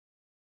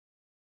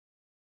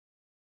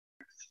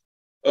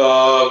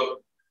Uh,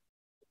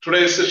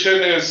 Today's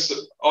session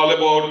is all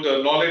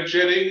about knowledge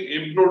sharing,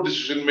 improved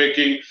decision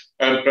making,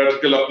 and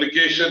practical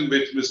application,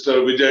 which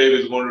Mr. Vijay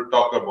is going to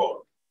talk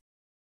about.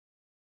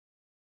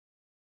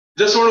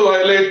 Just want to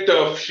highlight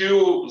a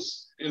few,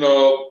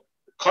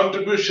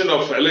 contribution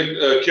of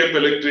Cape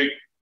Electric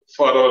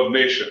for our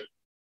nation.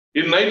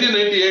 In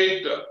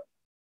 1998,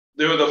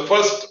 they were the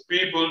first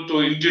people to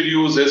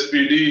introduce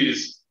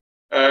SPDs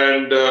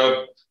and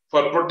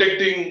for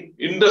protecting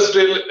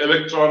industrial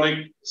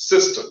electronic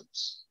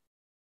systems.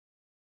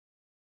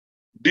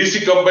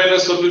 DC combiner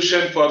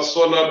solution for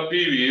solar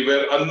PV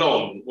were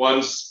unknown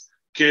once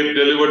Cape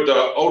delivered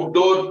the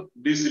outdoor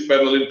DC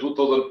panel in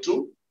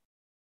 2002.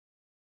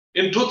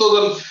 In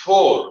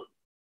 2004,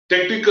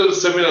 technical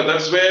seminar,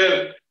 that's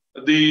where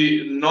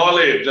the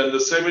knowledge and the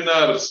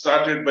seminar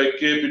started by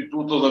Cape in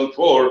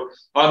 2004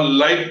 on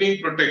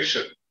lightning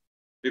protection.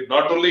 It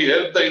not only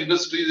helped the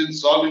industries in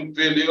solving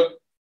failure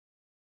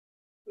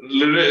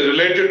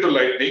related to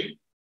lightning,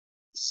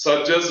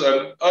 surges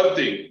and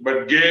earthing,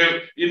 but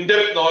gave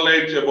in-depth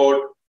knowledge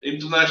about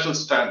international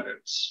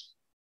standards.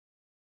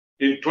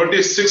 In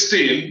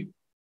 2016,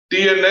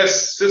 TNS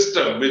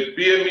system with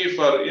PME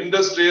for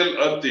industrial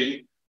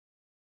earthing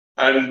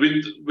and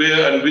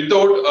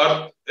without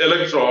earth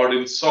electrode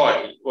in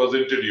soil was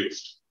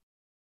introduced.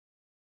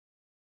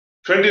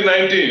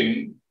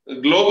 2019,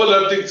 global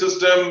earthing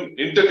system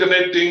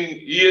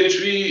interconnecting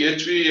EHV,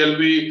 HV,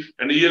 LV,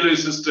 and ELV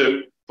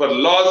system for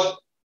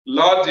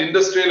large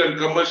industrial and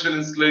commercial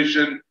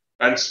installation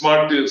and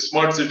smart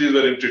cities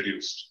were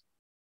introduced.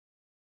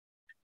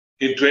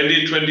 In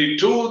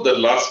 2022, the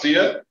last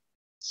year,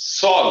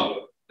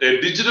 Solve,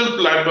 a digital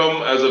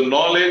platform as a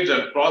knowledge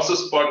and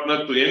process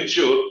partner to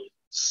ensure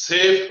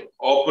safe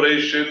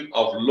operation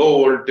of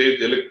low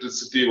voltage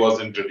electricity was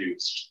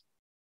introduced.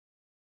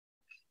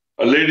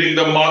 Leading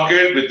the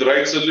market with the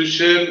right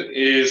solution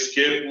is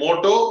Cape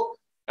Motto,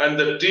 and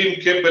the team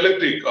Cape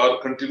Electric are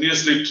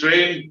continuously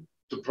trained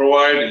to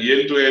provide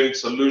end-to-end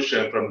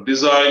solution from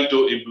design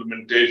to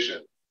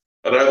implementation,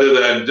 rather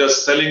than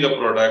just selling a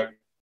product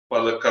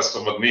for the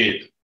customer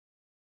need.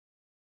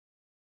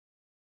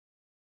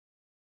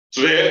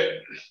 Today,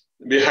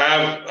 we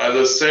have, as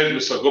I said,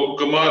 Mr.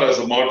 Gopakumar as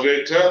a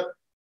moderator.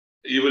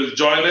 He will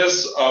join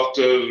us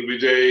after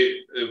Vijay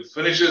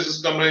finishes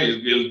his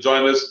comment. He will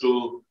join us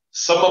to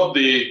sum up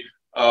the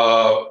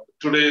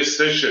today's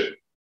session.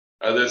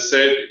 As I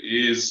said,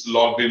 he is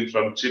logged in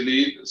from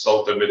Chile,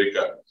 South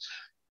America.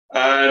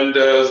 And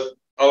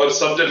our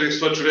subject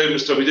expert today,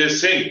 Mr. Vijay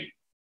Singh,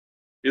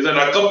 is an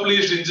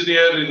accomplished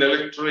engineer in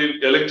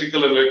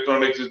electrical and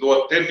electronics with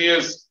over 10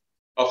 years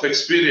of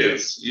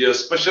experience. He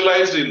has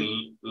specialized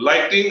in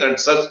lighting and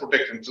surge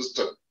protection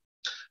system.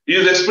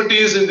 His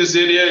expertise in this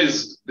area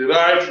is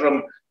derived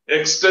from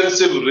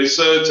extensive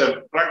research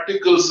and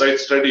practical site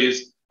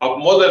studies of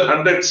more than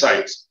 100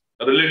 sites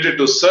related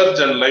to surge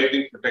and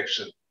lightning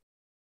protection.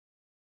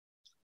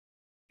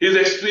 His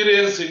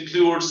experience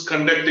includes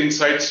conducting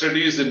site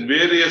studies in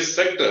various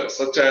sectors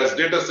such as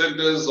data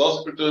centers,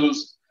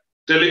 hospitals,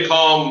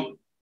 telecom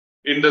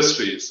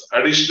industries.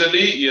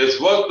 Additionally, he has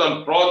worked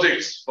on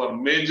projects for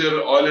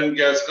major oil and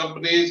gas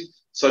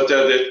companies such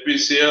as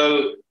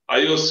FPCL,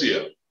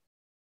 IOCL,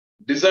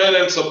 design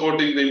and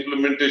supporting the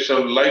implementation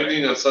of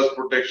lightning and surge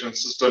protection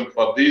system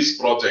for these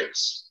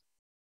projects.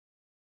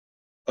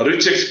 A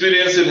rich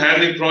experience in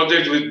handling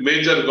projects with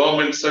major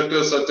government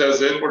sectors such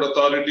as Airport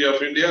Authority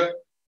of India,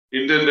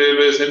 Indian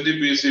Railways,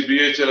 NTPC,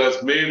 BHL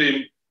has made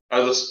him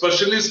as a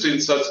specialist in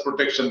such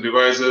protection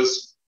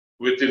devices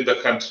within the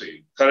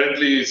country.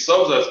 Currently, he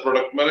serves as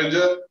product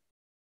manager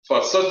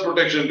for such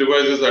protection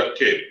devices at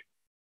Cape.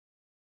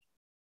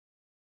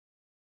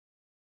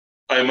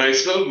 I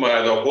myself,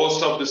 the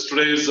host of this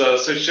today's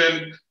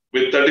session,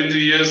 with 33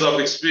 years of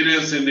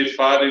experience in the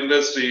fire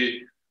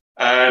industry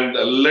and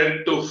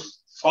led to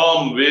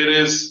form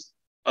various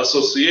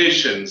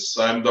associations.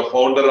 I'm the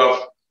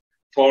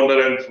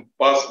founder and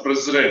past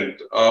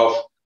president of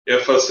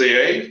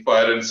FSAI,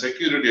 Fire and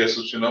Security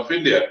Association of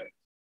India,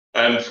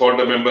 and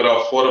founder member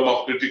of Forum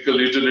of Critical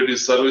Utility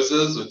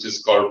Services, which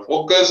is called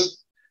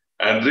FOCUS.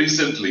 And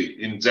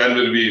recently, in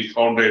January, we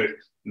founded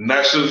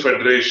National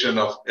Federation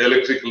of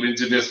Electrical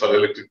Engineers for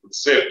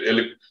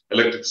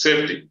Electric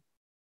Safety.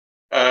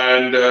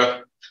 And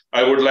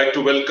I would like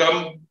to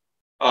welcome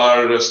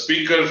our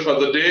speaker for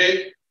the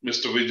day,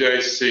 Mr.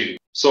 Vijay Singh.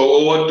 So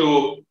over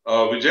to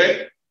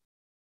Vijay.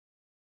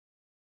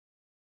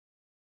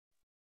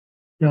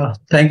 Yeah,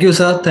 thank you,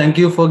 sir. Thank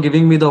you for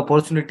giving me the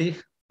opportunity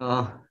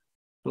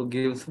to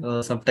give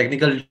some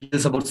technical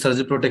details about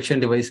surge protection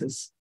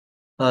devices.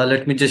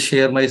 Let me just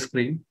share my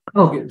screen.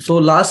 Okay, so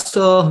last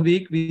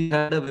week we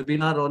had a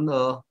webinar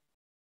on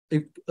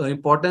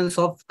importance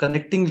of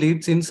connecting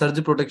leads in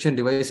surge protection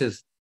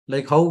devices.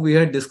 Like how we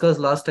had discussed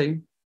last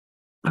time,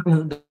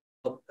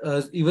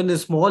 even a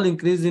small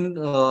increase in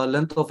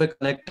length of a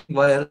connecting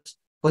wires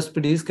for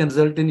SPDs can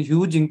result in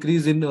huge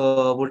increase in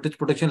voltage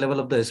protection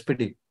level of the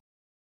SPD.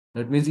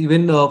 That means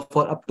even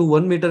for up to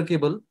 1 meter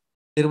cable,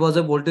 there was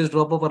a voltage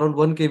drop of around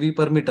 1 kV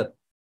per meter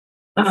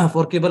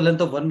for cable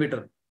length of 1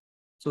 meter.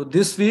 So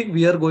this week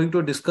we are going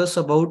to discuss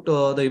about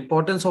the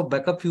importance of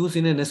backup fuse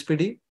in an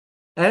SPD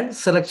and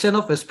selection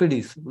of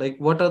SPDs. Like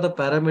what are the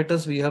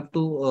parameters we have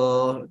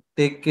to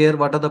take care?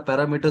 What are the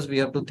parameters we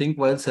have to think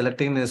while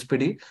selecting an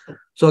SPD?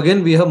 So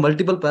again, we have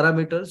multiple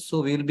parameters.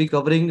 So we will be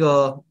covering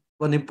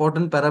one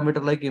important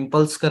parameter like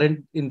impulse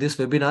current in this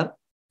webinar.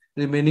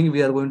 Remaining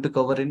we are going to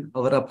cover in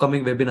our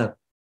upcoming webinar.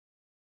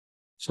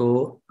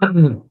 So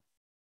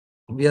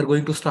we are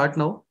going to start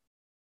now.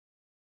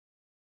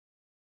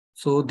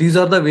 So these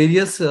are the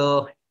various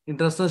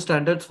international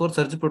standards for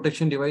surge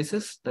protection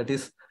devices. That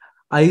is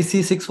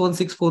IEC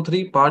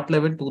 61643 Part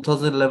 11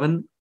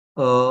 2011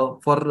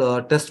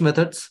 for test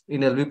methods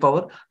in LV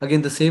power.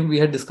 Again, the same we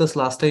had discussed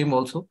last time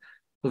also.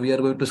 So we are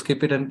going to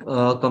skip it and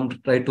come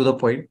right to the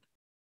point.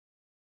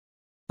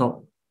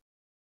 Now,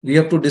 we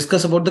have to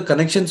discuss about the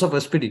connections of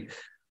SPD.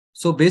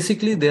 So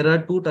basically, there are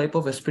two types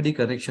of SPD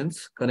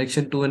connections,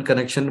 connection 2 and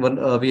connection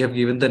 1. We have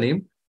given the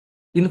name.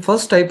 In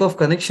first type of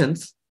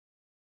connections,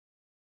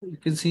 you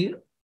can see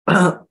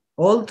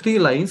all three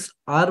lines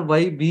R,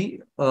 Y, B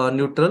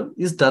neutral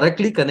is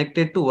directly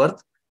connected to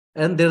earth,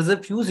 and there's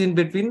a fuse in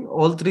between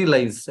all three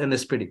lines and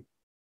SPD.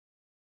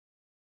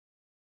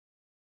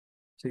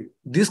 See,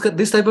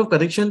 this type of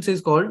connections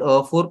is called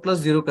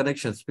 4+0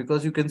 connections,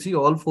 because you can see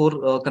all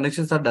four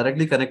connections are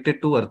directly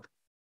connected to earth.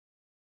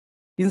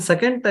 In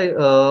second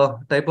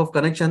type of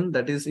connection,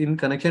 that is in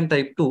connection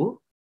type 2,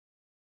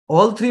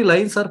 all three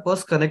lines are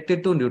first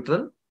connected to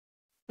neutral,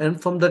 and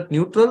from that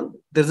neutral,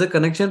 there's a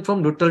connection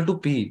from neutral to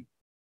P.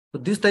 So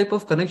this type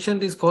of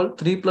connection is called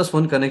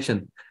 3+1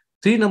 connection.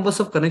 Three numbers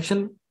of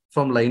connection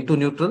from line to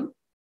neutral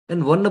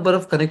and one number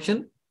of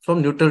connection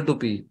from neutral to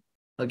P.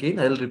 Again,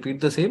 I will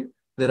repeat the same.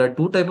 There are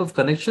two types of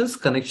connections,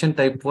 connection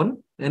type 1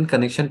 and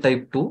connection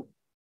type 2.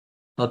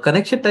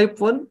 Connection type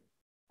 1,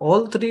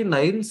 all three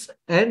lines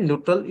and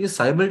neutral is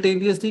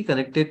simultaneously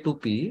connected to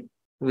P,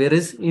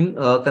 whereas in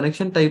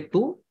connection type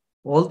 2,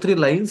 all three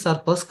lines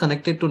are first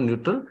connected to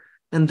neutral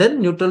and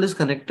then neutral is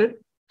connected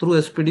through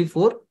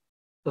SPD4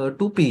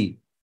 to P.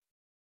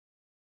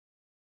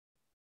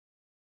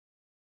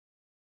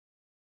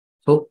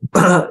 So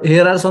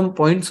here are some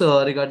points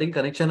regarding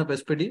connection of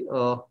SPD.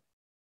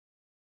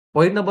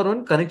 Point number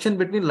 1, connection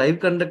between live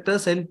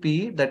conductors and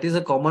PE, that is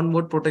a common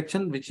mode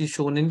protection, which is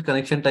shown in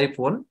connection type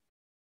 1.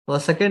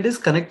 Second is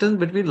connection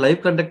between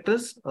live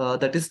conductors,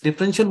 that is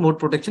differential mode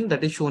protection,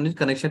 that is shown in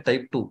connection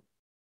type 2.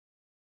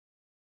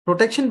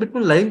 Protection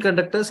between line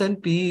conductors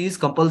and PE is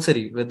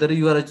compulsory, whether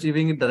you are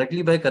achieving it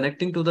directly by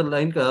connecting to the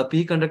line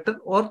PE conductor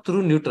or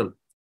through neutral.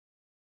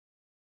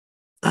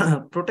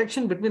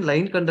 Protection between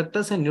line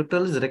conductors and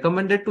neutral is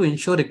recommended to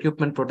ensure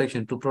equipment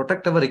protection. To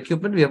protect our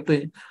equipment, we have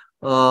to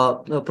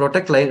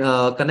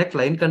connect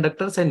line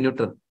conductors and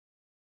neutral.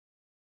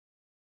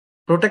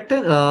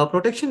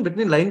 Protection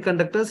between line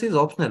conductors is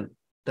optional.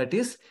 That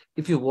is,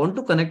 if you want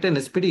to connect an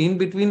SPD in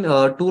between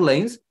two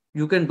lines,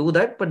 you can do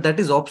that, but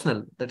that is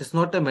optional. That is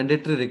not a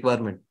mandatory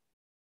requirement.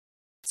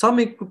 Some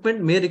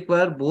equipment may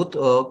require both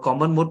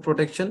common mode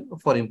protection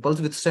for impulse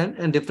withstand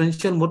and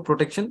differential mode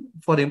protection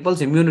for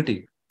impulse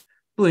immunity,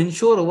 to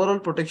ensure overall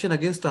protection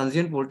against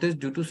transient voltage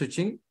due to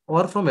switching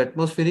or from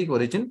atmospheric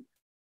origin.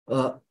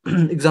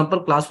 Example,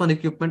 class 1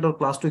 equipment or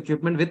class 2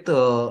 equipment with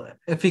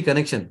FE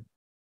connection.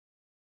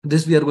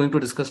 This we are going to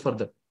discuss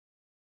further.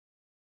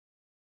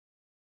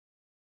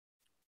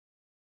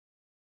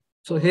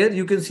 So here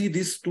you can see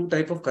these two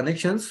type of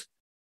connections.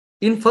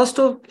 In first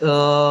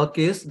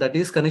case, that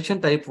is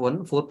connection type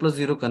 1,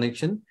 4+0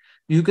 connection,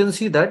 you can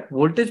see that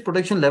voltage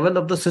protection level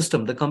of the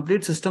system, the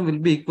complete system will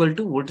be equal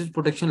to voltage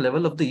protection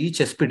level of the each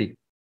SPD.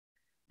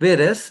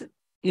 Whereas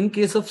in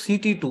case of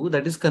CT2,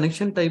 that is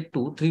connection type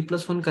 2,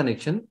 3+1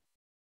 connection,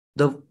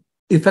 the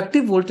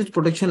effective voltage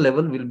protection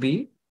level will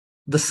be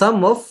the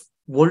sum of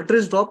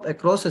voltage drop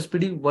across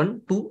SPD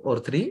 1, 2 or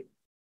 3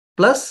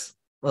 plus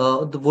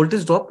the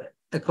voltage drop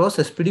across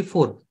SPD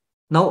 4.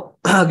 Now,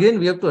 again,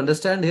 we have to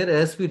understand here,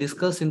 as we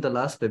discussed in the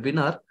last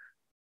webinar,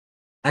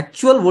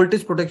 actual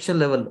voltage protection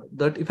level,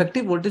 that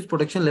effective voltage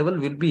protection level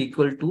will be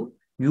equal to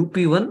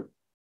UP1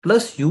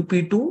 plus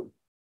UP2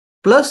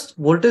 plus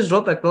voltage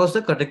drop across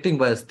the conducting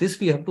wires. This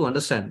we have to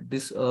understand.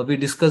 This we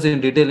discussed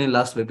in detail in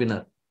last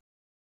webinar.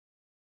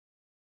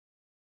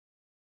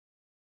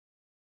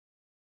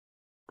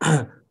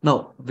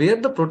 Now, where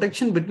the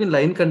protection between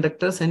line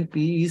conductors and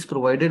PE is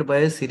provided by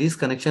a series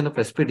connection of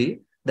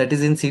SPD, that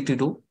is in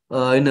CT2,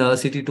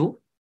 CT2,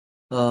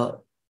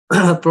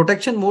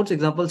 protection modes,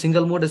 example,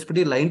 single mode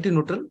SPD line to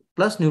neutral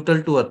plus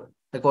neutral to earth,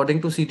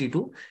 according to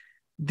CT2.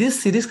 This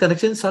series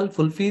connection shall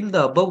fulfill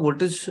the above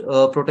voltage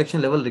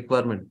protection level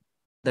requirement.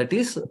 That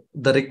is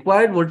the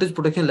required voltage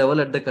protection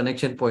level at the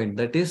connection point.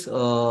 That is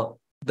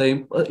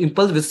the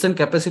impulse withstand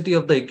capacity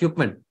of the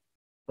equipment.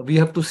 We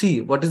have to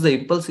see what is the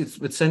impulse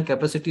withstand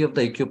capacity of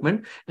the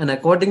equipment, and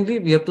accordingly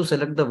we have to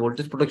select the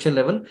voltage protection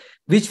level,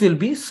 which will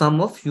be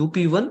sum of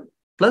UP1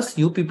 plus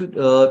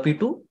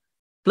UP2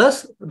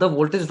 plus the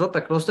voltage drop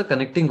across the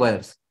connecting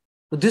wires.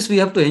 So this we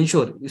have to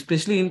ensure,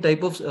 especially in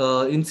type of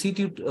in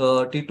CT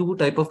T2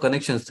 type of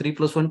connections,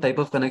 3+1 type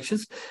of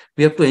connections,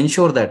 we have to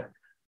ensure that.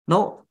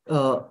 Now,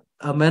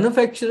 a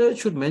manufacturer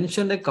should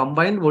mention a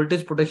combined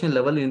voltage protection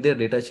level in their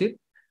datasheet.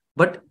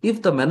 But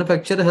if the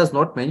manufacturer has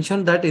not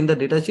mentioned that in the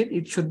datasheet,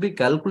 it should be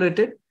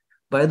calculated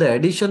by the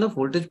addition of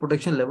voltage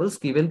protection levels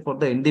given for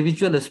the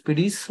individual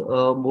SPDs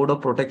mode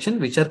of protection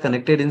which are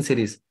connected in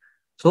series.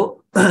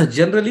 So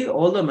generally,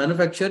 all the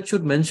manufacturers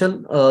should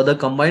mention the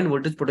combined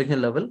voltage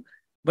protection level.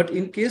 But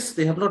in case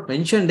they have not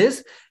mentioned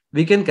this,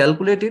 we can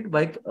calculate it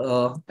by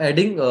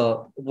adding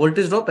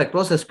voltage drop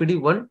across SPD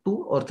 1, 2,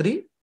 or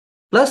 3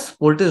 plus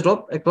voltage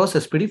drop across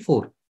SPD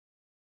 4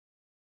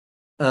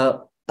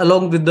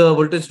 along with the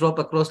voltage drop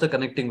across the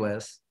connecting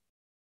wires.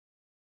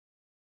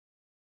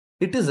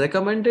 It is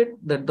recommended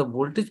that the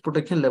voltage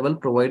protection level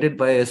provided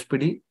by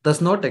SPD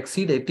does not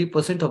exceed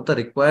 80% of the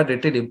required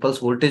rated impulse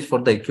voltage for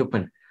the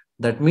equipment.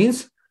 That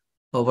means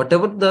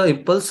whatever the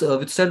impulse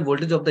withstand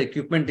voltage of the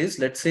equipment is,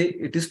 let's say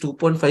it is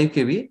 2.5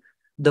 kV,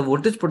 the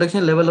voltage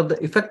protection level of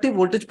the effective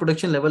voltage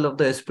protection level of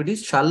the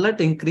SPD shall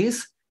not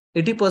increase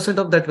 80%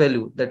 of that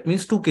value. That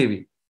means 2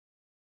 kV.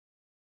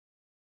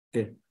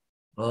 Okay.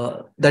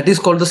 That is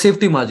called the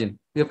safety margin.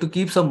 We have to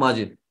keep some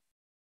margin.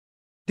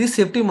 This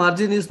safety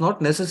margin is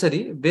not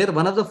necessary where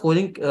one of the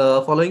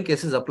following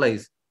cases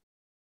applies.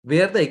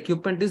 Where the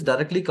equipment is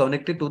directly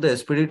connected to the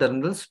SPD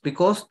terminals,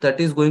 because that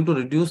is going to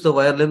reduce the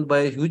wire length by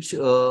a huge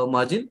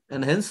margin,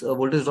 and hence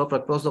voltage drop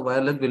across the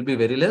wire length will be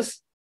very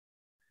less.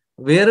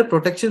 Where a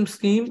protection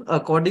scheme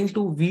according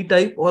to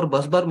V-type or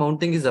bus bar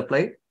mounting is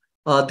applied.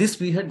 This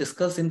we had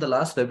discussed in the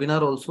last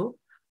webinar also.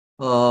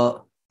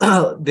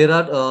 There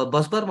are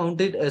bus bar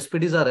mounted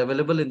SPDs are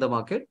available in the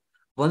market.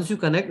 Once you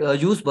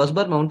use bus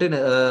bar mounted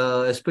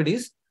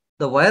SPDs,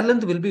 the wire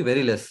length will be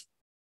very less.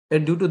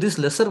 And due to this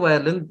lesser wire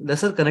length,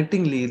 lesser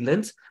connecting lead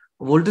lengths,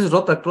 voltage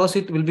drop across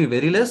it will be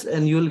very less,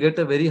 and you will get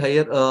a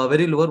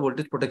very lower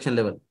voltage protection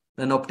level.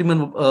 And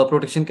optimum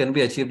protection can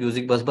be achieved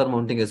using bus bar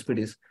mounting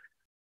SPDs.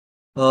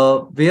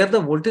 Where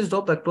the voltage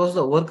drop across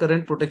the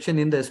overcurrent protection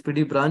in the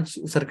SPD branch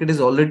circuit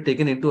is already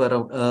taken into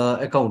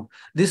account.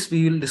 This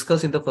we will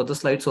discuss in the further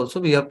slides also.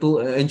 We have to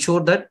ensure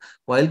that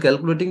while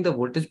calculating the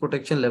voltage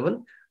protection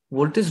level,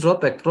 voltage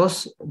drop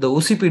across the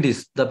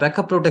OCPDs, the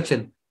backup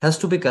protection has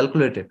to be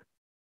calculated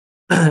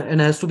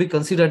and has to be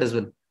considered as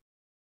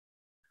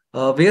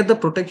well. Where the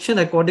protection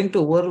according to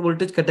over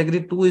voltage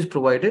category 2 is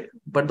provided,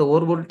 but the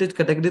over voltage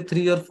category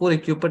 3 or 4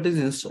 equipment is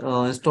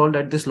installed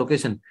at this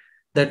location.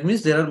 That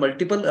means there are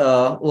multiple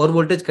over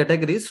voltage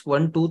categories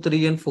 1, 2,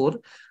 3, and 4.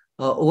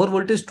 Over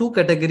voltage 2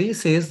 category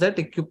says that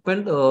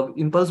equipment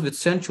impulse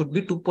withstand should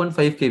be 2.5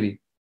 kV.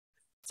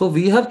 So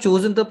we have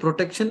chosen the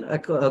protection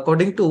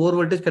according to over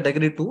voltage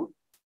category 2,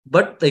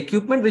 but the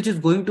equipment which is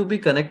going to be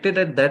connected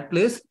at that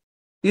place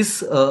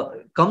is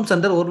comes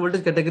under over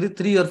voltage category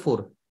 3 or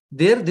 4.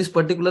 There, this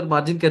particular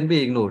margin can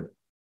be ignored.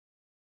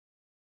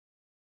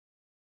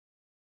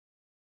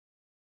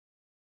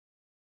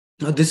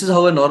 This is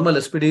how a normal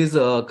SPD is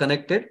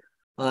connected.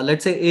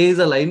 Let's say A is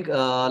a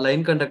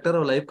line conductor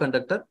or live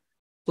conductor.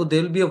 So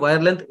there will be a wire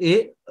length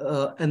A,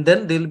 and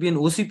then there will be an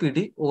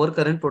OCPD, over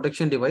current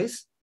protection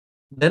device.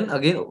 Then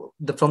again,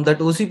 from that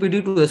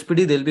OCPD to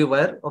SPD, there will be a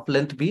wire of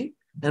length B,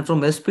 and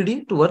from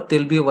SPD to earth, there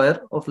will be a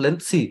wire of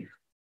length C.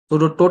 So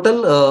the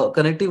total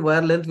connecting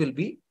wire length will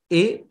be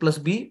A plus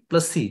B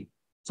plus C.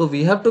 So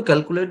we have to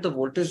calculate the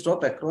voltage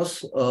drop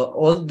across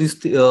all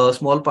these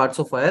small parts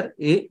of wire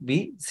A,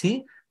 B,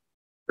 C.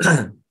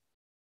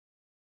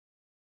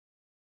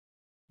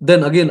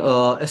 Then again,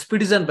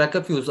 SPDs and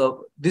backup fuse.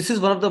 This is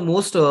one of the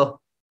most,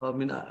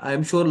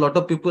 I'm sure a lot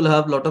of people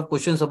have a lot of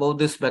questions about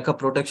this backup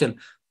protection.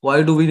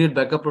 Why do we need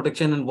backup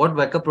protection, and what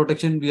backup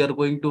protection we are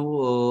going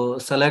to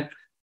select?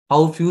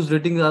 How fuse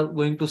ratings are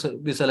going to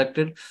be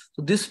selected?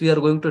 So this we are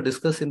going to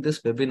discuss in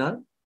this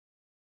webinar.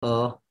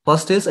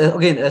 First is,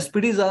 again,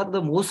 SPDs are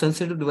the most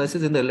sensitive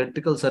devices in the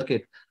electrical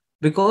circuit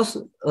because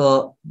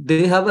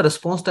they have a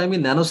response time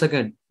in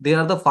nanosecond. They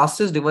are the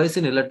fastest device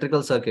in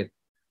electrical circuit.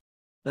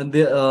 And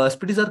the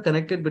SPDs are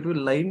connected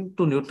between line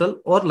to neutral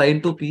or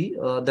line to P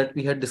that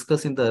we had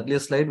discussed in the earlier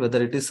slide,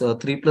 whether it is a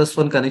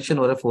 3+1 connection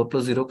or a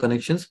 4+0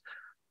 connections.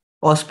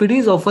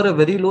 SPDs offer a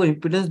very low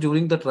impedance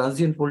during the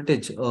transient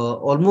voltage.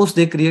 Almost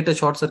they create a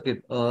short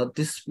circuit.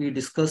 This we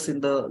discussed in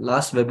the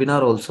last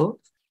webinar also.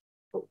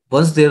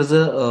 Once there's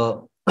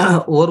a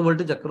over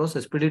voltage across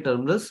SPD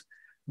terminals,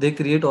 they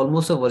create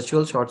almost a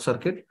virtual short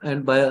circuit,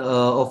 and by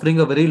offering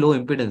a very low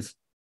impedance,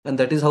 and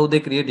that is how they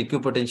create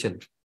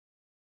equipotential.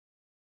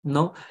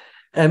 Now,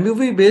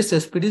 MUV based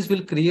SPDs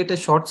will create a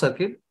short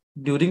circuit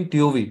during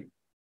TOV.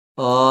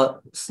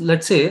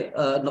 Let's say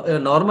a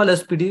normal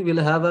SPD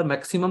will have a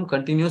maximum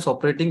continuous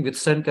operating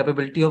withstand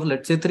capability of,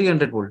 let's say,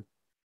 300 volt.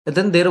 And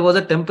then there was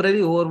a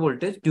temporary over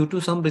voltage due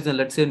to some reason,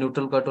 let's say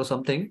neutral cut or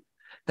something.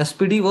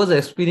 SPD was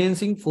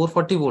experiencing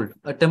 440 volt,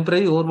 a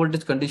temporary over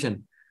voltage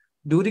condition.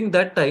 During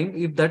that time,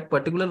 if that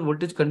particular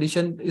voltage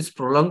condition is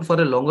prolonged for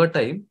a longer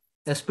time,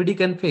 SPD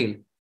can fail.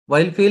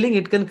 While failing,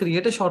 it can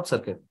create a short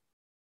circuit.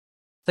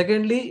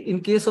 Secondly,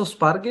 in case of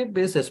spark gate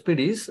based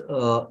SPDs,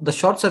 the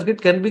short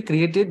circuit can be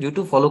created due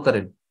to follow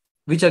current,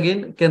 which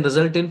again can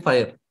result in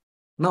fire.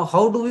 Now,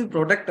 how do we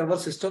protect our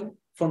system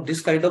from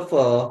this kind of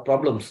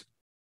problems.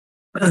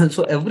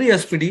 So every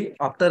SPD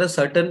after a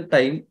certain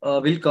time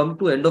will come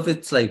to end of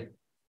its life.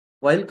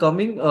 While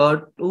coming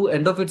to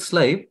end of its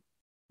life,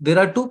 there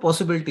are two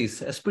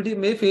possibilities. SPD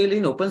may fail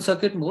in open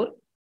circuit mode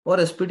or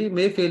SPD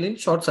may fail in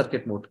short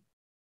circuit mode.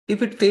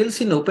 If it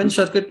fails in open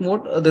circuit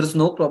mode, there is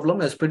no problem.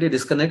 SPD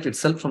disconnect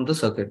itself from the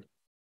circuit.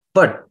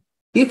 But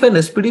if an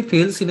SPD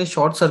fails in a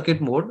short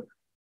circuit mode,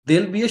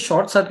 there will be a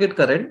short circuit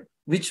current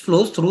which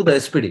flows through the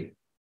SPD.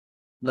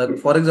 Like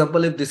for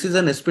example, if this is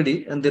an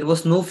SPD and there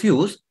was no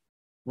fuse,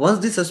 once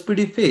this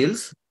SPD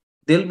fails,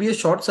 there will be a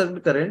short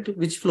circuit current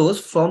which flows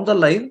from the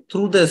line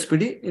through the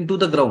SPD into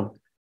the ground.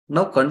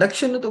 Now,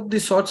 conduction of the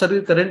short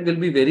circuit current will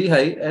be very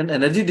high and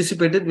energy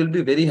dissipated will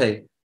be very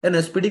high. And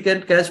SPD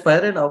can catch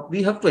fire, and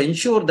we have to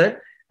ensure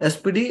that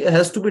SPD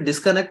has to be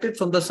disconnected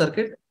from the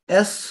circuit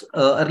as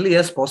early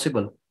as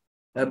possible.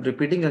 I'm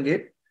repeating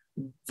again.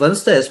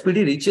 Once the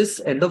SPD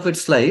reaches end of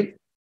its life,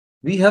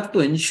 we have to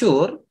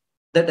ensure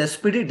that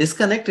SPD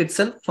disconnect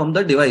itself from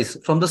the device,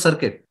 from the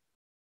circuit.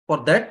 For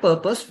that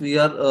purpose, we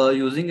are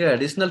using an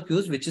additional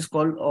fuse, which is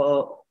called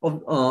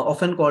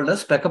often called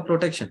as backup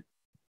protection.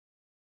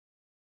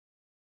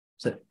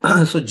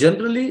 So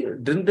generally,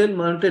 drain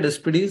mounted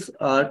SPDs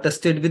are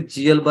tested with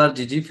GL bar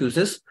GG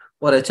fuses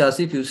or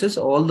HRC fuses.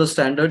 All the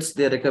standards,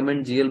 they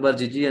recommend GL bar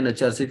GG and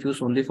HRC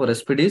fuse only for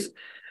SPDs.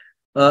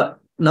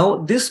 Now,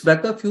 this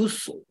backup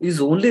fuse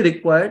is only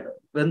required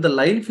when the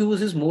line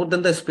fuse is more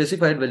than the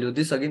specified value.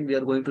 This again, we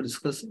are going to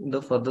discuss in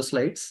the further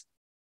slides.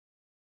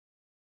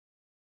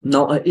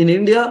 Now, in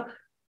India,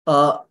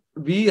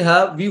 we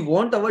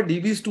want our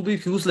DBs to be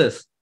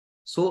fuseless.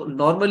 So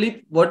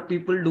normally what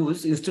people do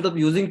is instead of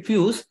using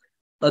fuse,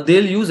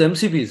 they'll use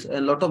MCBs, and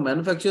a lot of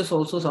manufacturers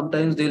also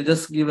sometimes they'll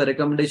just give a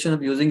recommendation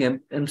of using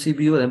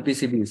MCB or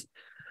MPCBs,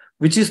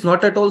 which is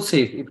not at all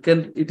safe.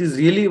 It is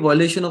really a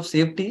violation of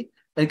safety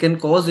and can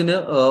cause in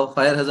a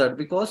fire hazard,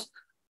 because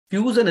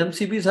fuse and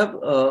MCBs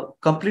have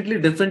completely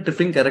different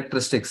tripping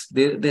characteristics.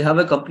 They have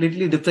a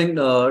completely different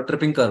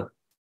tripping curve.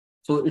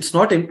 So it's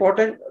not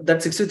important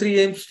that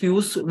 63 amps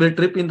fuse will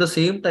trip in the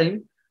same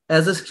time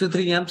as a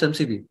 63 amps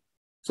MCB.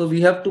 So we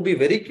have to be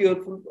very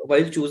careful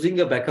while choosing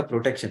a backup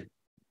protection.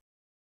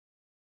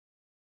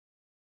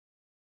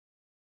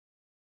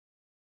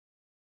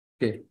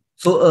 Okay.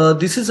 So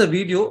this is a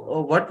video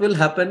of what will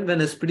happen when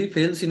SPD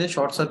fails in a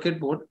short circuit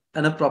mode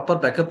and a proper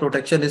backup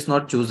protection is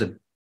not chosen.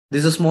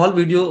 This is a small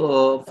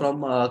video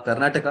from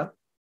Karnataka,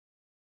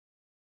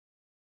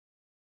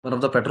 one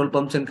of the petrol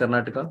pumps in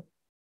Karnataka.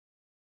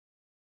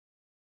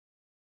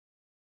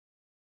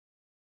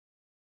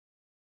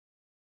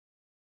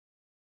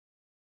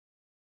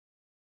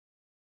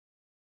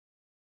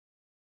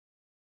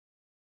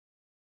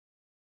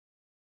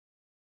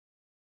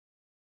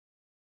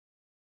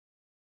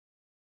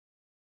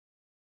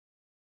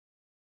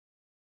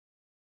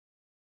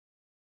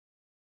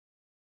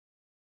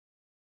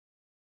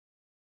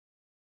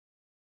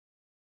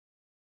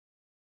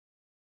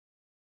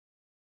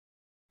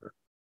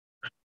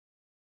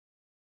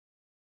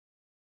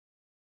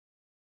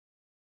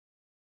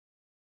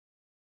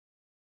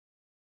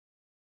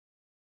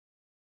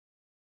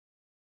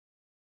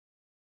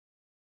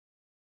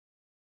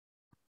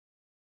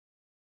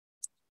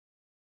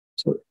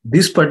 So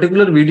this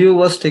particular video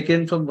was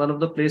taken from one of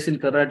the place in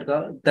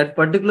Karnataka. That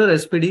particular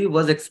SPD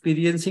was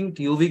experiencing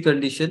TOV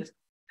conditions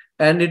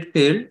and it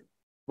failed.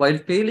 While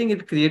failing,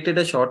 it created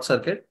a short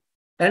circuit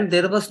and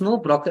there was no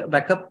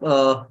backup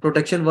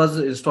protection was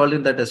installed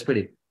in that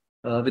SPD,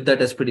 with that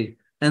SPD.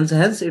 And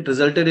hence it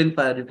resulted in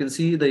fire. You can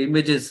see the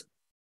images,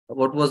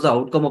 what was the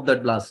outcome of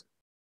that blast,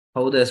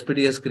 how the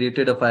SPD has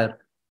created a fire.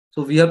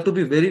 So we have to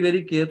be very,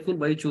 very careful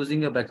by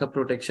choosing a backup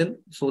protection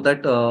so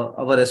that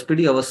our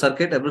SPD, our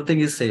circuit, everything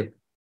is safe.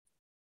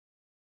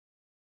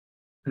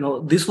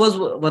 This was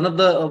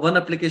one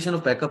application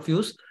of backup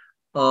fuse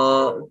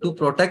to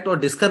protect or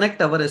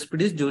disconnect our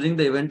SPDs during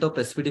the event of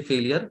SPD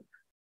failure.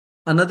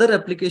 Another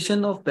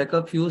application of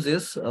backup fuse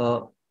is,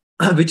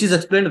 which is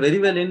explained very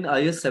well in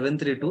IS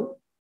 732,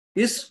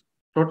 is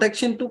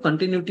protection to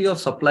continuity of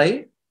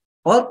supply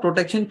or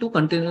protection to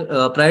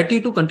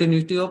priority to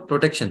continuity of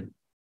protection.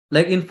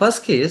 Like in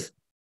first case,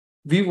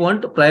 we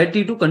want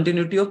priority to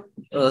continuity of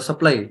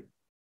supply.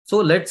 So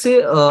let's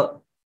say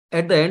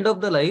at the end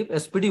of the life,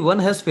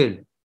 SPD1 has failed.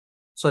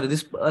 Sorry,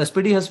 this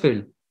SPD has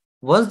failed.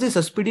 Once this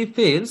SPD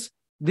fails,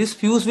 this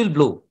fuse will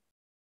blow.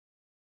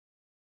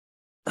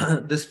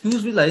 This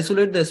fuse will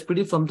isolate the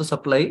SPD from the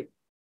supply,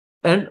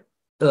 and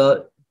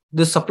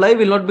the supply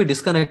will not be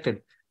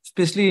disconnected.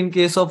 Especially in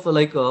case of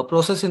like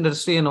process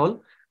industry and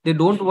all, they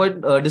don't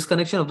want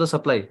disconnection of the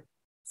supply.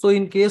 So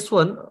in case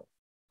one,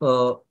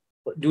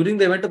 during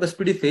the event of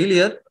SPD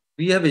failure,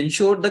 we have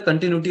ensured the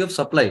continuity of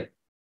supply.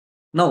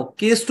 Now,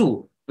 case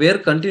 2, where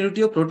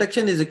continuity of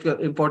protection is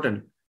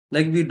important.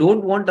 Like we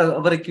don't want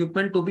our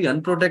equipment to be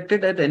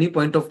unprotected at any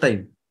point of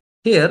time.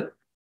 Here,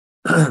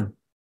 when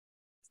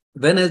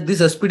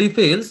this SPD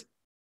fails,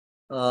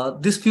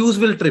 this fuse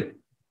will trip.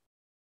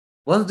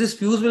 Once this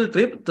fuse will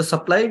trip, the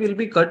supply will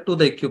be cut to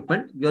the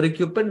equipment. Your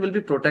equipment will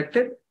be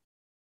protected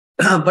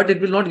but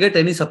it will not get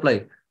any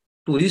supply.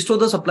 To restore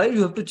the supply,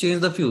 you have to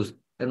change the fuse.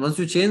 And once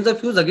you change the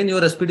fuse, again,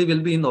 your SPD will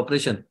be in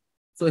operation.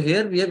 So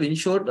here we have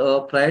ensured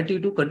priority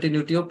to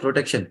continuity of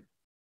protection.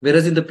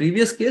 Whereas in the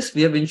previous case,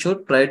 we have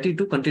ensured priority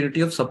to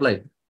continuity of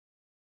supply.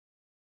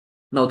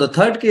 Now, the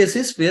third case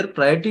is where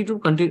priority to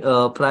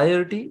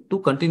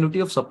continuity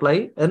of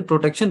supply and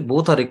protection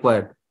both are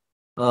required.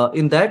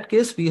 In that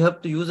case, we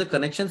have to use a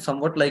connection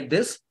somewhat like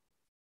this.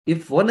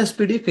 If one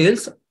SPD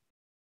fails,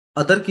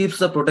 other keeps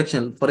the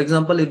protection. For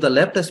example, if the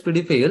left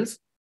SPD fails,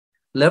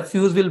 left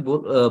fuse will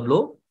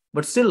blow,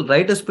 but still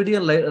right SPD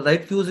and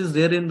right fuse is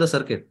there in the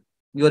circuit.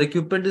 Your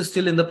equipment is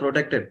still in the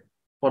protected.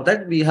 For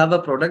that, we have a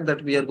product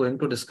that we are going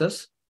to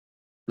discuss.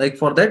 Like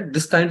for that,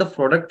 this kind of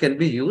product can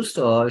be used.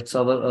 It's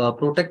our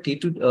Protect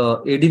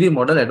T2 ADV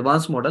model,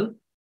 advanced model.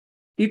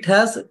 It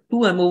has two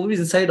MOVs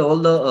inside all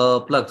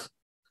the plugs.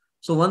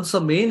 So once the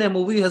main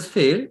MOV has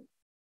failed,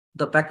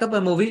 the backup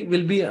MOV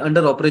will be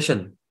under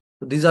operation.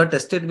 So these are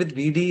tested with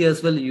VD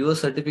as well,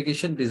 US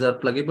certification. These are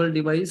pluggable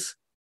device.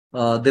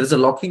 There is a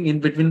locking in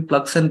between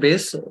plugs and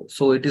base.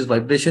 So it is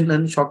vibration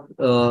and shock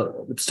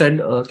withstand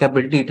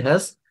capability it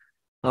has.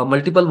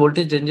 Multiple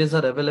voltage ranges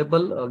are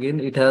available.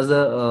 Again, it has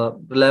a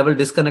reliable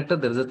disconnector.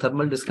 There is a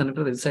thermal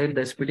disconnector inside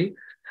the SPD.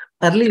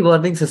 Early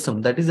warning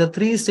system. That is a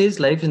 3-stage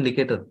life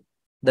indicator.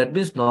 That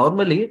means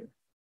normally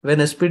when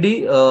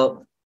SPD,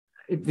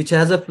 which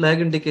has a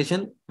flag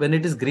indication, when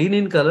it is green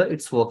in color,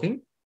 it's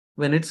working.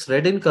 When it's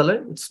red in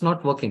color, it's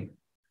not working.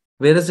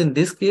 Whereas in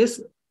this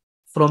case,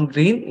 from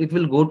green, it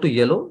will go to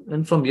yellow,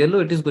 and from yellow,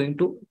 it is going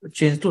to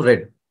change to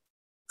red.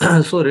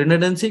 So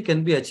redundancy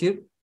can be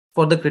achieved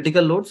for the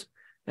critical loads,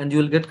 and you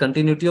will get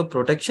continuity of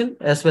protection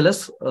as well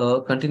as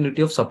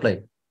continuity of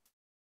supply.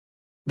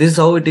 This is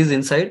how it is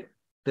inside.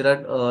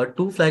 There are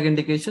two flag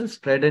indications,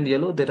 red and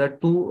yellow. There are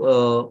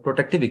two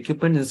protective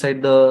equipment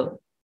inside the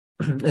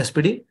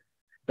SPD,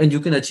 and you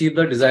can achieve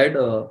the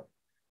desired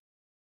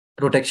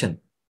protection.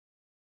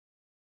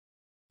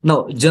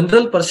 Now,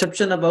 general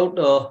perception about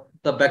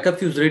the backup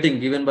fuse rating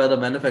given by the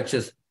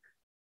manufacturers.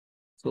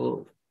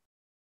 So,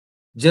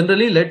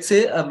 generally, let's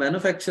say a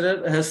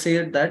manufacturer has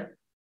said that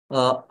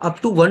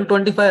up to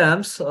 125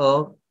 amps,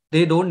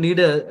 they don't need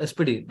a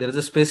SPD. There is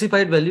a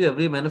specified value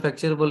every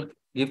manufacturer will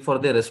give for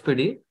their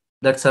SPD,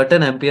 that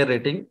certain ampere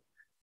rating.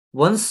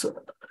 Once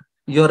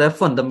your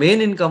F1, the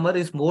main incomer,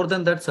 is more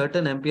than that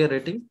certain ampere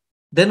rating,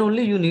 then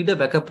only you need a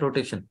backup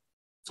protection.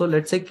 So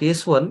let's say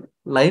case 1,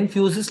 line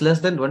fuse is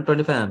less than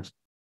 125 amps.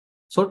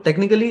 So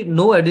technically,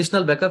 no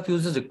additional backup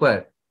fuse is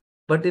required.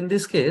 But in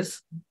this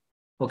case,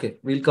 okay,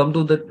 we'll come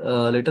to that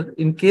later.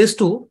 In case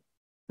 2,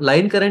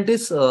 line current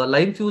is,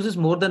 line fuse is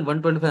more than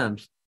 125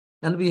 amps.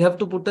 And we have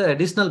to put the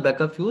additional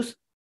backup fuse.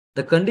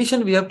 The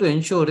condition we have to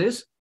ensure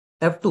is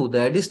F2,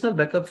 the additional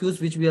backup fuse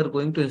which we are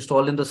going to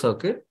install in the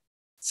circuit,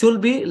 should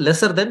be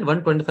lesser than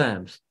 125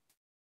 amps.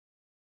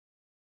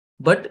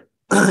 But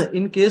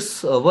in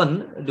case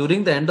 1,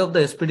 during the end of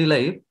the SPD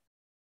life,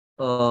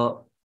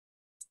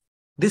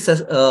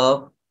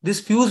 this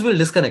fuse will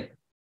disconnect.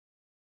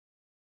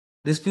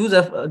 This fuse,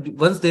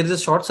 once there is a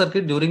short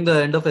circuit during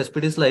the end of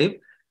SPD's life,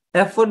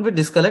 F1 will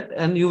disconnect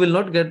and you will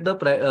not get the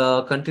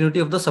continuity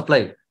of the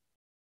supply.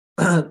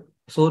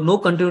 So no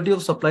continuity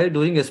of supply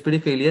during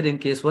SPD failure in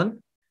case 1.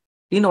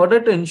 In order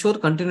to ensure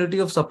continuity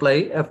of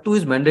supply, F2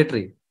 is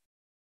mandatory.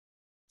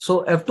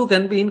 So F2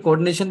 can be in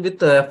coordination with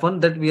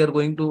F1 that we are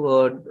going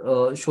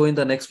to show in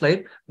the next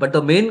slide. But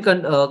the main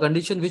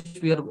condition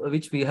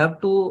which we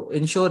have to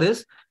ensure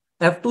is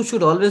F2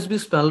 should always be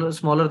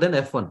smaller than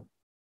F1.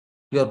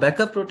 Your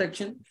backup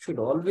protection should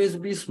always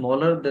be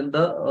smaller than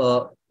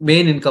the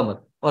main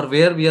incomer, or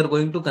where we are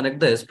going to connect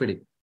the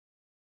SPD.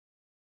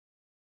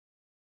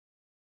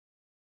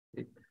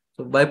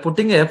 So by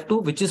putting a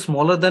F2 which is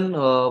smaller than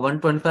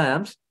 125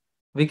 amps,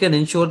 we can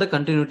ensure the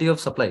continuity of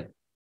supply.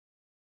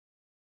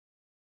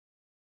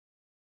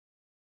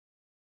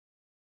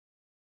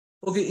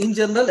 Okay, in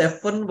general,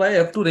 F1 by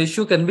F2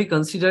 ratio can be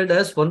considered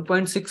as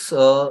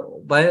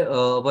 1.6 by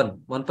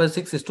 1,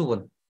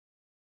 1.6:1.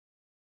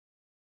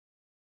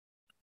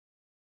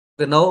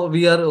 Okay, now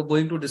we are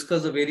going to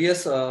discuss the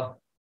various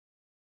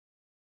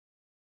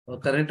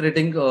current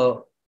rating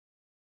for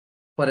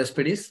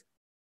SPDs,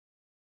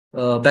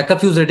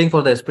 backup fuse rating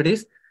for the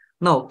SPDs.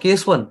 Now,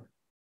 case 1,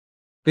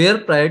 where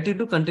priority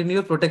to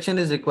continuous protection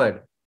is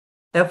required.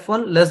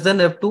 F1 less than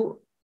F2,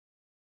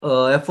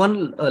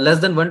 F1 less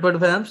than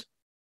 125 amps.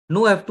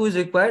 No F2 is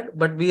required,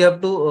 but we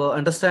have to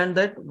understand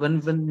that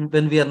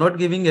when we are not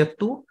giving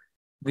F2,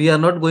 we are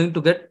not going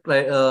to get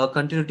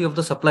continuity of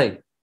the supply.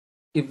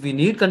 If we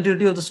need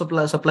continuity of the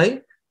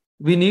supply,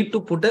 we need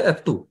to put a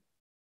F2.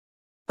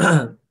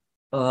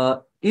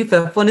 If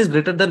F1 is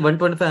greater than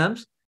 125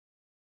 amps,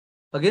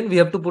 again we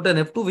have to put an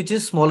F2 which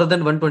is smaller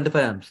than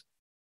 125 amps.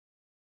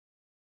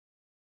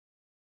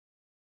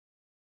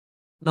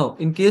 Now,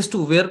 in case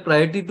 2, where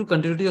priority to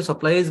continuity of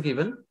supply is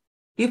given,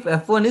 if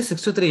F1 is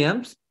 63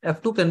 amps,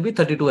 F2 can be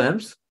 32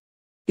 amps.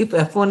 If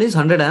F1 is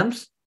 100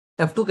 amps,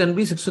 F2 can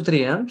be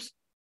 63 amps.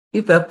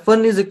 If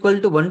F1 is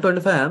equal to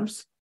 125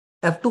 amps,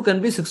 F2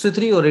 can be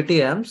 63 or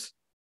 80 amps.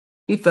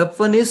 If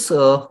F1 is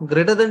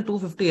greater than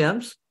 250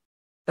 amps,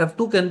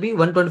 F2 can be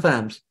 125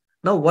 amps.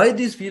 Now, why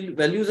these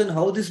values and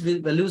how these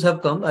values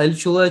have come, I'll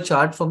show a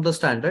chart from the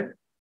standard.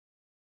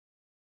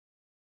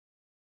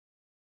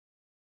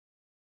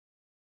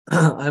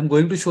 I'm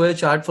going to show a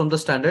chart from the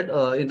standard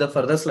in the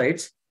further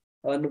slides.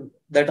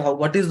 That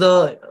what is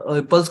the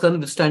impulse current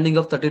withstanding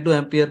of 32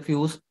 ampere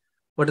fuse?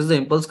 What is the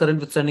impulse current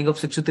withstanding of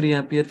 63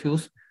 ampere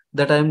fuse?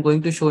 That I am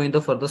going to show in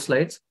the further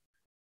slides.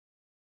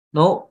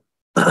 Now,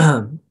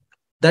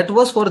 that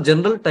was for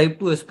general type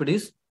 2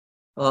 SPDs.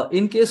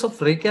 In case of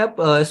recap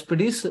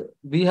SPDs,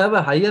 we have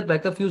a higher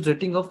backup fuse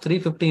rating of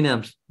 315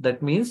 amps.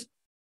 That means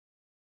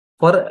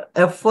for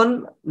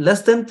F1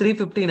 less than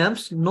 315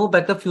 amps, no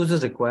backup fuse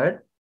is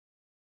required.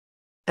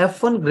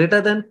 F1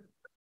 greater than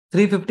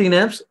 315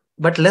 amps,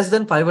 but less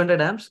than 500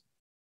 amps,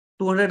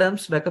 200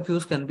 amps backup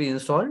fuse can be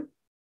installed.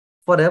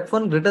 For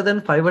F1 greater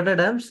than 500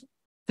 amps,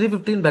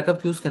 315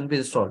 backup fuse can be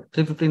installed.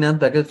 315 amps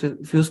backup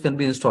fuse can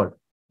be installed.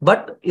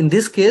 But in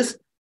this case,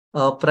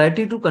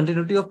 priority to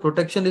continuity of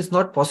protection is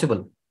not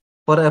possible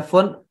for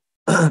F1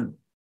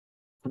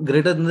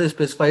 greater than the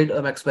specified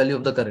max value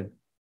of the current.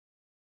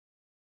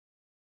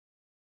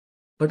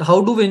 But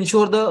how do we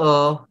ensure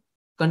the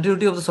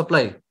continuity of the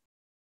supply?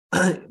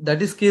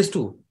 That is case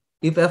 2.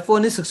 If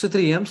F1 is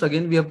 63 amps,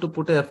 again we have to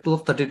put a F2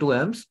 of 32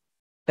 amps.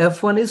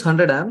 F1 is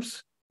 100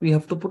 amps, we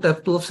have to put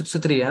F2 of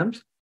 63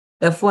 amps.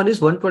 F1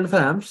 is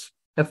 125 amps,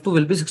 F2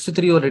 will be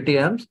 63 or 80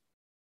 amps.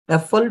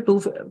 F1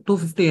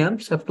 250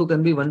 amps, F2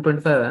 can be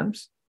 125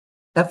 amps.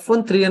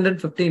 F1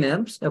 315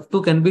 amps,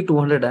 F2 can be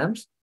 200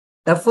 amps.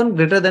 F1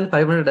 greater than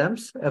 500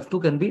 amps,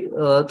 F2 can be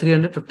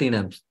 315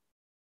 amps.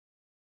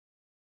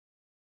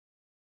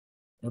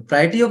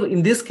 Priority of,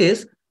 in this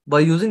case, by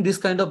using this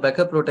kind of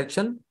backup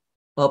protection,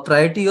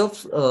 priority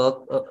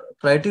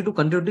to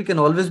continuity can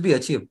always be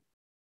achieved.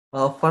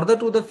 Further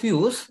to the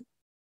fuse,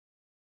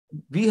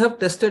 we have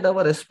tested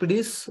our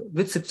SPDs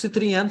with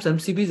 63 amps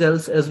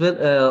MCBs as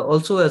well,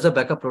 also as a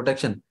backup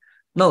protection.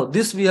 Now,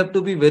 this we have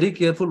to be very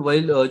careful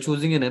while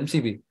choosing an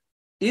MCB.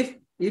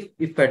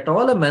 If at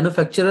all a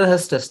manufacturer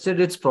has tested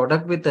its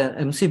product with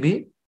an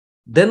MCB,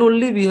 then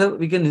only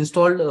we can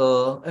install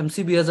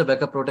MCB as a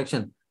backup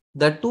protection.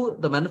 That too,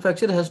 the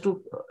manufacturer has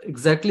to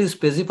exactly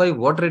specify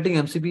what rating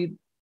MCB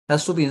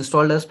has to be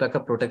installed as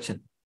backup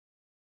protection.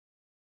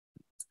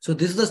 So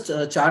this is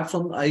the chart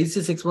from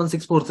IEC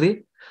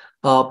 61643,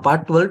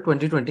 part 12,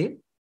 2020.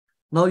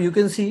 Now you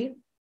can see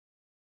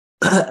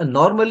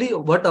normally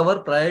what our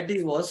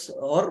priority was,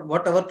 or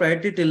what our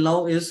priority till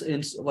now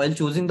is while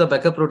choosing the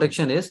backup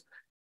protection is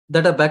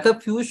that a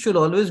backup fuse should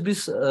always be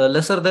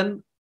lesser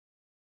than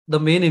the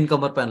main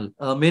incomer panel,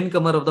 main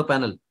comer of the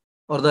panel,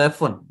 or the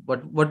F1,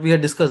 but what we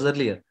had discussed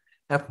earlier.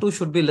 F2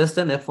 should be less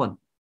than F1.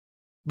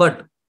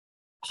 But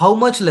how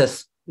much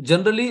less?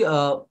 Generally,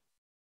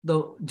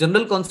 the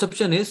general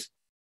conception is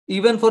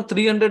even for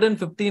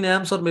 315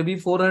 amps or maybe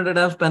 400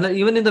 amps panel,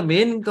 even in the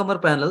main incomer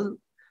panel,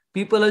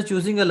 people are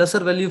choosing a lesser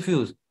value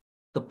fuse.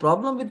 The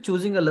problem with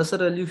choosing a lesser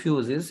value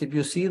fuse is, if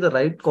you see the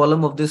right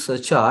column of this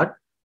chart,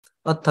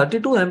 a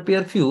 32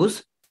 ampere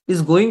fuse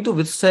is going to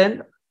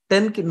withstand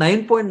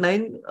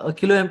 9.9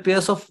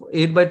 kiloamperes of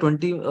 8 by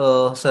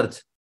 20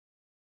 surge,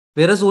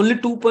 whereas only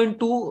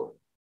 2.2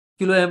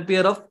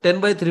 kiloampere of 10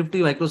 by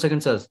 350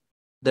 microsecond surge.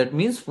 That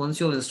means once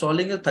you're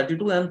installing a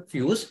 32 amp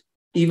fuse,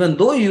 even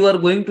though you are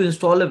going to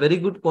install a very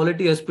good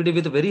quality SPD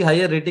with a very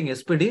higher rating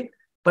SPD,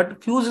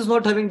 but fuse is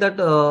not having that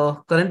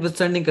current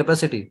withstanding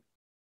capacity.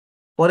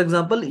 For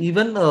example,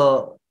 even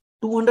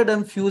 200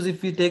 amp fuse,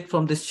 if we take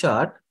from this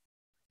chart,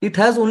 it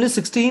has only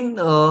 16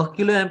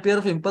 kiloampere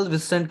of impulse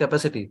withstand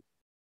capacity.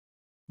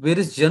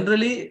 Whereas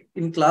generally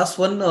in class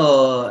 1,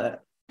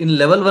 in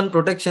level 1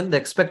 protection, the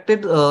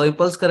expected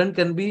impulse current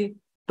can be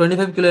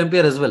 25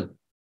 kiloampere as well.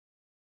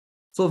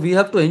 So we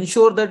have to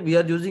ensure that we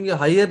are using a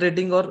higher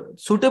rating or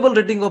suitable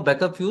rating of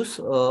backup fuse,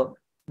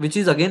 which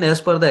is again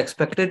as per the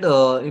expected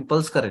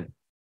impulse current.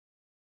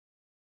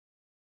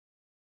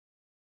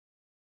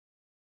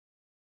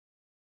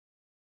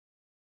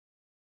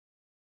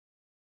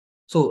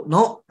 So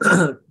now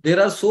there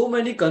are so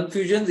many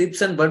confusions,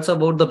 ifs and buts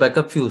about the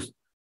backup fuse.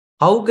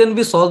 How can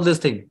we solve this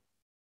thing?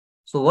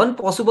 So one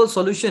possible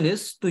solution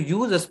is to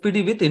use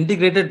SPD with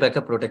integrated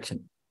backup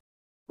protection.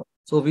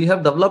 So we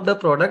have developed a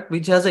product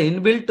which has an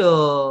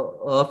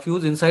inbuilt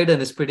fuse inside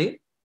an SPD.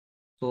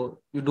 So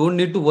you don't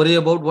need to worry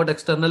about what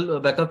external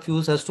backup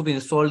fuse has to be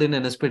installed in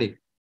an SPD.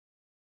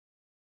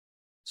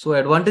 So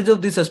advantage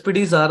of these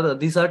SPDs are,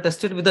 these are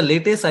tested with the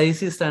latest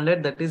IEC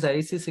standard, that is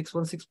IEC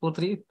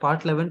 61643,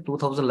 part 11,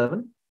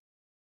 2011.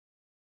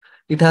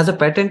 It has a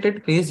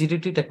patented phase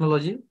GTT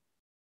technology.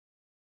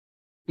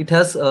 It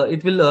has,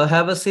 it will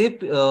have a safe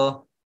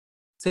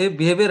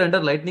behavior under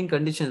lightning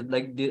conditions,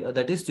 like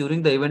that is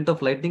during the event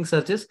of lightning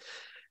surges.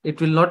 It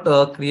will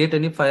not create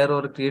any fire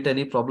or create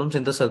any problems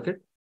in the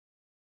circuit.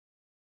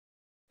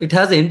 It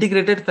has an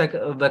integrated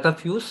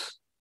backup fuse.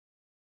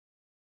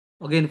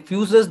 Again,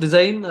 fuseless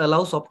design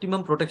allows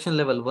optimum protection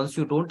level. Once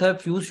you don't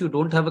have fuse, you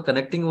don't have a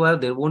connecting wire,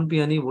 there won't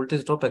be any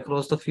voltage drop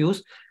across the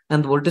fuse,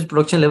 and the voltage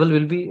production level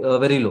will be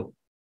very low.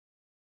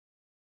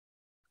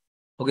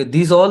 Okay,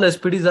 these all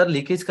SPDs are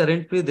leakage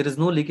current free. There is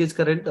no leakage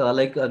current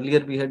like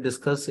earlier we had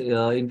discussed.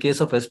 In case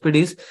of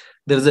SPDs,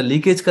 there is a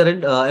leakage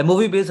current.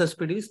 MOV based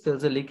SPDs, there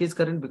is a leakage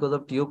current because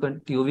of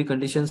TOV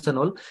conditions and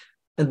all.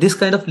 And this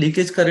kind of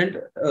leakage current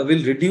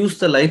will reduce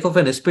the life of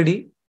an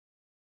SPD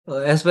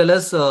as well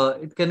as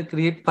it can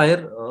create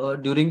fire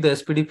during the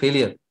SPD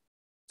failure.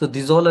 So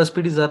these all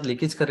SPDs are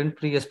leakage current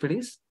free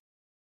SPDs.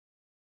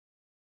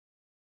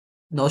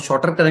 Now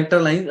shorter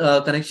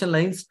connection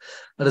lines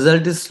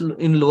result is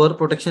in lower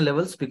protection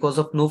levels because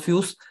of no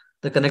fuse.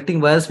 The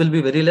connecting wires will be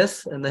very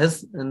less and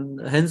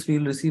hence we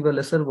will receive a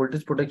lesser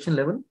voltage protection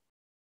level.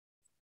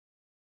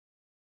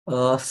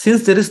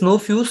 Since there is no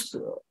fuse,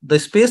 the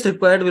space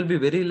required will be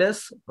very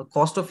less. The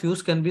cost of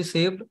fuse can be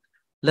saved,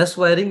 less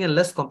wiring and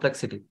less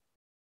complexity.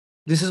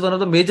 This is one of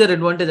the major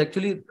advantage.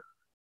 Actually,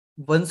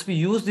 once we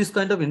use this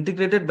kind of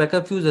integrated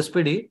backup fuse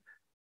SPD,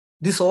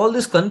 all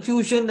this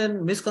confusion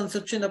and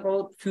misconception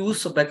about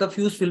backup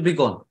fuse will be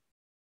gone.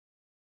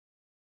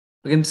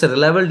 Again, it's a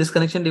reliable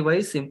disconnection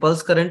device,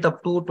 impulse current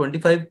up to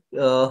 25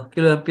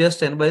 kiloamperes,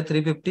 10 by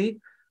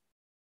 350.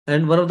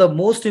 And one of the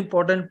most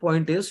important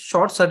point is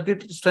short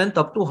circuit strength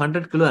up to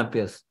 100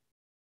 kiloamperes.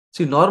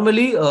 See,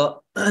 normally,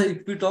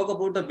 if we talk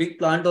about a big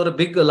plant or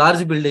a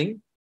large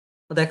building,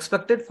 the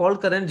expected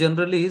fault current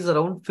generally is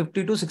around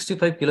 50 to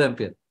 65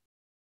 kiloampere.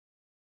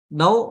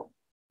 Now,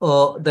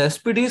 the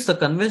SPDs, the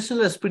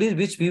conventional SPDs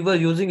which we were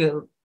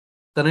using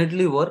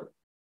currently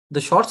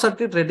the short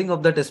circuit rating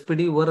of that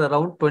SPD were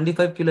around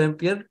 25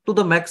 kiloampere to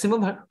the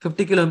maximum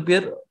 50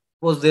 kiloampere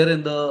was there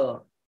in the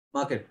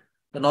market.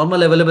 The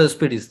normal available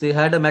SPDs, they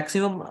had a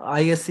maximum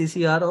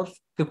ISCCR of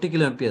 50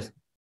 kiloamperes.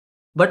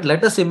 But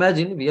let us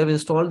imagine we have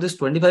installed this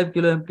 25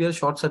 kiloampere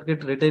short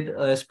circuit rated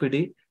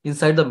SPD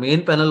inside the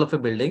main panel of a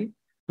building,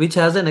 which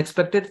has an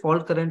expected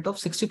fault current of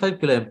 65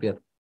 kiloampere.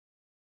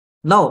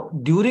 Now,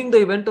 during the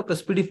event of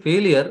SPD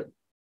failure,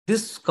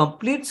 this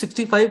complete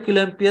 65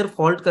 kiloampere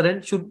fault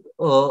current should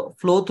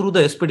flow through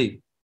the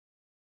SPD.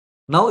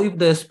 Now, if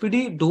the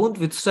SPD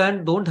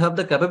don't have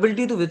the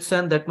capability to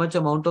withstand that much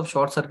amount of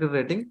short circuit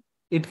rating,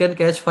 it can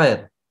catch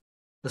fire.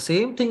 The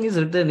same thing is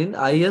written in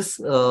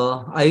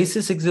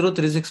IEC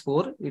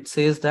 60364. It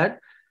says that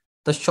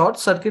the short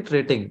circuit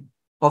rating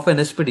of an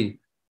SPD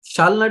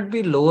shall not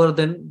be lower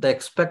than the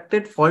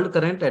expected fault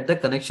current at the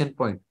connection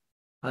point.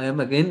 I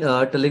am again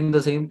telling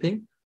the same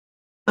thing.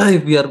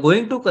 If we are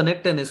going to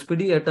connect an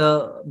SPD at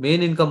a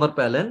main incomer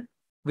panel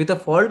with a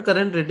fault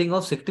current rating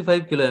of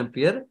 65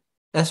 kiloampere,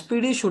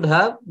 SPD should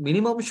have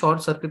minimum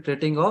short circuit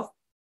rating of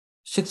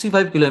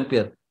 65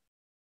 kiloampere.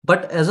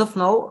 But as of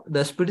now,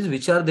 the SPDs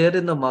which are there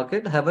in the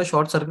market have a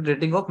short circuit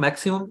rating of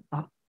maximum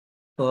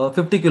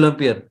 50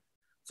 kiloampere.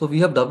 So we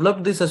have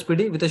developed this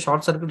SPD with a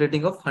short circuit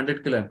rating of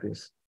 100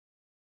 kiloamperes.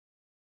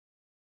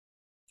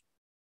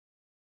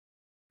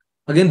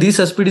 Again, these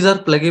SPDs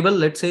are pluggable.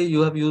 Let's say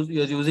you are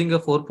using a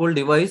 4-pole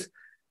device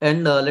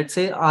and let's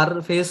say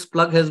R phase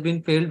plug has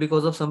been failed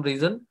because of some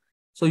reason.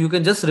 So you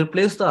can just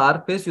replace the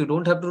R phase. You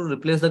don't have to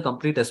replace the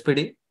complete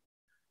SPD.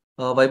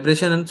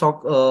 Vibration and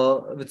shock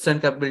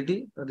withstand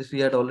capability. This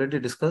we had already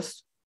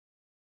discussed.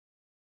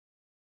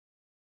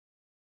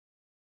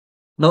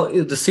 Now,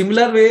 the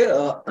similar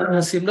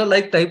way, similar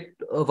like type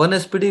 1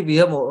 SPD, we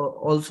have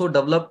also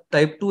developed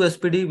type 2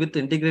 SPD with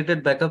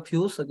integrated backup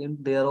fuse. Again,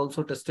 they are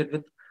also tested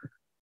with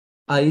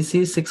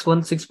IEC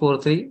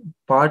 61643,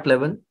 Part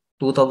 11,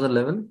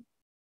 2011.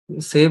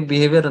 Safe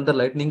behavior under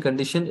lightning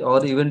condition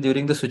or even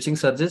during the switching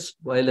surges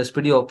while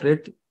SPD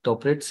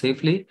operates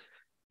safely.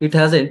 It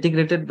has an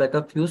integrated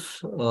backup fuse,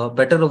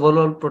 better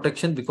overall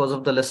protection because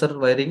of the lesser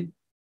wiring.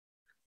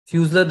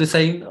 Fuseler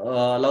design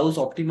allows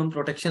optimum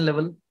protection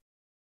level.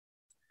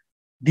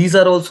 These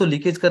are also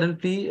leakage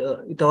current free.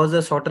 It has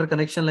a shorter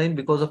connection line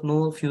because of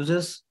no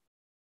fuses.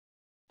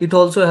 It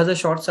also has a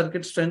short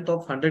circuit strength of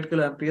 100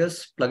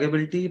 kiloamperes.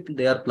 Pluggability,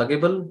 they are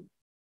pluggable.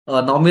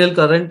 Nominal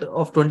current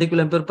of 20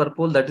 kiloampere per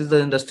pole, that is the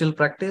industrial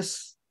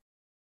practice.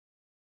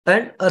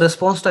 And a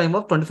response time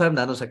of 25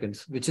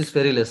 nanoseconds, which is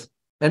very less,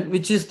 and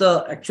which is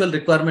the actual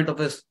requirement of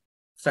a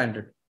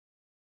standard.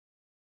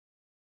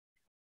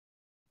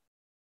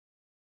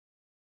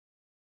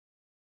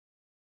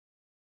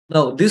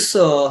 Now, this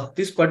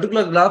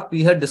particular graph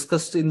we had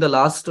discussed in the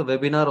last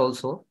webinar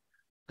also.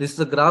 This is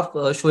a graph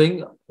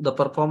showing the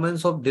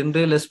performance of DIN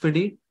rail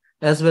SPD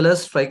as well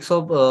as strikes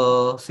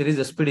of series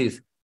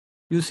SPDs.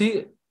 You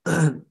see,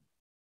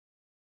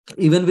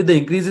 even with the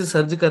increase in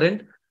surge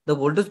current, the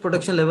voltage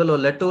protection level or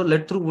let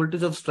through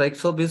voltage of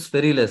strikes of is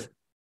very less.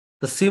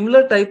 The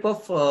similar type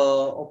of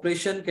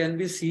operation can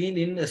be seen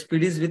in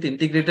SPDs with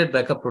integrated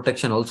backup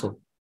protection also.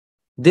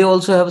 They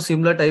also have a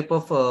similar type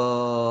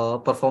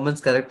of performance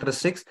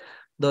characteristics.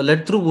 The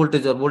let through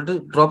voltage or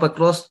voltage drop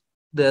across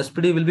the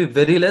SPD will be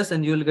very less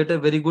and you will get a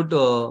very good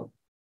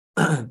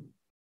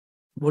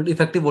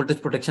effective voltage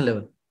protection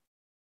level.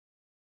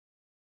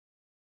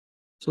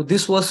 So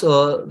this was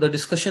the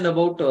discussion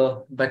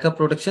about backup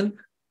protection.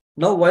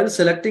 Now, while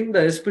selecting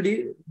the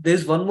SPD, there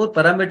is one more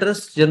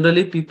parameters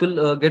generally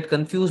people get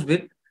confused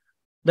with,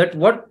 that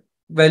what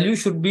value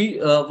should be,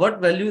 what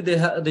value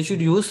they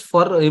should use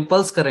for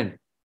impulse current.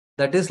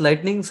 That is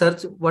lightning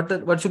surge.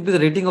 What should be the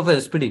rating of a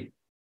SPD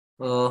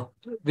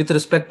with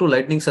respect to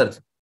lightning surge?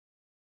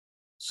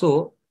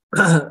 So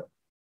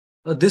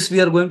this we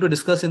are going to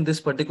discuss in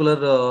this particular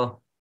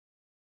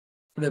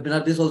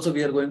webinar. This also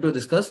we are going to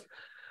discuss.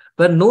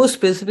 When no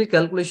specific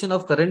calculation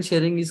of current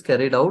sharing is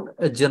carried out,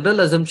 a general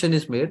assumption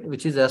is made,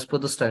 which is as per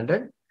the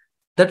standard,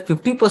 that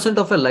 50%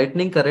 of a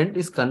lightning current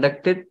is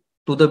conducted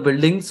to the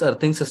building's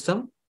earthing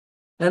system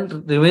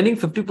and remaining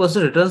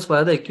 50% returns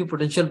via the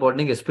equipotential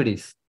bonding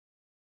SPDs.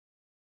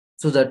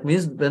 So that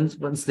means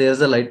once there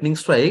is a lightning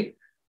strike,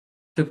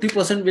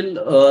 50%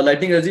 will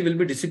lightning energy will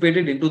be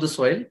dissipated into the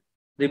soil.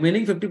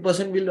 Remaining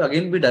 50% will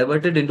again be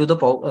diverted into the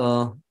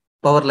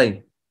power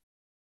line.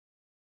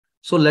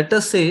 So let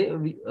us say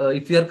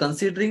if we are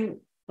considering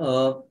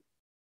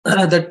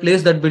that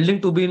place, that building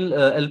to be in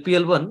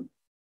LPL1,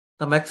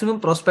 the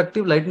maximum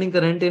prospective lightning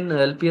current in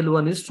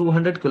LPL1 is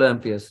 200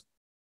 kiloamperes.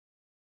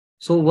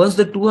 So once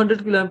the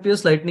 200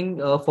 kiloamperes lightning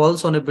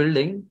falls on a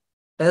building,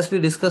 as we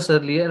discussed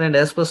earlier and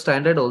as per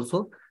standard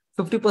also,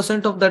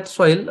 50% of that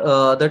soil,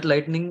 that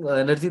lightning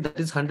energy, that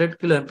is 100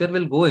 kiloampere,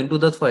 will go into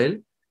the soil.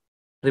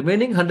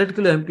 Remaining 100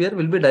 kiloampere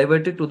will be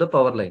diverted to the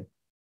power line.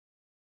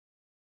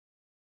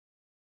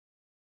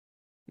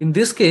 In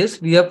this case,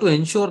 we have to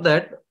ensure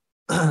that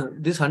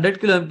this 100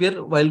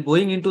 kiloampere, while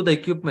going into the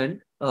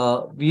equipment,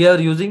 we are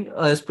using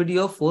a SPD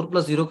of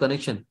 4+0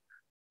 connection.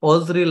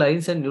 All three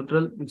lines and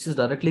neutral, which is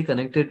directly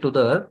connected to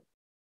the earth.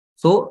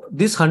 So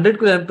this 100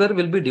 kiloampere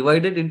will be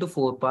divided into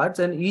 4 parts,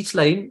 and each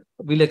line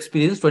will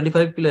experience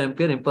 25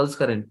 kiloampere impulse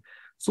current.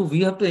 So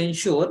we have to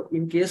ensure,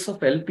 in case of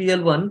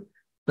LPL1,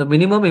 the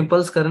minimum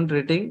impulse current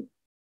rating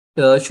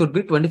should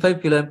be 25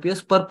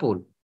 kiloamperes per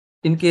pole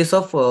in case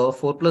of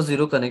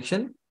 4+0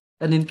 connection,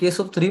 and in case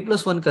of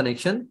 3+1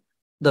 connection,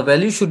 the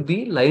value should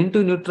be line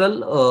to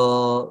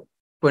neutral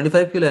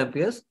 25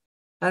 kiloamperes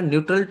and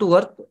neutral to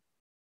earth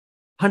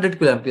 100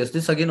 kiloamperes.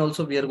 This again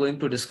also we are going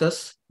to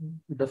discuss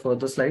in the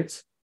further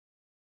slides.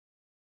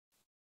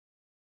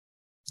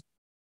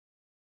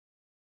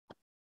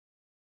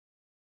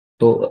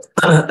 So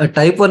a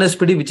type 1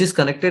 SPD which is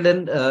connected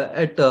and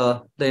at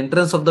the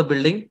entrance of the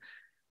building,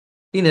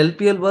 in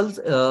LPL walls,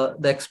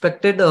 the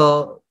expected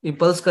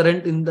impulse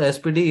current in the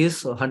SPD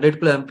is 100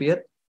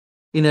 kiloampere.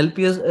 In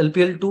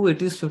LPL2,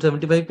 it is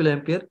 75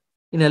 kiloampere.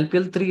 In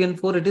LPL3 and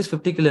 4, it is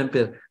 50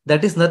 kiloampere.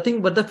 That is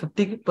nothing but the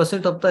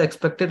 50% of the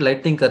expected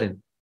lightning current.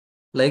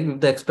 Like if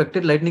the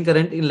expected lightning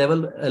current in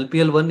level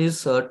LPL1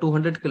 is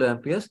 200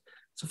 kiloamperes,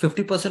 so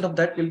 50% of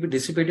that will be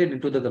dissipated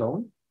into the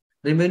ground.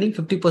 Remaining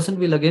 50%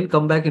 will again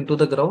come back into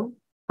the ground,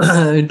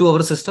 into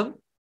our system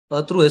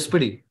through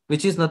SPD,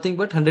 which is nothing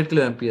but 100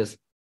 kiloamperes.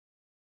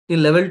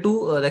 In level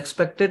 2, the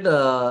expected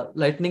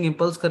lightning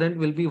impulse current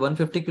will be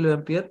 150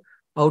 kiloampere.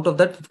 Out of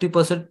that,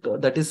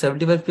 50%, that is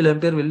 75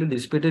 kiloampere, will be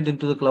dissipated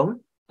into the ground.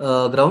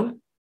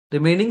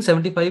 Remaining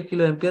 75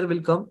 kiloampere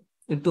will come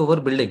into our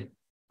building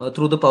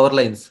through the power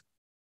lines.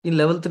 In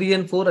level 3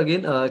 and 4,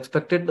 again,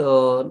 expected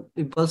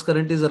impulse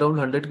current is around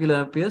 100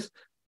 kiloamperes.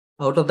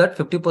 Out of that,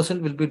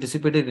 50% will be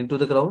dissipated into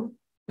the ground,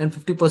 and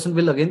 50%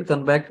 will again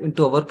come back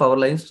into our power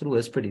lines through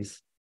SPDs.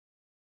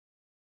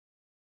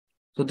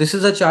 So this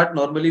is a chart.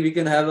 Normally, we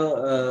can have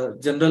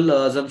general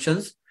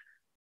assumptions.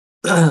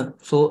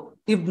 So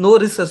if no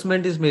risk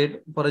assessment is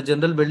made for a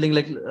general building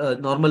like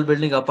normal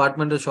building,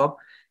 apartment or shop,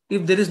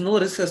 if there is no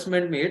risk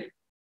assessment made,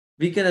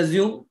 we can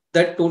assume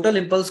that total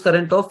impulse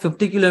current of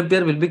 50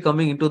 kiloampere will be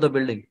coming into the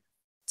building.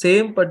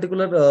 Same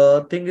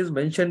particular thing is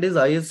mentioned is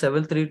IS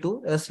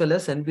 732 as well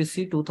as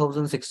NBC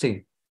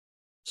 2016.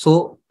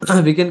 So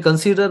we can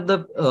consider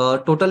the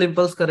total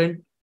impulse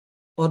current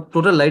or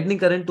total lightning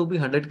current to be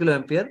 100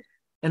 kiloampere,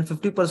 and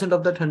 50%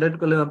 of that 100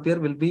 kiloampere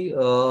will be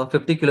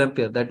 50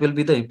 kiloampere. That will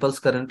be the impulse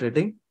current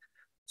rating.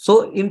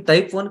 So in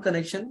type 1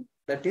 connection,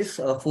 that is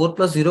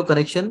 4+0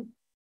 connection,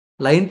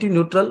 line to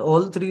neutral,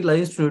 all three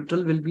lines to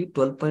neutral will be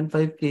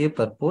 12.5 kA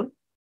per pole,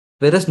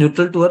 whereas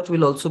neutral to earth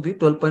will also be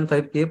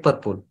 12.5 kA per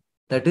pole.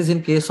 That is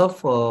in case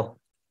of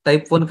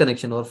type 1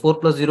 connection or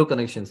 4+0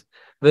 connections,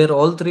 where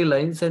all three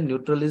lines and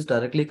neutral is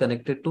directly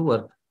connected to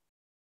earth.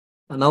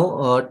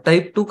 Now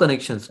type 2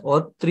 connections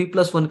or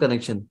 3+1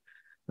 connection,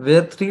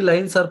 where three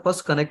lines are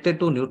first connected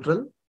to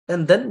neutral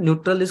and then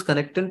neutral is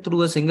connected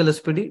through a single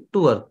SPD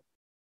to earth.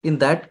 In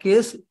that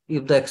case,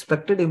 if the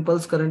expected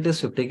impulse current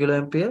is 50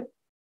 kiloampere,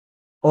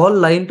 all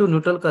line to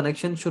neutral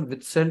connection should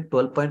withstand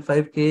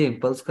 12.5 kA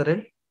impulse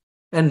current,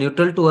 and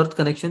neutral to earth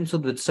connection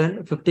should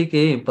withstand 50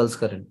 kA impulse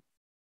current.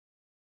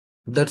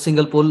 That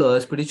single pole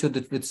SPD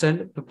should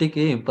withstand 50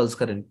 kA impulse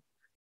current.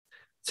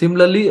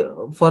 Similarly,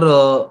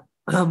 for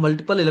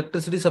multiple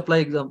electricity supply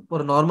exam,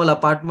 for normal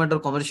apartment or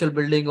commercial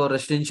building or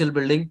residential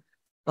building,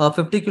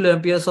 50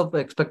 kiloamperes of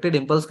expected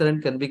impulse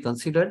current can be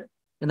considered.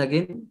 And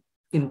again,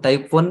 in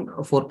type 1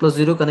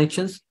 4+0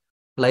 connections,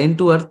 line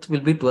to earth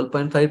will be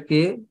 12.5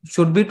 kA,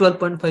 should be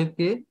 12.5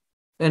 kA,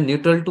 and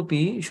neutral to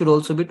PE should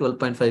also be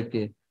 12.5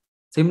 kA.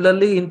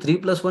 Similarly, in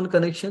 3+1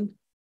 connection,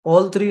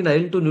 all three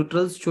line to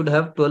neutrals should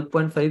have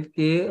 12.5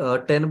 kA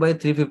 10 by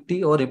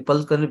 350 or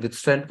impulse current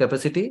withstand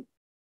capacity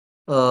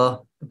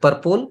per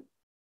pole,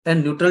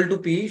 and neutral to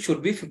PE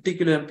should be 50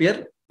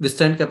 kiloampere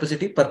withstand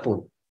capacity per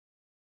pole.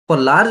 For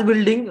large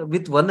building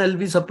with 1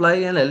 LV supply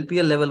and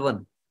LPL level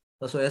 1.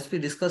 So as we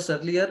discussed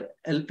earlier,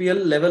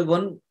 LPL level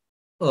 1,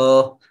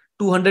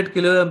 200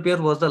 kiloampere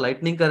was the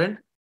lightning current.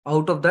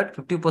 Out of that,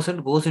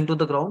 50% goes into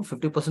the ground,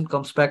 50%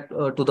 comes back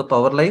to the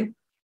power line.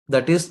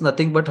 That is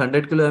nothing but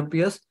 100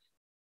 kiloamperes.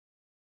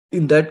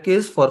 In that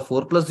case, for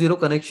 4+0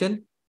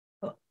 connection,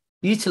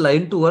 each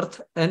line to earth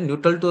and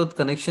neutral to earth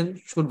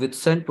connection should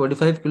withstand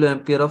 25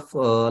 kiloampere of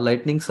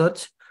lightning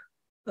surge.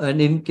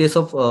 And in case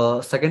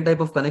of second type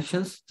of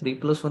connections,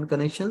 3+1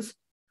 connections,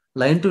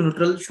 line to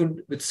neutral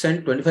should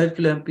withstand 25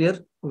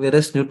 kiloampere,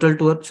 whereas neutral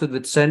to earth should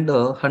withstand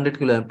 100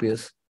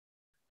 kiloamperes.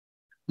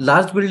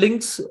 Large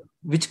buildings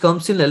which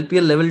comes in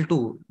LPL level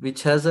 2,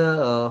 which has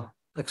a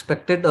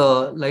expected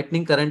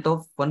lightning current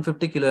of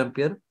 150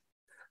 kiloampere.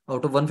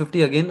 Out of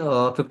 150, again,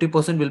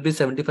 50% will be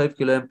 75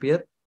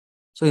 kiloampere.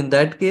 So in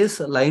that case,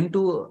 line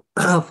to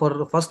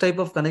for first type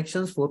of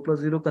connections,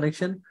 4+0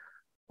 connection,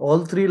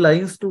 all three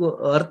lines to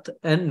earth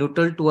and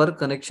neutral to earth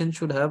connection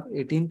should have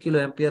 18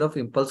 kiloampere of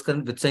impulse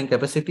current withstanding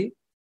capacity.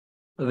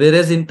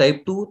 Whereas in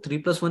type 2,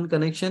 3+1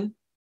 connection,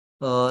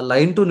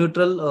 line to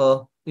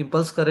neutral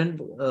impulse current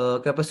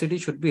capacity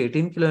should be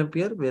 18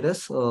 kiloampere,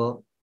 whereas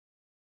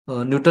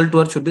neutral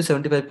to earth should be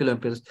 75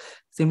 kiloamperes.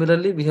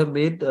 Similarly, we have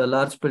made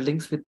large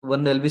buildings with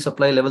 1 LV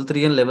supply level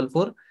 3 and level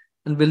 4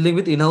 and building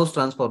with in-house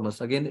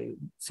transformers. Again,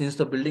 since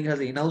the building has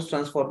an in-house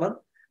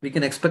transformer, we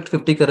can expect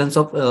 50 currents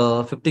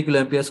of 50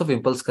 kiloamperes of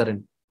impulse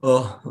current.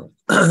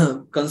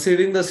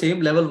 Considering the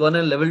same level 1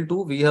 and level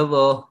 2, we have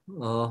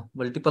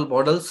multiple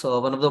models.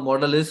 One of the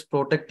model is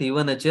Protect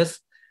T1HS,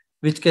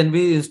 which can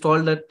be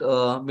installed at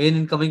main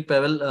incoming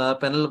panel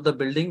of the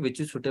building, which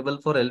is suitable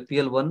for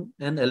LPL1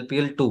 and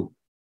LPL2.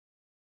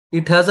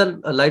 It has a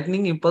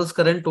lightning impulse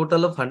current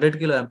total of 100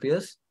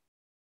 kiloamperes.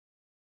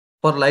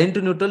 For line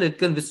to neutral, it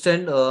can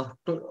withstand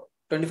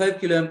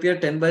 25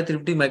 kiloampere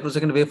 10/350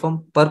 microsecond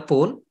waveform per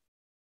pole.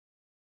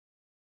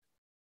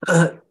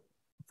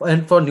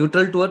 And for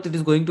neutral to earth, it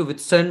is going to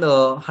withstand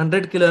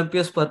 100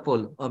 kiloamperes per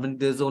pole. I mean,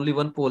 there's only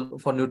one pole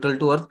for neutral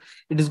to earth.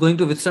 It is going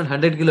to withstand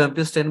 100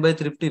 kiloamperes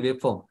 10/350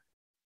 waveform.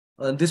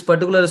 This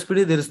particular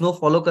SPD, there is no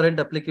follow current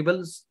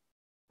applicable.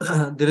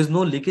 There is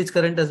no leakage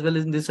current as well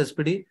in this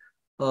SPD.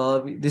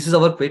 This is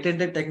our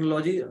patented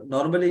technology.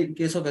 Normally, in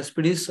case of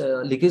SPDs,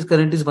 leakage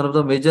current is one of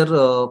the major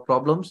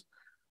problems.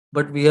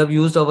 But we have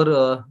used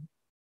our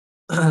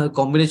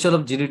combination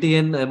of GDT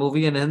and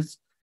MOV, and hence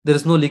there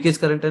is no leakage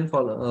current and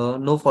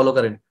no follow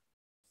current.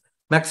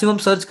 Maximum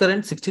surge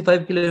current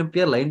 65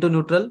 kiloampere line to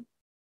neutral,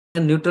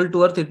 and neutral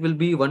to earth it will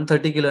be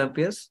 130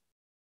 kiloamperes,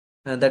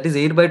 and that is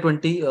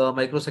 8/20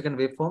 microsecond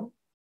waveform.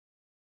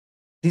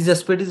 These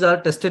SPDs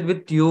are tested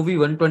with TOV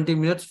 120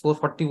 minutes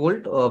 440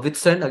 volt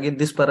withstand. Again,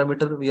 this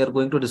parameter we are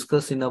going to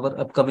discuss in our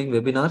upcoming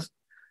webinars.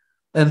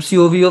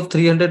 MCOV of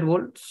 300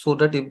 volts, so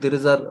that if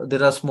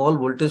there are small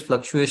voltage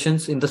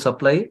fluctuations in the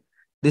supply,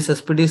 this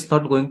SPD is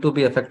not going to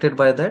be affected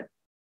by that.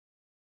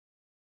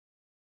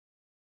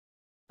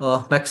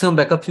 Maximum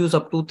backup fuse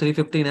up to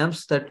 315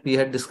 amps that we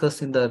had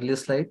discussed in the earlier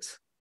slides.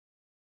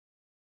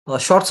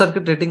 Short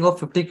circuit rating of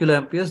 50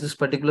 kiloamperes. This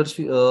particular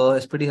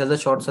SPD has a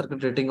short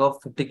circuit rating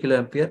of 50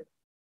 kiloampere.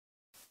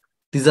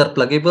 These are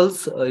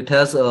pluggables. It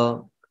has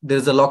there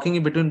is a locking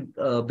in between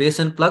base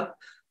and plug.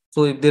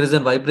 So if there is a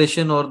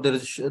vibration or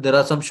there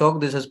are some shock,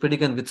 this SPD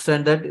can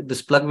withstand that.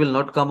 This plug will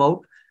not come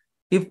out.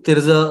 If there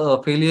is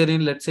a failure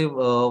in, let's say,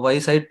 Y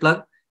side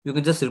plug, you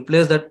can just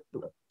replace that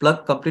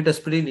plug. Complete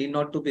SPD need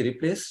not to be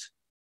replaced.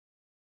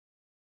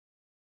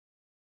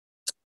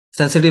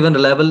 Sensitive and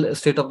reliable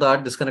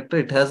state-of-the-art disconnector.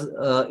 It has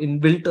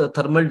inbuilt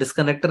thermal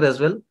disconnector as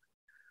well.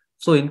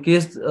 So in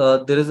case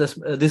there is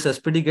this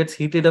SPD gets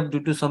heated up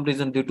due to some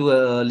reason, due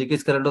to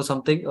leakage current or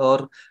something,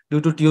 or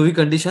due to TOV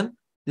condition,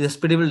 the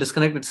SPD will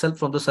disconnect itself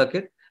from the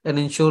circuit and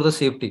ensure the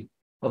safety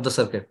of the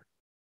circuit.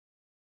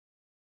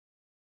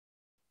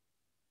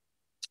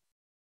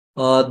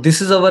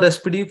 This is our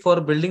SPD for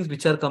buildings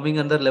which are coming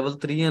under level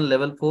 3 and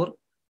level 4.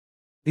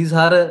 These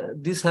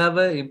have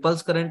an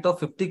impulse current of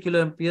 50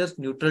 kiloamperes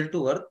neutral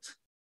to earth.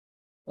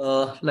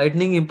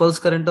 Lightning impulse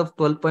current of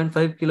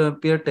 12.5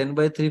 kiloampere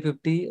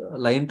 10/350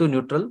 line to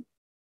neutral.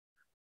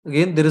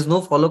 Again, there is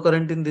no follow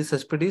current in these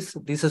SPDs.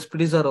 These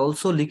SPDs are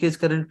also leakage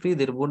current free.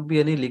 There won't be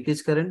any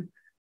leakage current.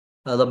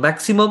 The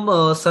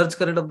maximum surge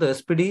current of the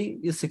SPD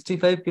is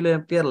 65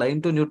 kiloampere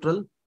line to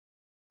neutral,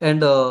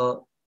 and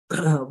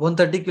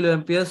 130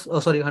 kiloamperes,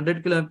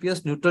 100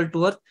 kiloamperes neutral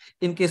to earth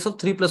in case of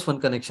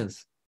 3+1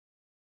 connections.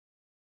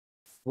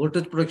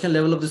 Voltage protection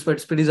level of these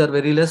SPDs are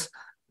very less.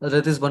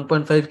 That is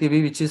 1.5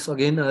 kV, which is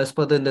again as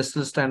per the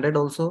industrial standard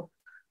also.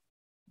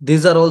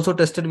 These are also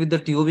tested with the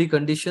TOV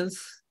conditions.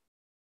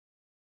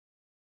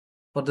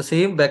 For the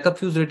same, backup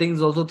fuse rating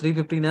is also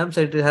 315 amps,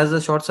 and it has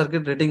a short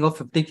circuit rating of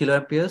 50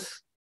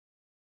 kiloamperes.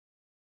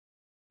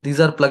 These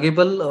are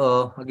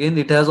pluggable. Again,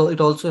 it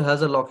also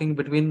has a locking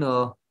between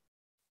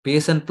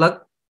base and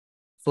plug,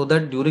 so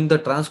that during the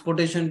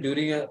transportation,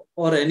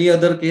 or any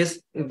other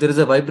case, if there is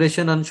a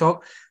vibration and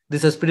shock,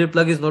 this SPD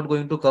plug is not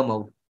going to come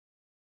out.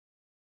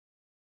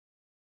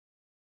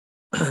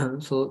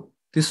 So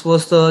this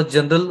was the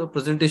general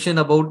presentation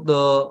about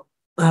the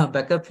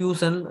backup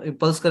fuse and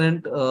impulse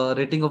current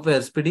rating of a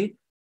SPD.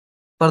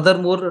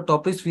 Furthermore,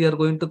 topics we are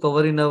going to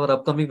cover in our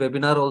upcoming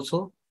webinar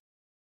also.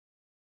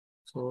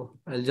 So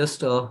I'll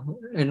just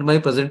end my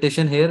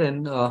presentation here,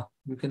 and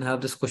you can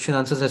have this question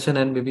answer session,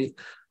 and maybe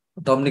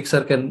Dominic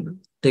sir can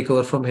take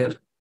over from here.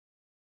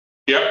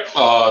 Yeah,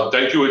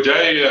 thank you,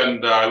 Vijay.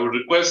 And I would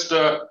request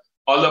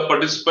all the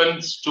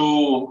participants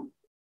to,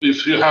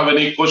 if you have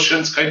any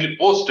questions, kindly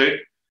post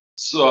it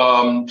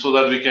so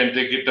that we can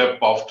take it up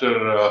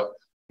after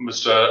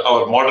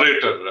our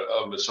moderator,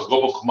 Mr.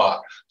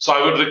 Gopakumar. So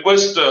I would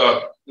request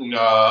our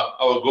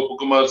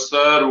Gopakumar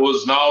sir, who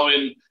is now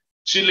in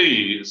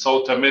Chile,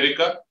 South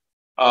America.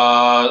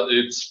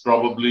 It's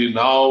probably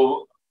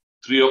now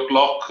 3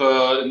 o'clock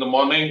in the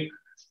morning,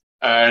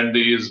 and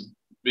he is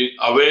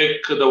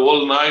awake the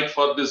whole night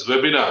for this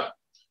webinar.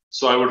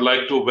 So I would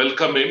like to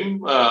welcome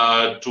him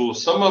to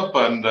sum up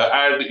and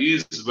add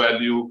his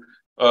value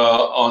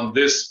on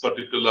this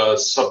particular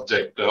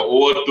subject.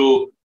 Over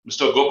to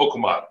Mr.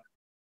 Gopakumar.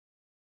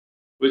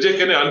 Vijay,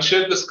 can you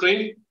unshare the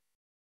screen?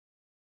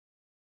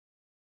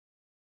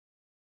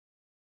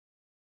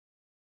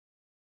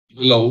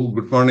 Hello,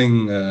 good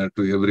morning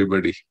to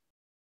everybody.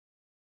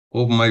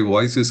 Hope my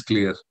voice is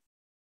clear.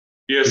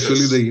 Yes.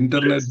 Actually, the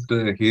internet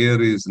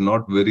here is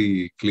not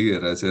very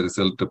clear. As a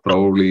result,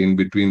 probably in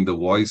between the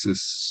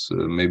voices,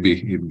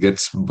 maybe it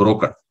gets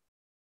broken.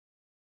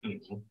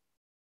 Mm-hmm.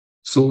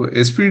 So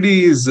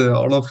SPD is,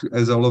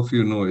 as all of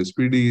you know,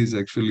 SPD is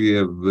actually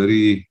a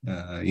very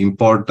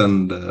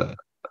important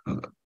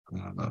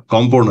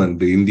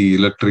component in the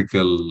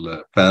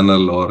electrical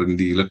panel or in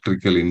the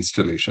electrical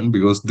installation,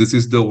 because this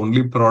is the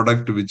only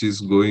product which is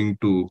going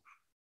to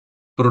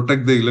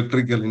protect the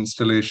electrical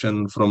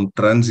installation from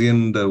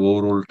transient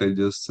over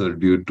voltages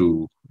due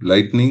to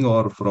lightning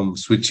or from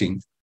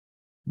switching.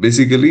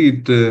 Basically,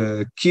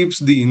 it keeps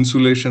the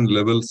insulation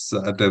levels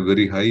at a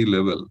very high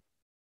level,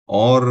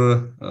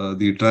 or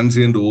the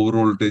transient over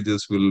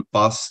voltages will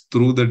pass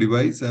through the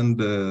device, and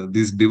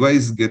this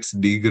device gets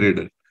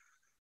degraded.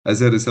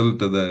 As a result,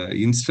 the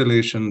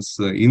installation's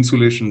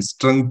insulation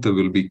strength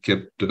will be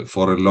kept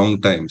for a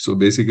long time. So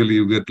basically,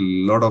 you get a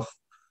lot of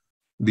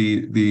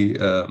the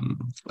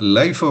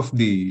life of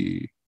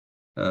the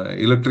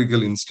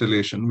electrical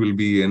installation will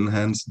be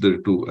enhanced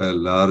to a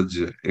large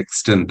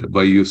extent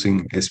by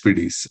using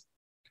SPDs.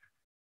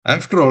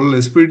 After all,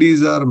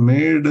 SPDs are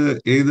made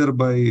either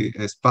by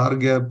a spar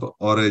gap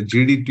or a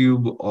GD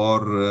tube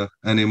or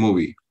an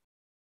MOV.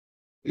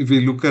 If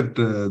we look at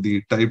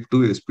the type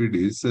 2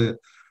 SPDs,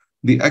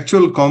 the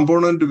actual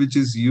component which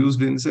is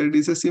used inside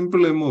is a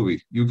simple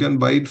MOV. You can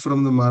buy it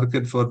from the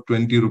market for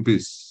 20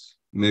 rupees.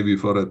 Maybe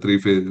for a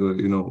three-phase,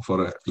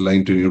 for a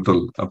line to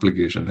neutral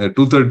application. A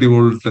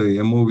 230-volt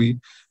MOV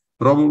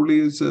probably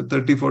is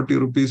 30, 40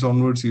 rupees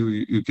onwards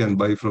you can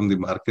buy from the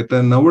market.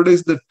 And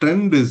nowadays the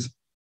trend is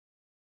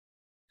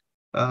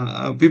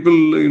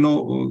people, a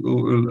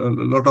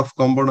lot of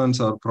components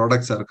or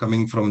products are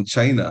coming from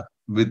China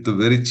with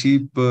very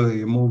cheap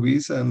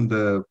MOVs and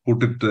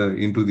put it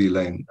into the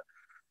line.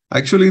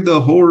 Actually, the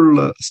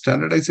whole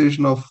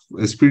standardization of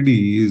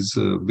SPD is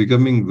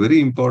becoming very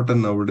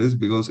important nowadays,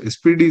 because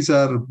SPDs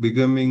are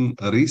becoming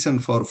a reason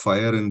for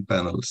fire in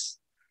panels.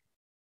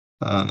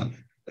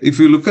 If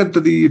you look at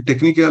the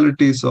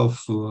technicalities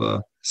of,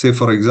 say,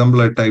 for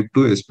example, a type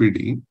 2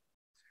 SPD,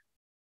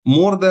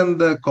 more than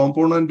the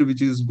component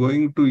which is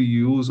going to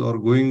use or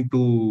going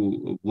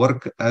to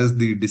work as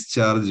the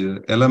discharge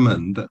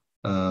element,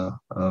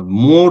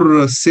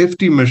 more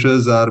safety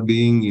measures are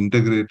being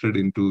integrated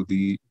into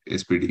the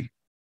SPD.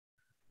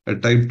 A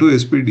type 2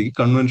 SPD,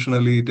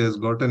 conventionally, it has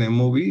got an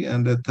MOV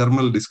and a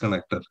thermal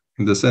disconnector.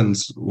 In the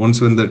sense,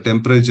 once when the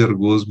temperature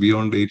goes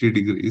beyond 80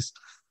 degrees,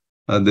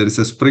 there is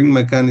a spring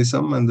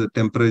mechanism, and the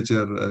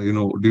temperature,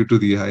 due to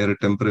the higher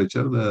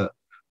temperature, the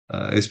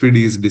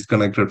SPD is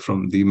disconnected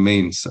from the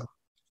mains.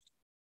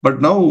 But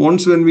now,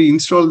 once when we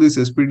install this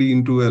SPD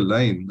into a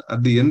line,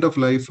 at the end of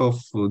life of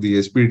the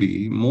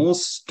SPD,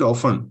 most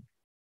often,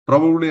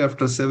 probably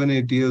after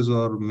 7-8 years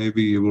or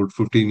maybe about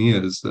 15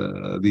 years,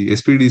 the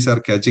SPDs are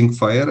catching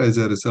fire. As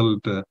a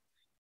result, a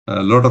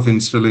lot of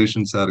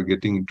installations are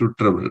getting into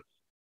trouble.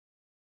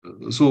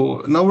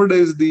 So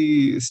nowadays,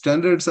 the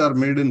standards are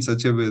made in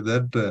such a way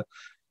that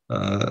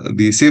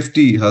the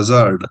safety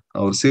hazard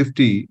or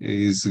safety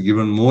is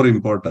given more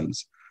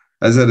importance.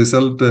 As a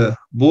result,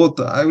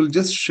 I will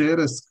just share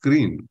a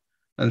screen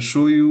and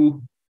show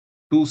you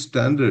two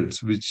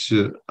standards which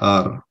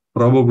are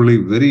probably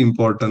very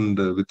important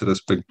with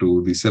respect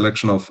to the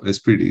selection of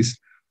SPDs.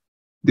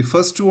 The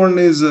first one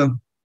is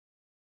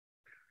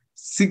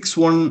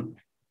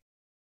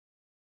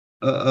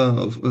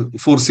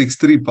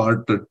 61463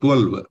 part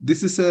 12.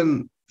 This is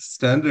a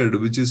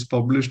standard which is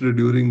published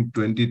during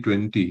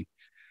 2020,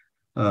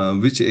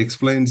 which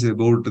explains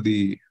about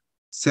the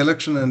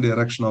selection and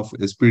erection of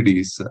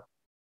SPDs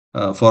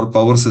for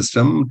power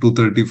system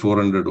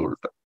 230-400 volt.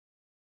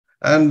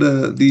 And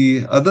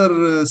the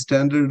other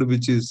standard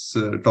which is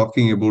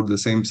talking about the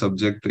same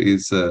subject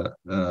is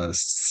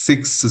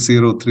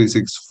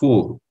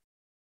 60364,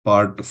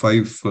 part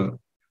 5.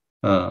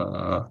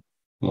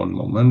 One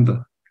moment.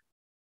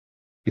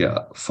 Yeah,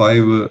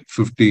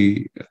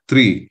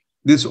 553.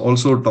 This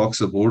also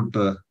talks about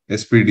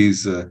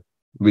SPDs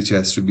which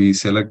has to be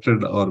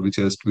selected or which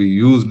has to be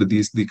used.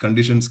 The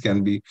conditions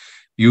can be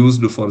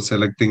used for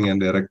selecting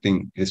and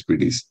erecting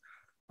SPDs.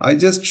 I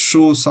just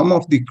show some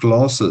of the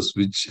clauses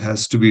which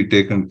has to be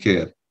taken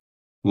care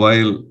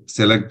while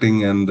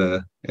selecting and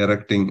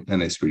erecting an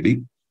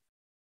SPD.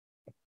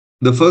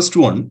 The first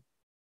one,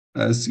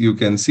 as you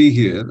can see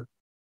here,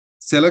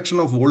 selection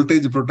of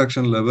voltage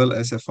protection level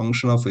as a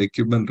function of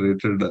equipment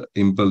rated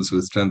impulse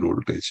withstand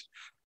voltage.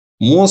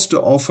 Most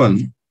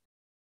often,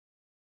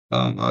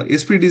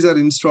 SPDs are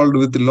installed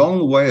with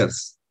long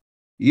wires.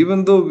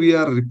 Even though we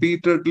are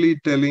repeatedly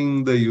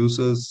telling the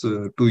users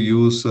to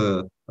use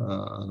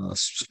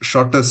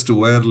shortest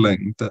wire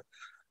length,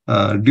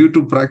 due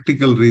to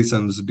practical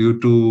reasons, due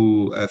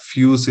to a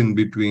fuse in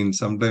between,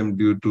 sometimes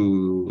due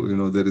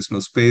to, there is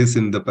no space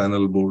in the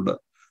panel board.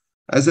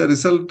 As a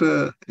result,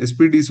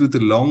 SPDs with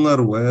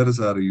longer wires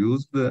are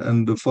used.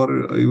 And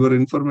for your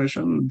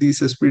information,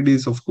 these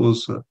SPDs, of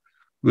course,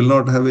 will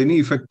not have any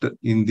effect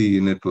in the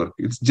network.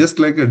 It's just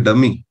like a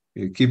dummy,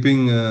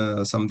 keeping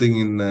something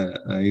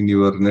in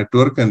your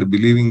network and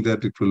believing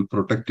that it will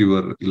protect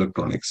your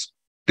electronics.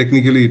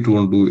 Technically, it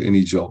won't do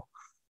any job.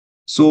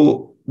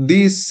 So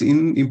these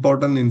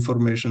important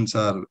informations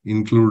are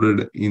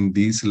included in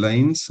these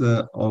lines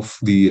of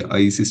the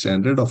IEC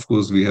standard. Of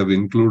course, we have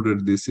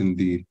included this in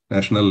the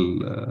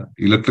National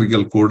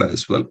Electrical Code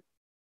as well.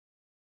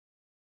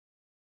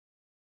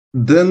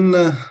 Then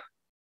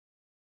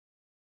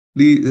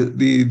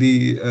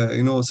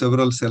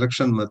several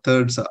selection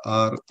methods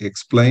are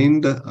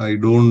explained. I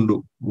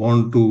will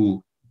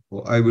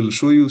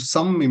show you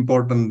some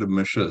important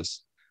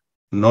measures.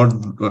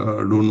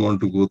 Don't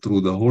want to go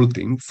through the whole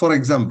thing. For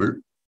example,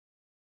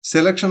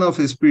 selection of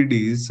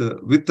SPDs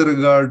with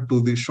regard to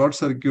the short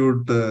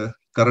circuit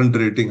current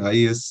rating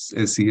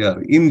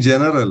ISSCR. In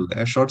general,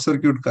 a short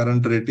circuit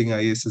current rating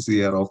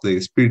ISSCR of the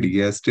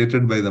SPD, as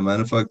stated by the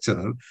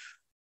manufacturer,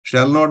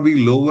 shall not be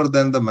lower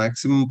than the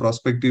maximum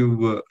prospective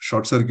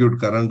short circuit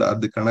current at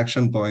the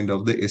connection point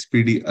of the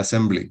SPD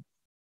assembly.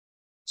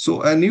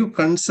 So a new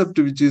concept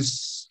which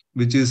is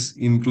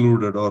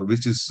included or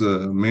which is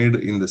made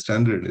in the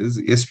standard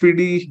is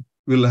SPD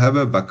will have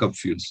a backup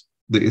fuse.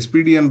 The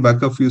SPD and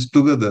backup fuse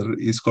together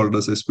is called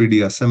as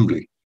SPD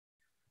assembly.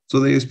 So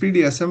the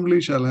SPD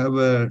assembly shall have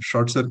a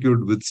short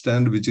circuit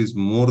withstand which is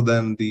more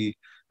than the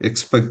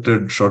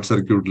expected short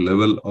circuit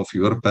level of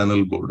your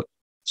panel board.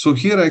 So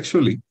here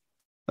actually,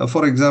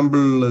 for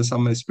example,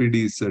 some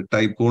SPDs,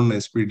 type 1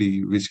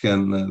 SPD, which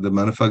can, the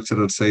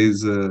manufacturer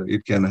says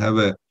it can have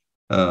a,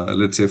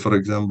 let's say, for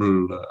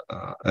example,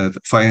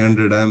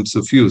 500 amps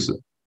fuse.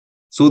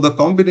 So the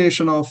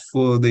combination of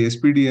the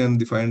SPD and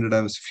the 500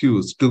 amps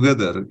fuse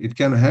together, it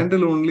can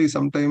handle only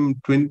sometime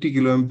 20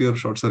 kiloampere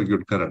short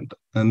circuit current.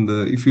 And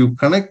if you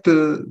connect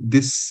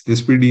this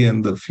SPD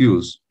and the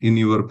fuse in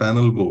your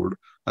panel board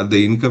at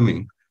the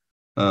incoming,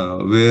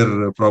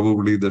 where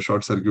probably the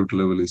short circuit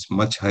level is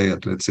much higher,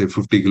 let's say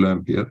 50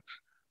 kiloampere,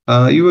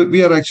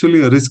 we are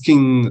actually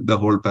risking the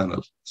whole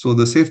panel. So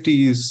the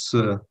safety is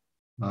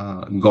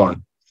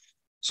gone.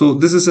 So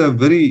this is a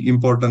very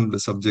important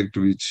subject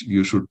which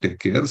you should take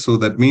care. So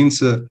that means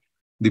the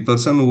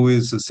person who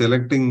is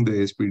selecting the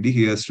SPD,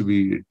 he has to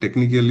be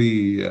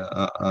technically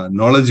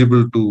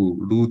knowledgeable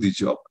to do the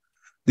job.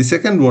 The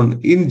second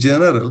one, in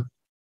general,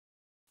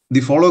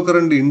 the follow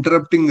current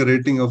interrupting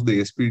rating of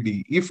the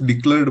SPD, if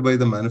declared by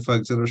the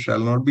manufacturer, shall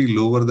not be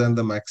lower than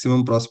the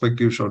maximum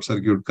prospective short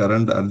circuit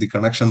current at the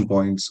connection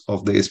points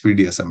of the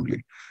SPD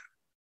assembly.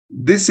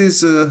 This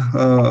is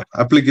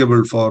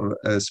applicable for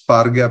a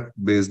spar gap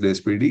based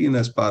SPD. In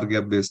a spar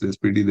gap based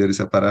SPD, there is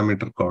a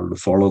parameter called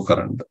follow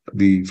current.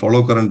 The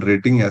follow current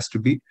rating has to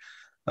be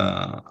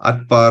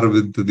at par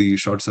with the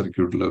short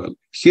circuit level.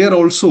 Here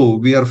also,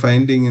 we are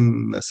finding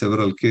in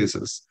several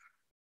cases,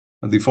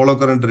 the follow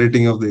current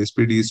rating of the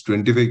SPD is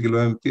 25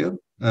 kiloampere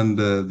and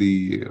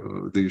the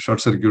short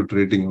circuit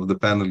rating of the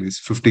panel is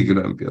 50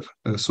 kiloampere.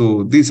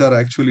 So these are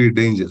actually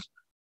danger.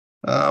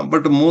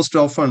 But most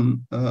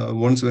often,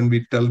 once when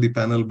we tell the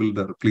panel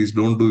builder, please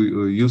don't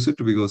use it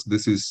because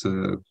this is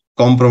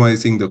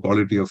compromising the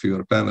quality of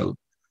your panel,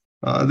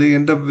 they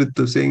end up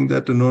with saying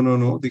that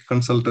no, the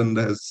consultant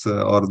has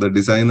or the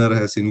designer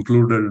has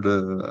included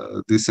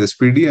this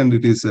SPD and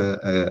it is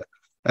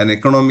an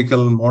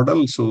economical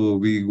model, so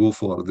we go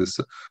for this.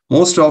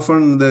 Most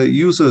often, the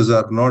users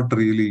are not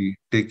really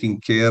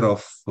taking care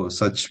of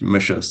such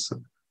measures.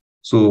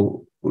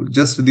 So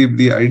just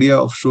the idea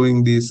of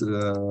showing these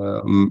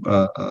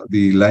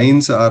the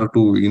lines are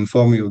to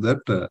inform you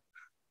that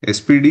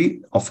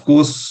SPD, of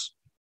course,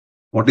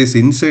 what is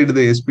inside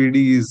the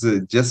SPD is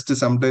just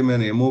sometime an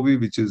MOV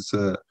which is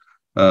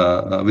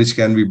which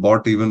can be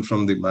bought even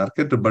from the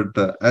market. But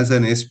as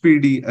an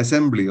SPD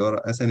assembly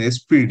or as an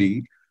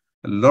SPD,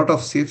 a lot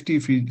of safety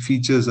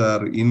features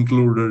are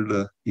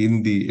included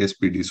in the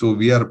SPD. So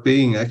we are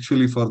paying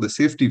actually for the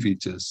safety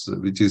features,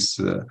 which is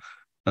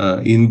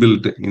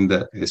inbuilt in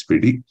the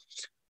SPD.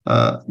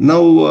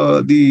 Now,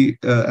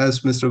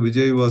 as Mr.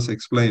 Vijay was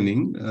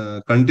explaining,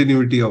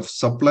 continuity of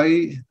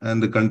supply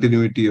and the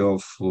continuity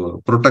of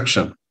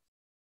protection.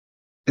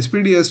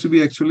 SPD has to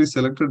be actually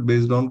selected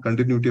based on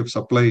continuity of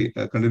supply,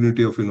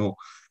 continuity of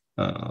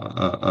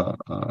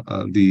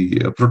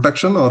the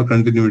protection or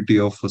continuity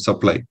of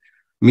supply.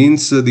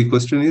 Means the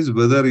question is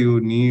whether you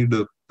need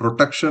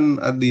protection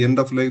at the end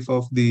of life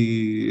of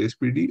the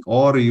SPD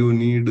or you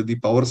need the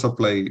power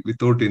supply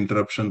without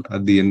interruption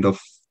at the end of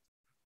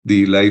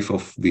the life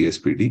of the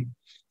SPD.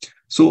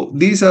 So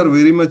these are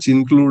very much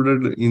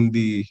included in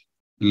the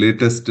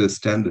latest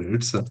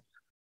standards.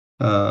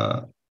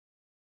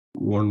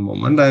 One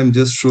moment, I am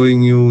just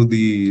showing you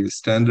the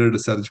standard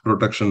surge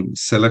protection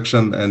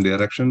selection and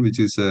erection, which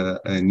is a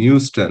new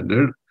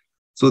standard.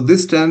 So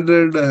this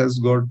standard has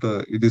got,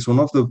 it is one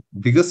of the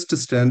biggest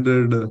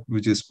standard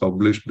which is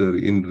published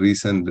in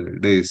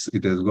recent days.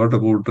 It has got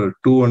about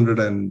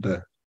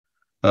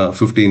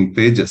 215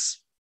 pages.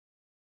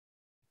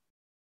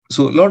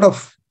 So a lot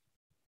of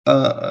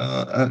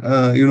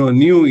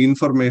new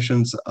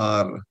informations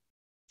are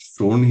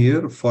shown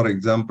here. For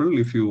example,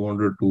 if you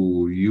wanted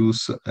to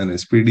use an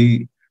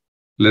SPD,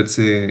 let's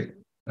say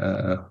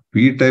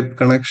V-type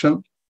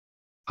connection,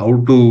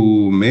 how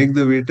to make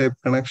the V-type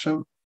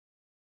connection.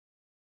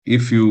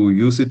 If you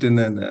use it in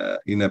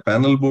a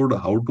panel board,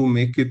 how to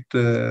make it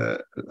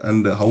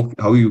and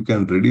how you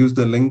can reduce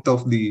the length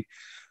of the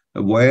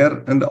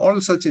wire, and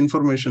all such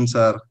informations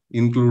are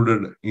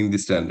included in the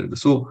standard.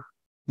 So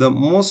the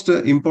most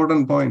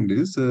important point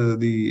is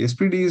the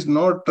SPD is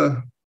not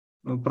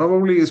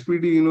probably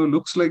SPD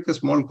looks like a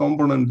small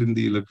component in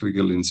the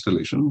electrical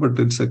installation, but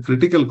it's a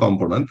critical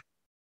component.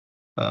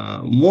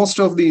 Most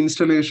of the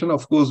installation,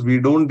 of course, we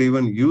don't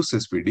even use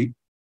SPD.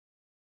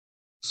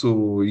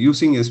 So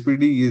using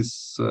SPD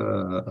is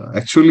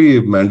actually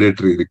a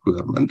mandatory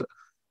requirement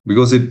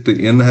because it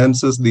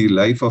enhances the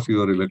life of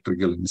your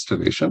electrical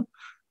installation.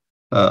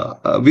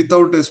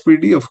 Without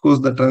SPD, of course,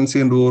 the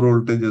transient over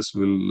voltages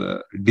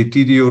will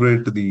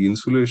deteriorate the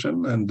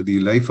insulation and the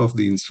life of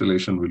the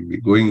installation will be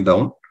going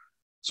down.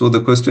 So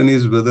the question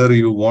is whether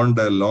you want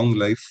a long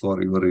life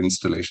for your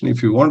installation.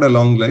 If you want a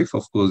long life,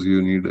 of course,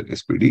 you need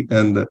SPD.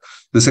 And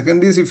the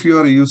second is if you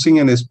are using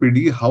an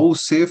SPD, how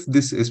safe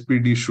this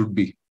SPD should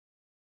be.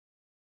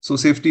 So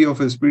safety of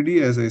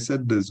SPD, as I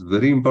said, is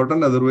very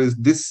important. Otherwise,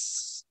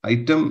 this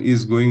item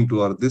is going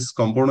to, or this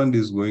component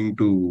is going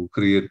to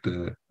create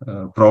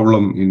a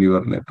problem in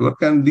your network.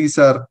 And these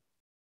are,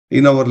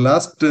 in our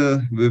last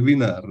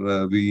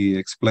webinar, we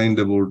explained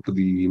about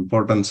the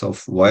importance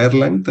of wire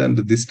length, and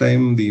this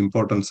time the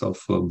importance of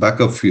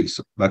backup fuse.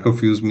 Backup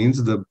fuse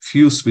means the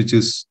fuse which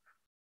has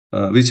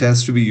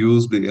to be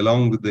used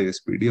along with the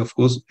SPD. Of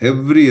course,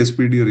 every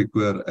SPD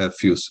requires a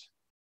fuse.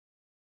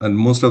 And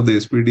most of the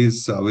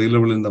SPDs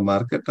available in the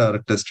market are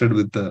tested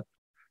with a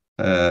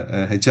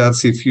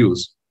HRC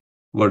fuse.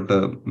 But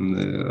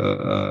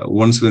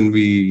once when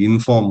we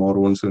inform or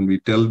once when we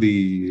tell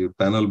the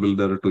panel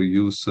builder to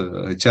use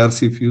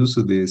HRC fuse,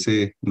 they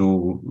say,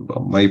 no,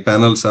 my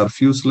panels are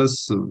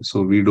fuseless,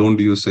 so we don't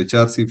use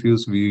HRC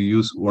fuse, we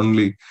use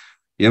only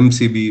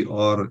MCB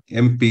or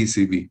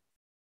MPCB.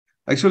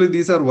 Actually,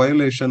 these are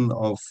violation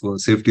of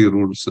safety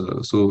rules.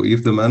 So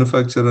if the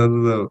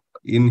manufacturer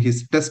in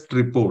his test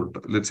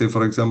report, let's say,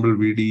 for example,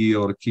 VDE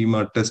or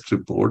KEMA test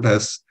report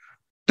has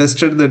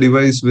tested the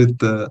device with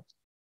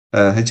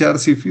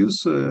HRC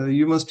fuse,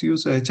 you must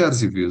use a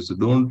HRC fuse.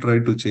 Don't try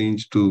to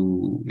change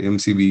to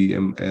MCB,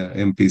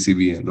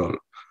 MPCB and all.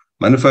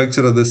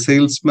 Manufacturer, the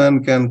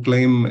salesman can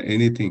claim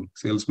anything.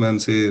 Salesman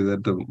say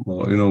that,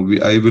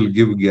 I will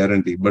give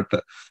guarantee. But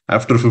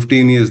after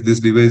 15 years, this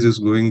device is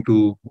going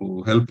to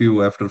help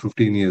you after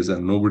 15 years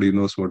and nobody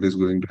knows what is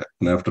going to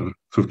happen after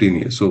 15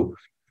 years. So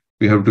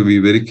we have to be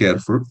very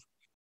careful.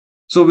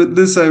 So with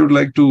this, I would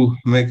like to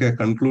make a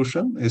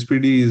conclusion.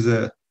 SPD is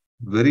a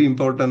very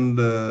important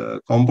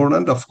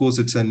component. Of course,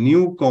 it's a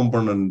new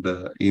component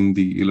in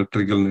the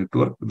electrical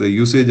network. The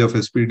usage of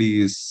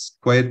SPD is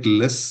quite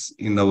less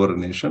in our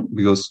nation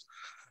because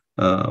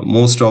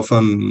most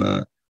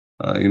often,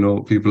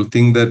 people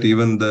think that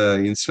even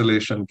the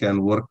installation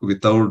can work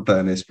without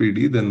an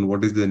SPD. Then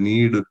what is the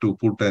need to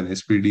put an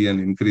SPD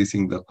and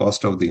increasing the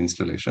cost of the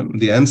installation?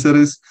 The answer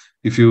is,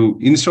 if you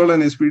install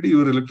an SPD,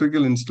 your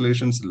electrical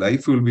installation's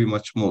life will be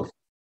much more.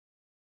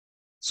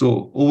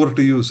 So over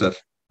to you, sir.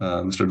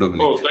 Mr.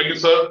 Dominic. Oh, thank you,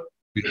 sir.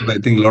 We have, I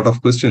think, a lot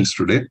of questions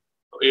today.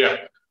 Yeah.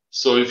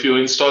 So if you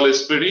install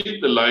SPD,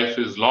 the life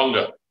is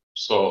longer.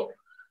 So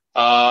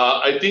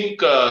I think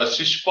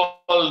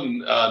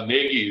Shishpal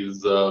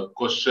Negi's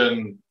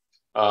question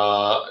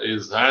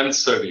is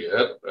answered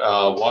here.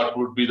 What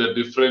would be the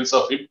difference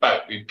of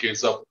impact in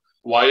case of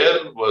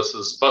wire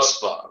versus bus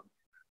bar?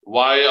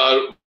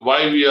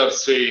 Why we are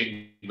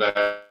saying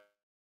that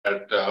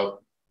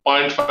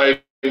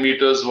 0.5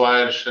 meters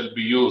wire shall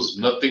be used,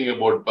 nothing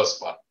about bus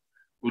bar.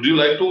 Would you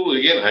like to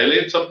again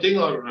highlight something,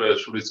 or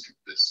should we skip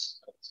this?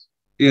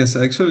 Yes,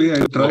 actually,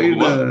 I tried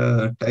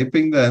Gopal?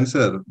 typing the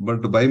answer,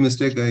 but by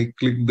mistake I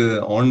clicked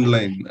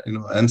online,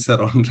 answer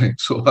online.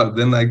 So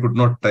then I could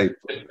not type.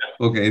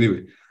 Okay,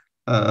 anyway.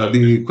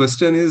 The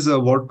question is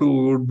what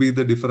would be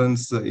the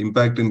difference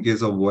impact in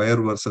case of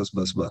wire versus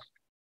bus bar?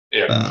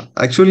 Yeah.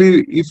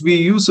 Actually, if we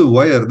use a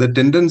wire, the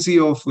tendency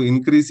of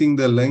increasing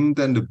the length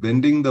and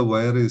bending the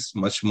wire is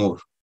much more.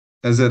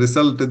 As a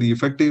result, the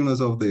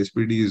effectiveness of the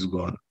SPD is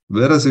gone.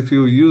 Whereas if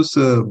you use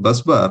a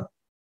bus bar,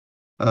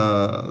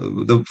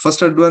 the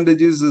first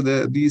advantage is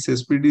these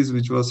SPDs,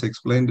 which was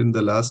explained in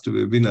the last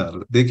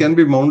webinar, they can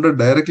be mounted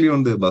directly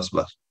on the bus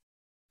bar.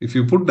 If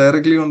you put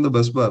directly on the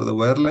bus bar, the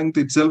wire length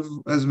itself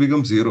has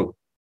become zero.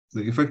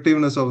 The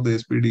effectiveness of the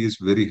SPD is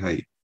very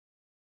high.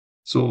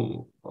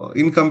 So,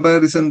 in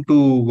comparison to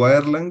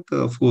wire length,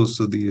 of course,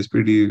 the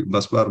SPD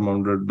bus bar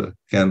mounted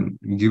can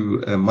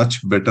give a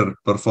much better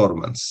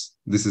performance.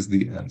 This is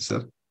the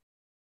answer.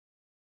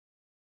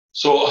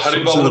 So,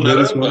 Haribabu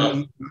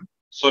Nara,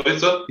 sorry,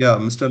 sir. Yeah,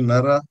 Mr.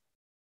 Nara.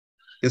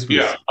 Yes, please.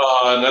 Yeah,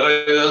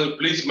 Nara,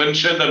 please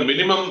mention the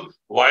minimum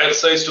wire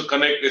size to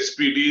connect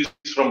SPDs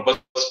from bus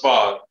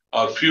bar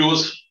or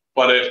fuse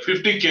for a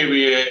 50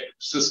 kVA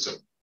system.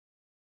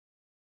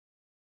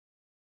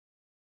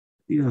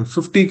 Yeah,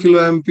 50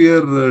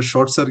 kiloampere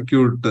short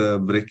circuit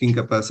breaking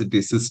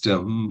capacity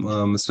system.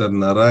 Mr.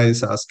 Nara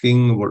is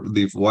asking what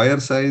the wire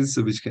size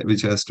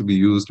which has to be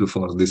used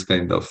for this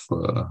kind of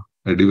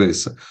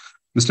device.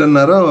 Mr.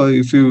 Nara,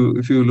 if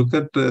you look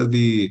at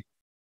the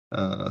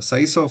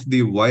size of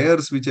the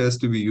wires which has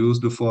to be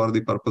used for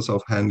the purpose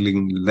of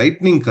handling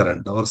lightning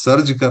current or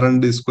surge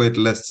current is quite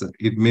less.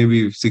 It may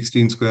be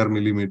 16 square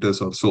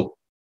millimeters or so.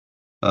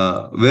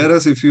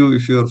 Whereas if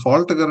your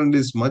fault current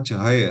is much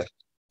higher,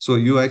 so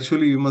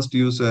you must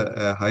use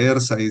a higher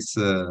size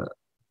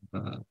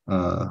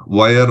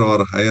wire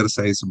or higher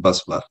size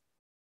bus bar.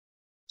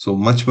 So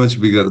much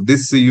bigger.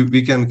 This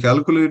we can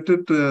calculate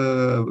it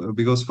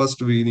because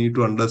first we need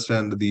to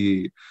understand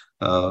the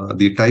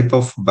type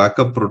of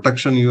backup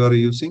protection you are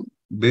using.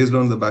 Based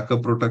on the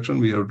backup protection,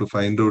 we have to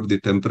find out the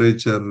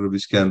temperature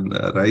which can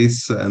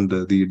rise and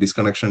the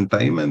disconnection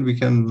time, and we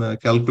can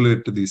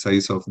calculate the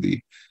size of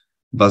the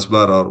bus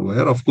bar or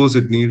wire. Of course,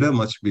 it needs a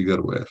much bigger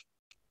wire.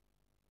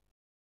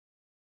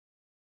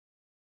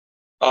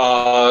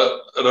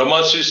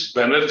 Ramashish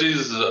Banerjee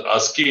is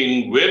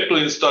asking where to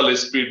install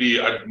SPD,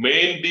 at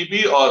main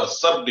DB or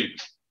sub DB?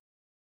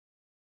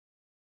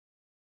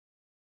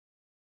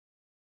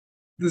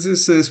 This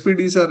is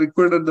SPDs are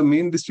required at the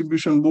main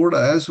distribution board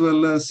as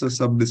well as a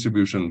sub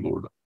distribution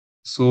board.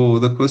 So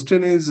the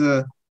question is,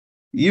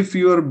 if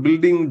your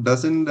building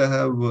doesn't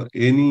have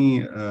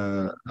any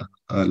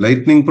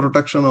lightning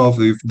protection,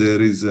 of if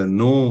there is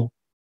no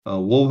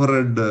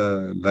overhead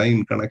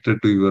line connected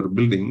to your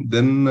building,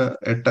 then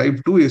a type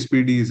 2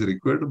 SPD is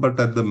required, but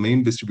at the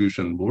main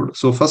distribution board.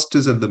 So first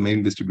is at the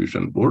main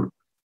distribution board.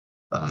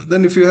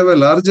 Then if you have a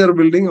larger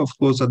building, of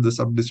course, at the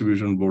sub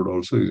distribution board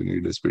also you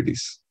need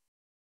SPDs.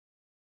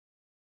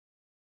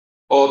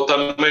 Oh,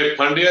 Tanmay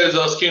Pandya is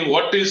asking,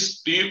 what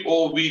is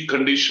TOV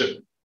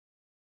condition?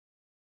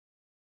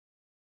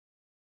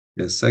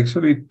 Yes,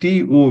 actually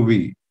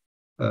TOV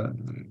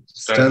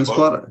stands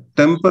for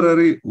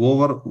temporary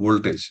over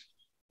voltage.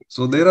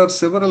 So there are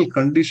several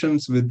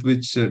conditions with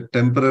which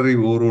temporary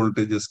over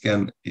voltages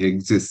can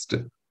exist.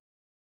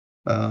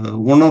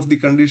 One of the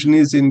condition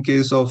is in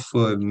case of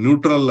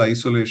neutral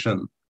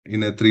isolation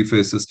in a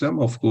three-phase system.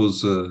 Of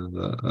course,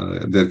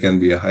 there can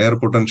be a higher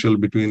potential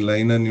between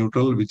line and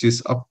neutral, which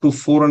is up to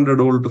 400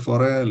 volt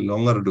for a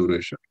longer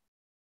duration.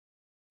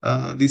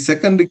 The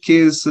second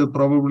case,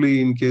 probably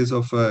in case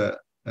of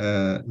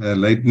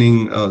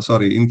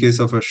in case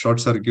of a short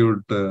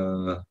circuit,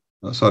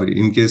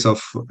 in case of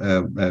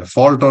a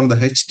fault on the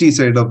HT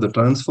side of the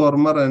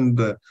transformer, and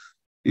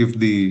if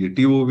the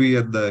TOV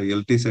at the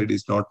LT side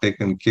is not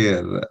taken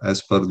care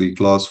as per the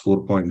clause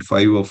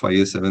 4.5 of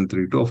IS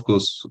 732, of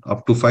course,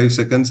 up to 5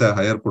 seconds, a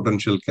higher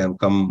potential can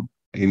come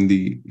in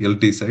the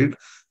LT side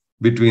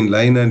between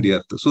line and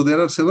earth. So there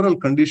are several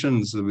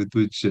conditions with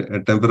which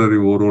a temporary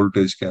over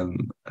voltage can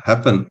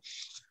happen.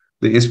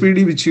 The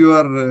SPD which you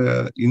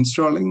are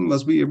installing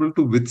must be able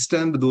to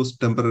withstand those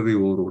temporary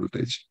over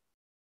voltage.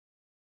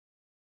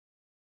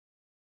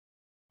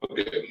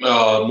 Okay,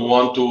 move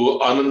on to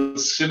Anand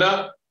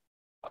Sinha.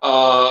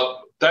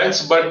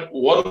 Thanks, but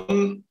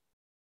 1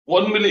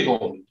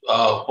 millihome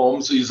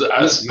homes is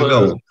as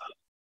per.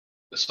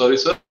 Sorry,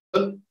 sir.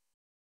 1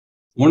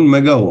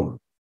 mega ohm.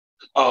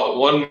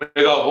 1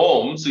 mega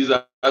homes is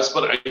as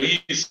per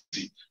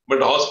IEC,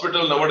 but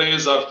hospital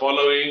nowadays are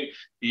following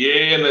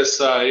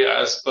ANSI.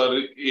 As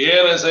per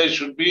ANSI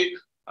should be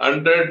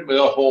 100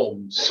 mega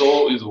homes.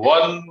 So is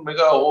 1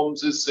 mega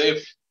homes is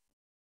safe?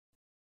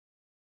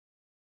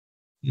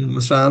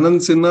 Mr.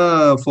 Anand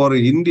Sinha, for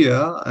India,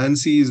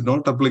 ANSI is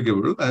not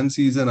applicable.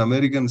 ANSI is an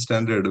American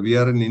standard. We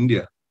are in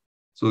India.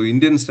 So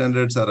Indian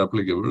standards are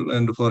applicable.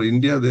 And for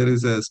India, there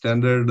is a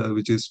standard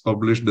which is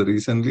published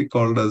recently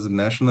called as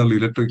National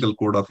Electrical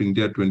Code of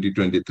India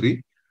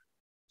 2023.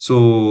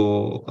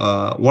 So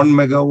 1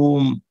 mega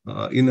ohm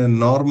in a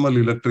normal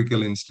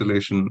electrical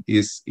installation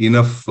is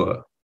enough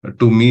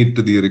to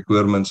meet the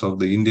requirements of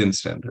the Indian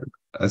standard.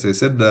 As I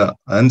said, the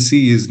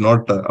ANSI is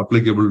not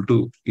applicable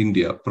to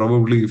India.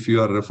 Probably if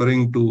you are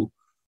referring to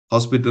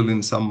hospital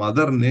in some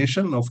other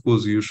nation, of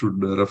course, you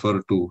should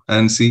refer to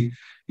ANSI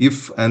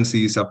if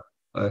ANSI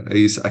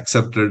is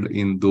accepted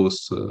in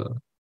those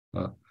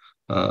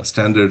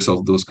standards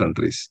of those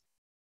countries.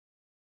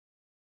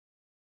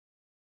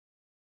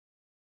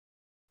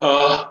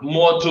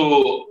 More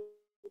to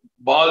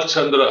Bal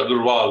Chandra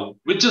Agarwal,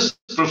 which is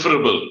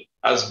preferable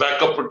as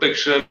backup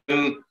protection,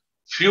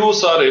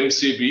 fuse or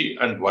MCB,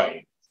 and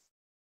why?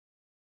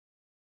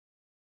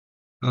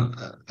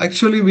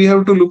 Actually, we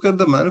have to look at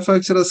the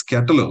manufacturer's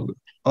catalog,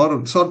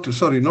 or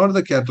sorry, not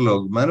the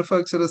catalog,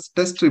 manufacturer's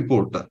test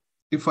report.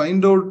 You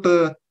find out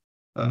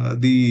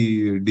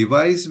the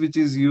device which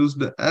is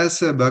used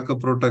as a backup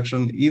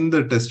protection in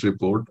the test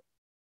report.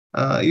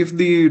 If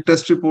the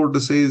test report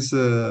says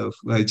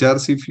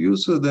HRC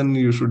fuse, then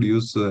you should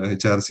use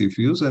HRC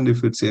fuse, and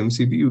if it's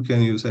MCB, you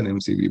can use an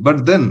MCB.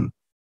 But then,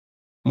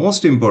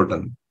 most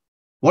important,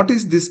 what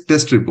is this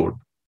test report?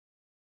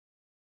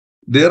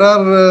 There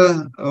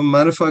are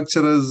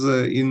manufacturers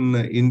in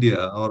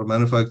India, or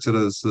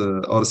manufacturers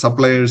or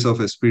suppliers of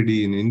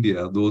SPD in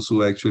India, those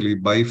who actually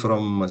buy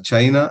from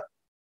China,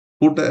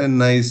 put a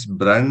nice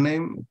brand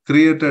name,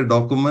 create a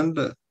document.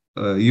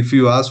 If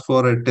you ask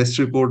for a test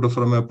report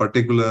from a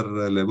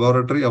particular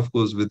laboratory, of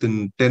course,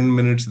 within 10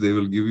 minutes, they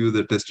will give you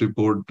the test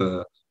report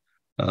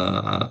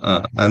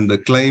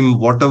and claim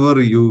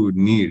whatever you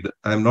need.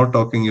 I'm not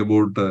talking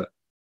about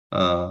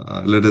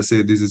let us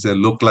say this is a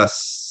low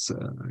class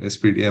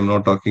SPD. I'm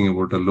not talking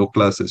about a low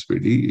class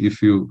SPD.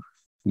 If you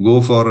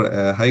go for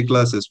a high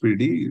class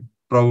SPD,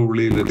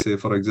 probably, let's say,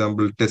 for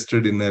example,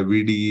 tested in a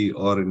VDE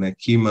or in a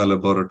Chema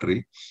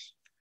laboratory.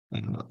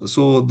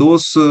 So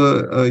those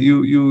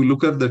you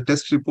look at the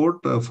test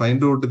report,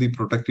 find out the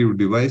protective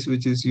device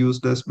which is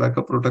used as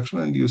backup protection,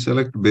 and you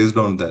select based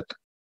on that.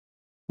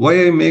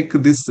 Why I make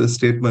this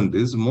statement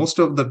is most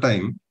of the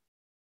time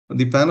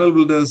the panel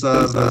builders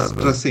are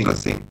stressing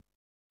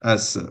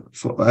as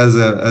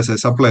a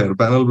supplier.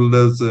 Panel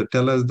builders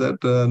tell us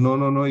that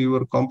no,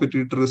 your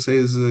competitor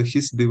says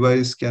his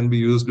device can be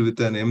used with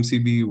an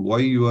MCB.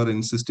 Why you are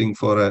insisting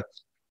for a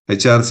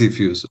HRC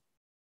fuse?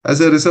 As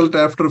a result,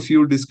 after a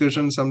few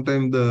discussions,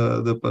 sometimes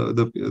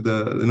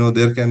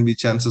there can be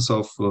chances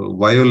of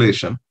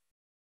violation.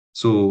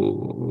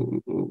 So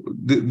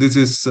this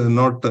is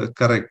not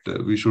correct.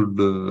 We should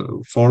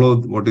follow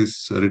what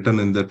is written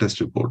in the test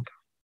report.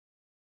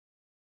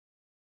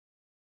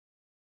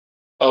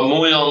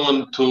 Moving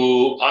on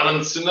to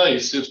Anand Sinha, he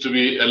seems to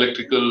be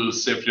electrical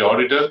safety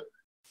auditor.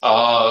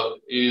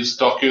 Is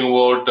talking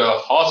about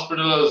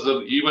hospitals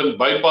even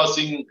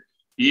bypassing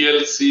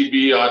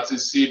ELCB,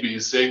 RCCB,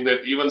 saying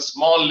that even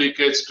small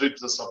leakage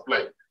strips the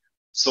supply.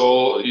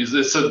 So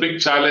it's a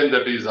big challenge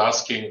that he's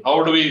asking.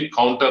 How do we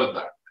counter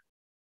that?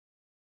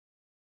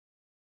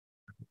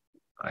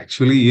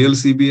 Actually,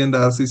 ELCB and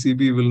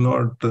RCCB will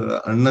not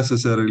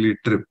unnecessarily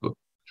trip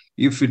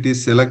if it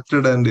is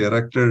selected and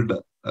erected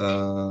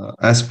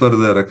as per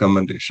the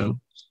recommendation.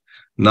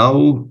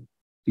 Now,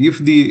 if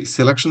the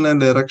selection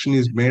and erection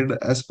is made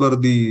as per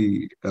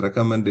the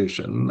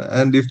recommendation,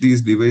 and if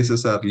these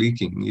devices are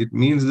leaking, it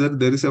means that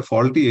there is a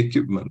faulty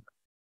equipment.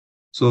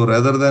 So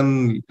rather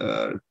than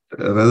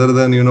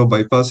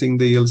bypassing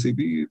the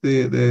ELCB,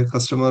 the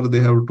customer, they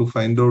have to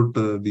find out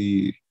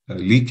the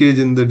leakage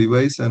in the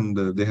device, and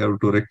they have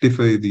to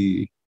rectify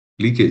the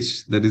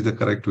leakage. That is the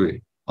correct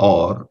way.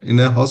 Or in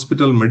a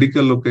hospital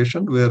medical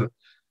location where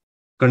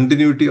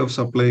continuity of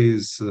supply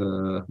is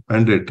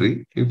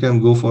mandatory, you can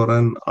go for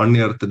an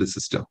unearthed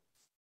system.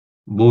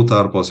 Both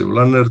are possible.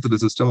 Unearthed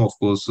system, of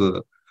course,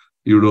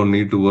 you don't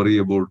need to worry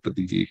about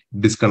the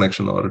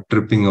disconnection or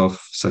tripping of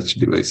such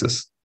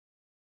devices.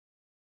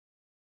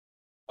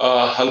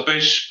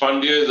 Alpesh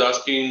Pandya is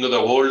asking the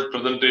whole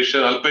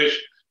presentation. Alpesh,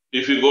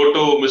 if you go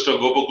to Mr.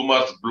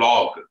 Gopakumar's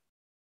blog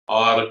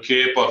or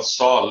CAPE or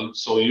SOL,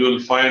 so you will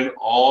find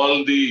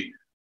all the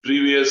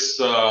previous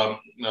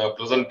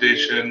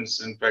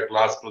presentations, in fact,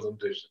 last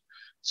presentation.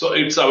 So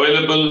it's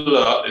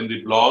available in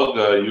the blog.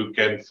 You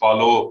can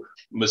follow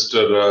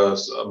Mr.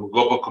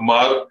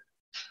 Gopakumar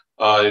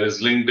in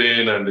his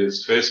LinkedIn and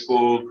his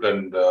Facebook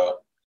and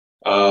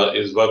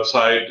his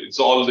website. It's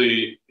all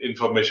the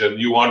information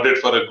you wanted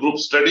for a group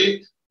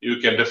study. You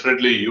can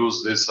definitely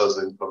use this as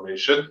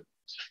information.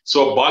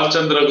 So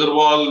Balchandra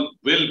Agarwal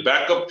will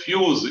backup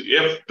fuse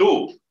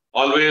F2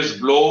 always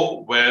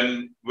blow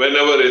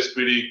whenever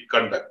SPD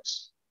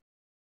conducts.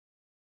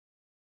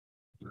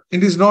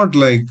 It is not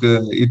like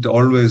it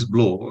always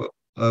blow.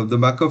 The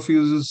backup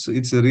fuses,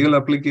 its real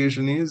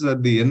application is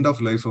at the end of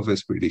life of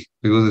SPD,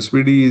 because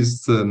SPD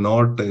is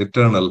not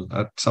eternal.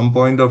 At some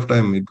point of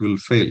time, it will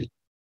fail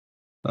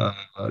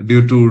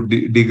due to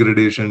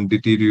degradation,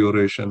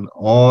 deterioration,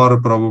 or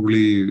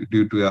probably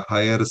due to a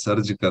higher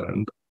surge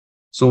current.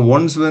 So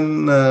once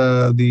when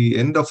the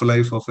end of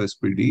life of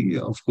SPD,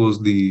 of course,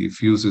 the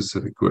fuse is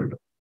required.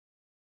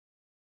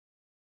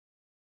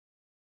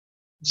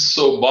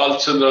 So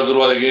Balchandra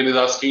Agarwal again is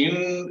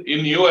asking,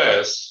 in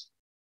US,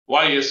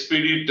 why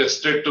SPD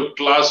tested to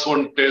class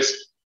 1 test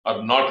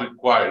are not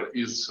required?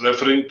 Is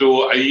referring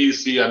to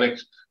IEC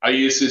Annex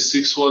IEC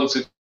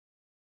 616.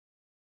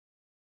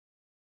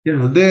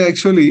 Yeah, they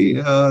actually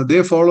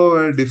they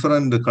follow a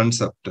different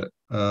concept.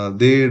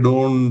 They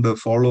don't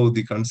follow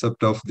the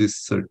concept of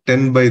this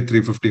 10 by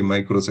 350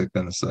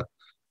 microseconds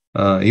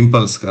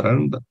impulse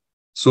current.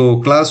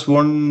 So class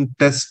 1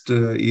 test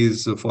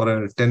is for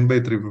a 10 by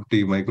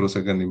 350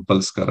 microsecond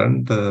impulse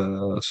current.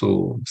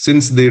 So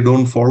since they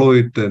don't follow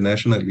it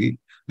nationally,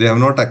 they have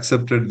not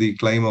accepted the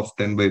claim of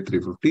 10 by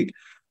 350.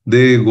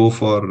 They go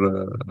for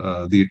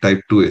the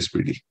type 2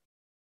 SPD.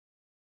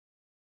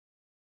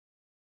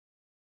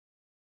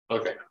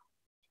 Okay.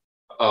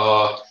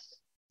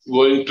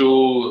 Going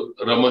to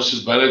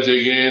Ramesh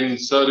Banerjee again.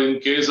 Sir, in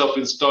case of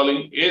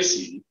installing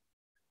AC,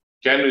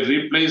 can we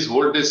replace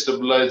voltage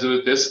stabilizer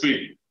with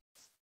SPD?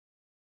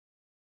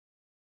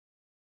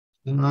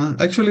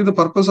 Actually, the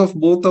purpose of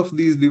both of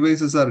these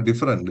devices are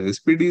different.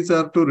 SPDs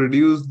are to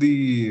reduce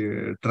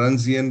the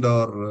transient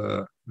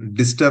or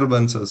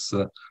disturbances,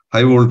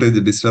 high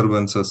voltage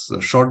disturbances,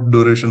 short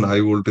duration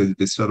high voltage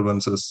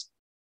disturbances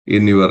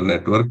in your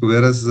network,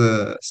 whereas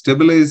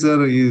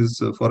stabilizer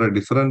is for a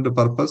different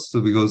purpose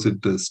because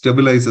it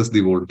stabilizes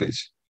the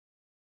voltage.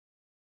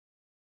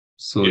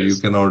 So Yes.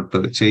 you cannot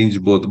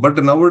change both.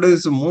 But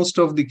nowadays, most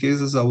of the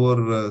cases,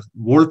 our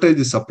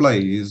voltage supply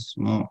is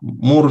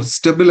more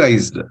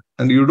stabilized,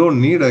 and you don't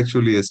need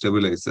actually a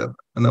stabilizer.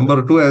 And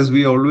number two, as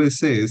we always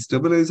say,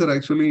 stabilizer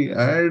actually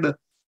add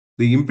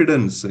the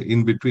impedance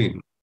in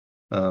between,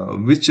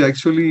 which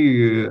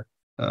actually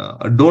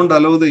don't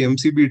allow the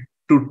MCB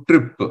to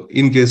trip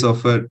in case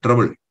of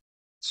trouble.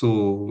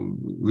 So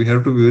we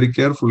have to be very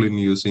careful in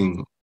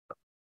using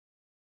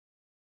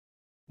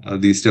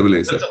the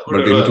stabilizer.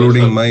 But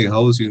including my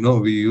house, we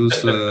use we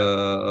use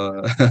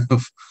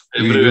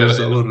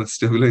our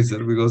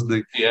stabilizer because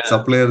the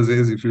supplier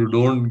says if you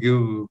don't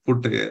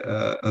put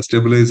a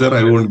stabilizer,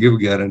 I won't give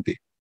guarantee.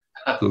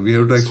 So we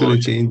have to actually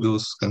change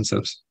those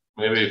concepts.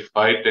 Maybe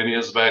 5-10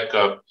 years back,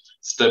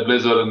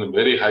 stabilizer in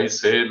very high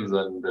sales,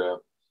 and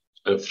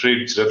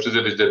fridge,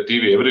 refrigerator,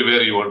 TV,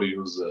 everywhere you want to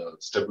use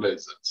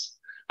stabilizers.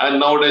 And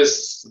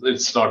nowadays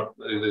it's not,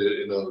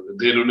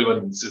 they don't even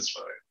insist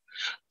for it.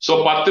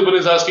 So Parthipan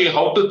is asking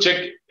how to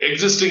check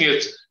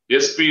existing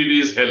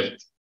SPD's health.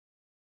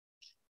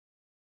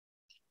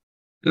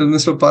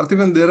 Mr.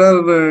 Parthipan, there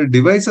are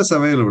devices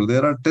available.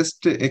 There are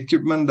test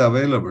equipment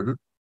available.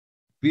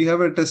 We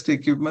have a test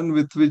equipment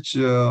with which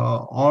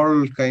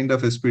all kind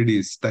of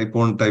SPDs, type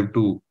 1, type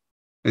 2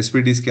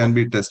 SPDs can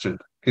be tested.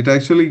 It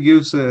actually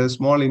gives a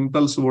small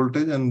impulse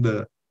voltage and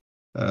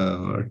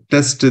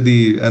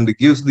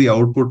gives the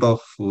output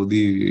of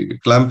the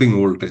clamping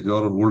voltage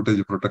or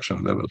voltage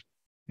protection level.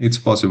 It's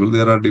possible.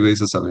 There are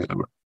devices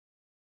available.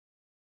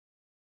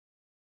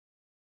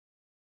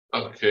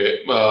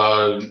 Okay.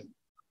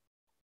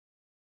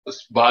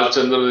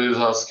 Balchandra is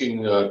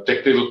asking a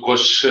technical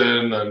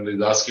question and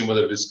is asking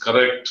whether it is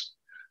correct.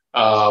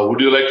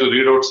 Would you like to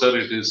read out, sir?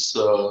 It is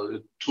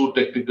too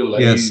technical.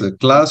 Yes,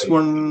 class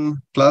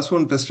 1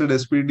 tested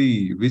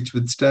SPD, which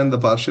withstand the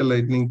partial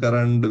lightning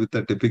current with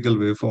a typical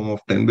waveform of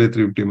 10 by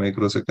 350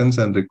 microseconds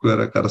and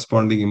require a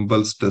corresponding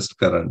impulse test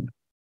current.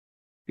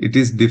 It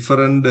is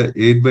different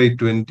 8 by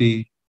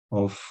 20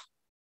 of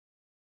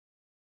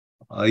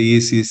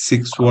IEC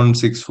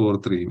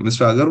 61643.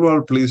 Mr.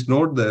 Agarwal, please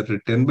note that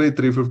 10 by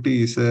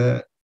 350 is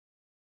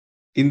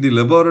in the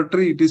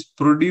laboratory, it is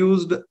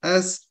produced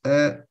as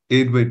a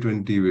 8 by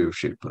 20 wave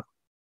shape.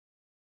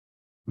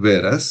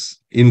 Whereas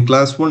in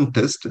class 1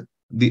 test,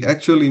 the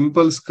actual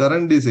impulse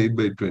current is 8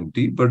 by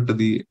 20, but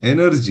the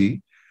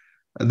energy,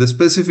 the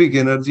specific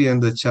energy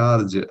and the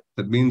charge,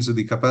 that means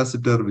the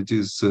capacitor which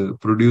is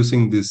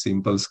producing this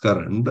impulse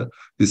current,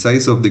 the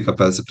size of the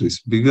capacitor is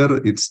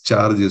bigger, its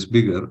charge is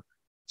bigger.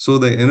 So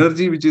the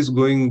energy which is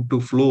going to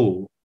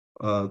flow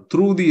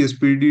through the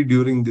SPD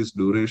during this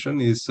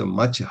duration is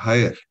much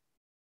higher.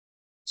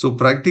 So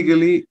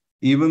practically,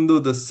 even though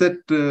the set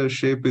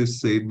shape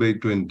is 8 by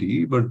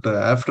 20, but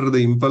after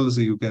the impulse,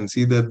 you can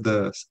see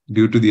that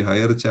due to the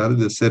higher charge,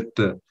 the set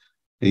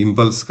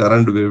impulse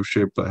current wave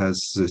shape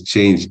has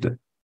changed.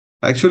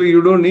 Actually,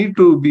 you don't need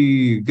to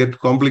get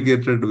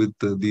complicated with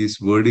these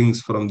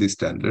wordings from the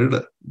standard.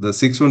 The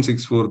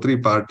 61643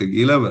 part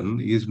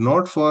 11 is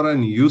not for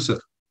an user.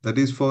 That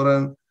is for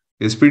an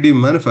SPD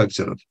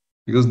manufacturer,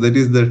 because that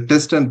is the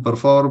test and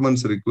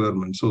performance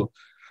requirement. So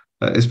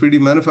SPD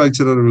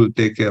manufacturer will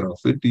take care of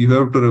it. You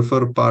have to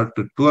refer part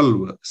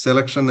 12,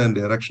 selection and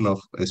erection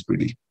of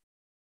SPD.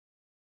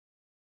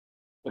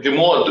 Okay,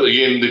 more to,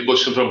 again, the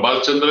question from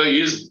Balchandra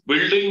is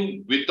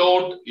building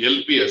without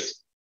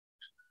LPS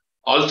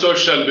also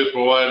shall be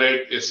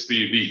provided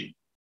SPD.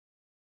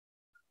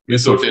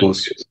 Yes, of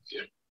course.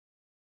 LPS.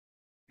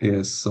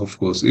 Yes, of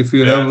course. If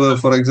you have,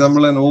 for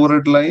example, an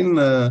overhead line,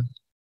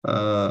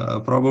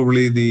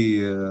 probably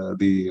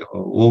the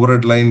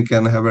overhead line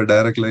can have a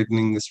direct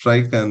lightning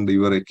strike and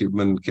your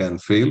equipment can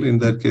fail. In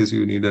that case,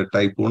 you need a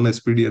type 1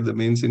 SPD at the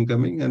mains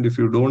incoming. And if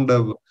you don't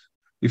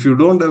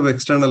have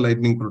external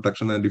lightning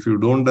protection and if you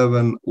don't have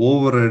an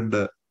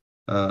overhead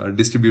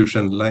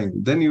distribution line,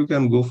 then you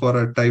can go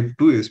for a type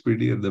 2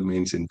 SPD at the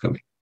mains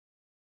incoming.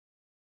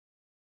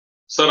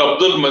 Sir,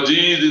 Abdul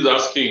Majid is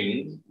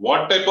asking,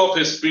 what type of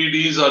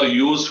SPDs are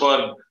used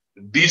for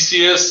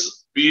DCS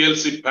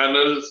PLC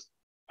panels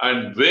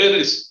and where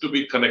is to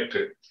be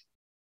connected?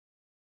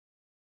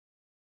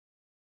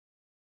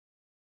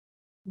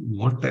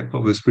 What type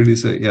of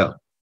SPDs? Yeah.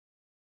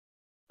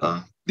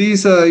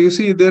 These, you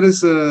see, there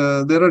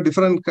are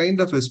different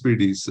kind of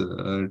SPDs.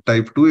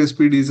 Type 2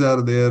 SPDs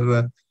are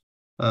there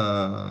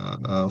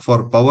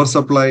for power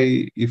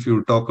supply. If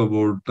you talk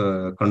about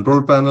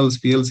control panels,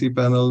 PLC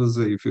panels,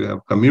 if you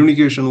have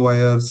communication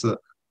wires,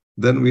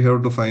 then we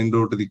have to find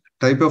out the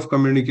type of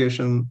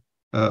communication,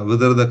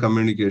 whether the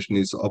communication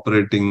is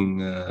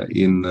operating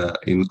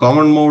in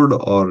common mode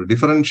or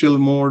differential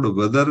mode,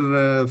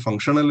 whether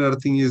functional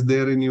earthing is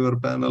there in your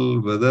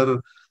panel,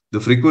 whether the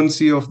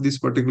frequency of this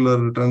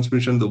particular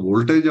transmission, the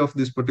voltage of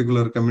this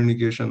particular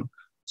communication.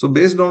 So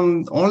based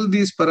on all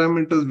these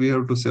parameters, we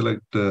have to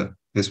select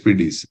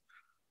SPDs.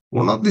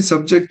 One of the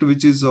subject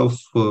which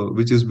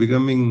is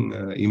becoming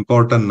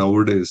important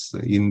nowadays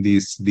in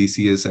these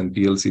DCS and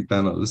PLC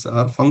panels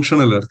are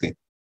functional earthing.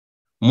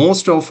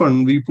 Most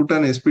often we put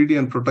an SPD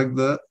and protect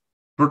the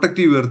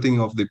protective earthing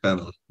of the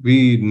panel.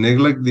 We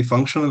neglect the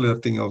functional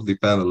earthing of the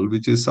panel,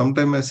 which is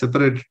sometimes a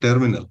separate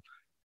terminal.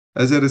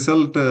 As a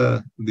result,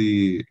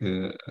 the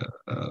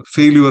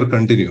failure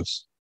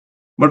continues.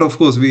 But of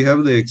course, we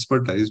have the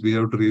expertise. We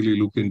have to really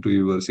look into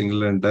your single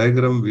line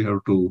diagram. We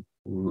have to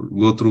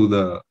go through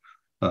the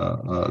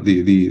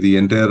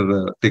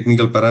entire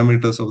technical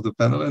parameters of the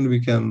panel, and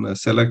we can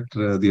select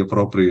the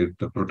appropriate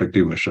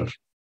protective measure.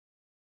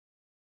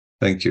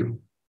 Thank you.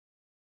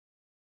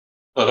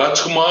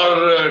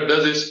 Rajkumar,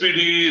 does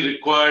SPD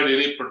require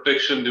any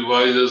protection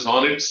devices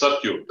on its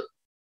circuit?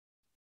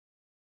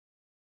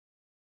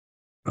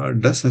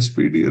 Does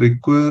SPD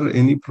require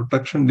any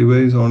protection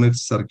device on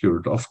its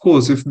circuit? Of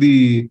course, if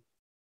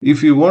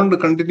you want the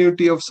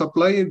continuity of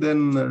supply,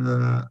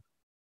 then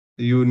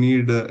you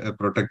need a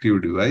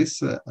protective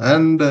device.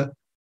 And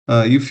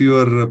if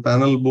your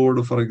panel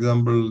board, for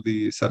example,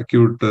 the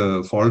circuit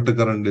fault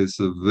current is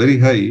very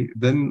high,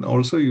 then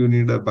also you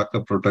need a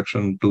backup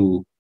protection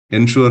to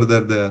ensure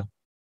that the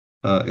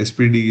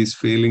SPD is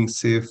failing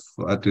safe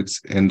at its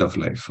end of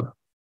life.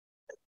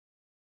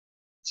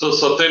 So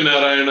Satya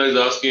Narayana is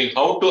asking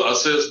how to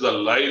assess the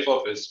life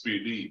of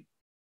SPD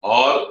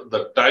or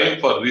the time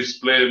for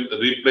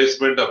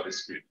replacement of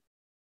SPD.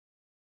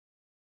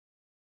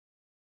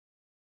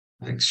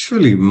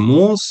 Actually,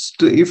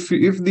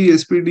 if the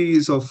SPD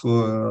is of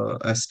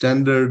a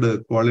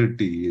standard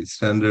quality,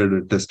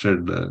 standard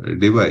tested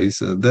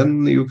device,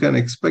 then you can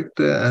expect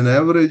an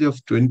average of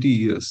 20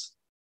 years.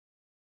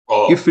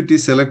 Oh. If it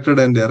is selected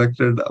and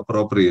erected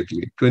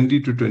appropriately.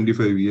 20 to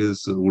 25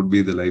 years would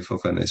be the life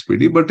of an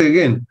SPD. But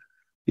again,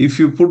 if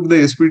you put the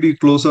SPD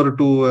closer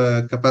to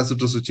a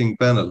capacitor switching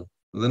panel,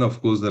 then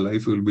of course the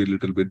life will be a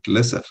little bit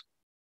lesser.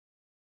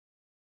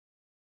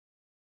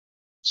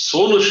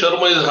 Sonu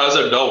Sharma has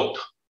a doubt.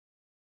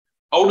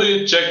 How do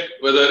you check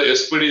whether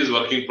SPD is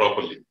working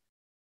properly?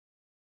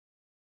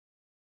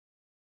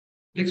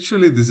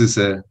 Actually, this is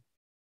a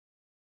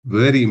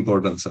very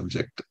important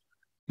subject.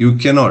 You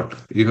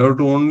have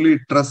to only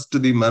trust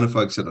the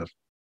manufacturer.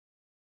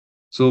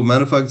 So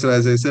manufacturer,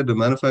 as I said, the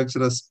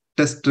manufacturer's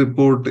test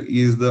report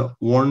is the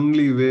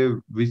only way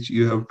which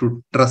you have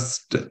to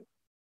trust.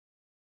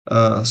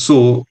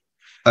 So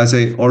as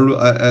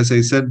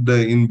I said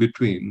in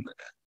between,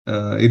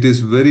 it is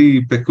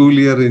very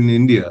peculiar in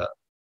India.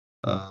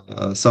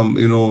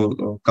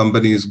 Some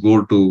companies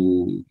go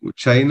to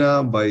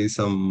China, buy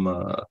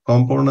some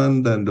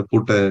component and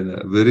put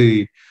a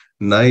very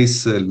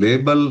nice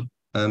label,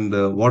 and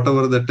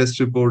whatever the test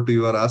report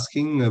you are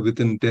asking,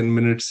 within 10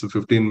 minutes,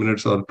 15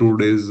 minutes or 2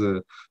 days,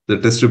 the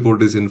test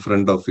report is in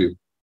front of you.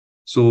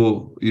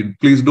 So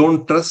please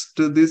don't trust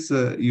this.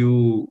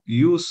 You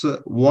use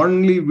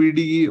only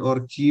VDE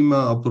or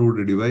KEMA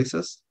approved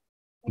devices.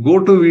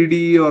 Go to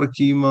VDE or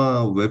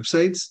KEMA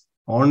websites.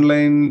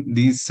 Online,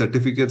 these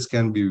certificates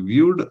can be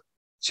viewed.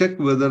 Check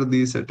whether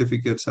these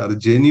certificates are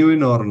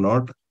genuine or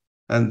not,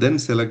 and then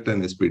select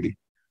an SPD.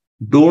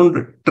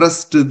 Don't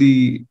trust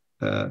the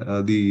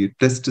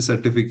test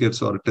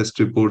certificates or test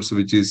reports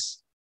which is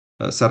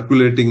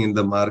circulating in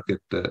the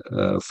market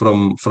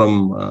from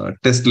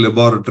test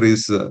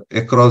laboratories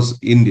across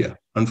India.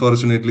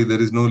 Unfortunately, there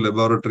is no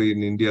laboratory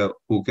in India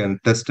who can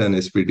test an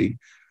SPD,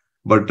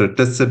 but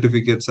test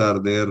certificates are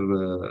there,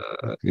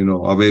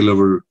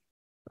 available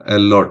a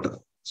lot.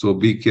 So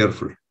be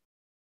careful.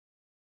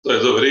 So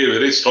it's a very,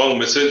 very strong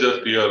message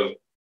that you are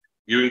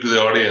giving to the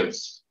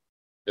audience.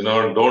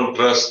 Don't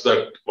trust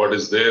that what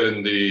is there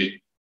in the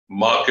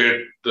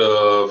market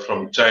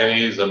from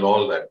Chinese and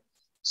all that.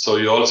 So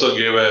you also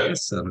gave a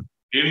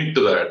hint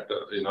to that.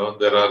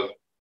 There are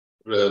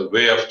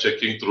way of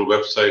checking through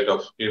website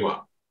of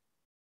HEMA.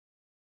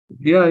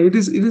 Yeah, it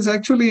is. It is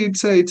actually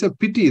it's a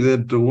pity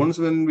that once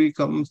when we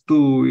come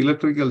to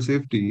electrical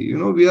safety,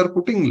 we are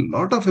putting a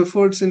lot of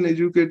efforts in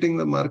educating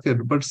the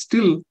market, but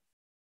still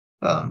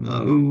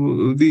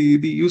the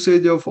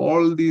usage of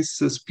all these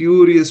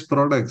spurious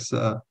products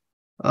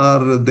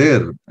are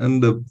there.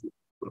 And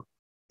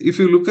if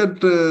you look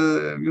at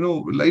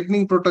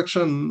lightning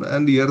protection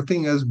and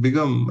earthing has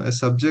become a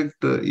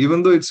subject,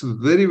 even though it's a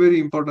very very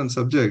important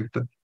subject.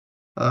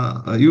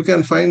 You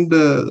can find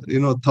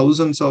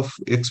thousands of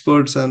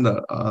experts and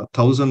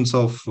thousands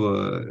of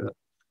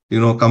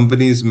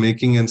companies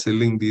making and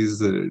selling these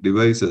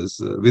devices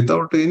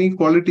without any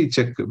quality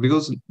check,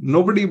 because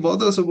nobody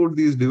bothers about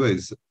these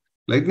devices.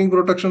 Lightning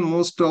protection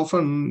most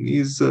often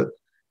is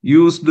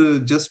used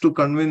just to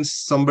convince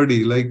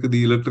somebody, like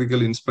the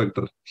electrical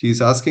inspector.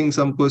 He's asking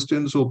some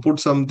questions, so put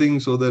something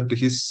so that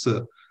his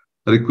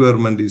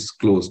requirement is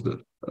closed.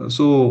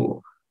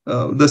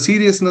 The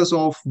seriousness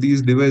of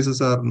these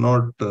devices are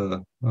not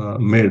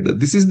made.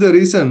 This is the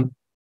reason.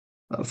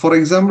 For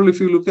example,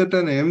 if you look at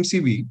an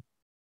MCB,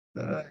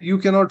 you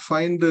cannot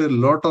find a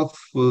lot of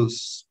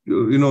low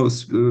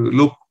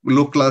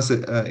class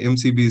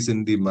MCBs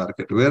in the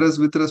market. Whereas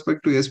with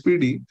respect to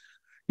SPD,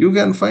 you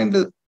can find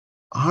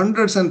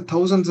hundreds and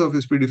thousands of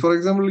SPD. For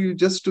example, you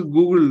just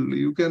Google,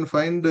 you can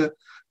find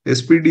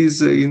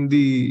SPDs in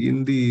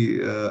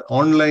the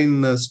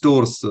online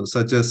stores,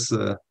 such as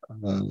I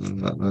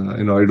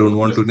don't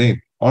want to name.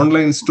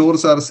 Online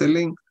stores are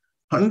selling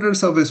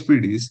hundreds of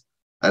SPDs,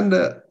 and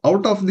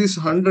out of these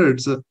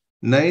hundreds,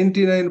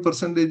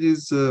 99%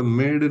 is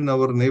made in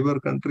our neighbor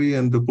country,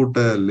 and put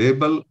a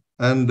label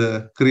and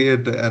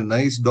create a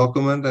nice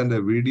document and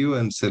a video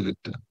and sell it.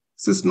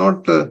 This is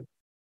not.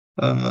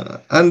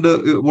 And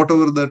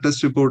whatever the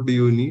test report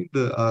you need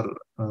are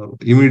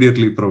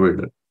immediately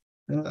provided.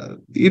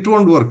 It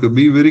won't work.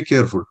 Be very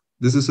careful.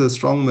 This is a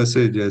strong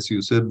message, as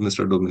you said,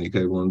 Mr. Dominic,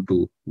 I want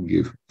to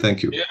give.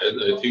 Thank you. Yeah,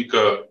 I think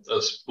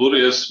a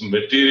spurious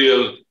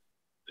material,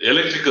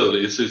 electrical,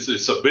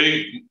 is a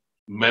big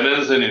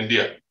menace in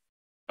India.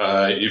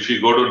 If you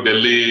go to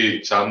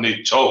Delhi,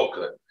 Chandni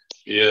Chowk,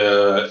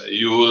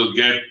 you will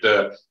get,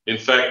 in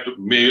fact,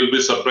 you'll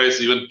be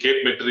surprised, even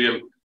Cape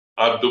material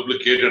are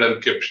duplicated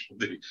and kept in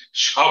the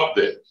shop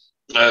there.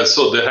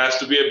 So there has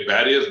to be a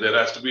barrier, there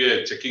has to be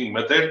a checking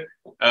method.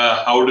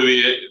 How do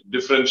we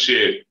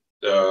differentiate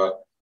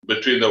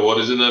between the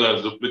original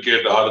and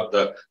duplicate? How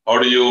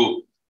do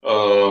you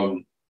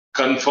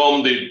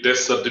confirm the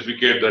test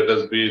certificate that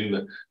has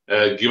been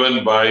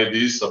given by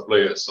these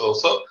suppliers? So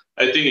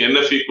I think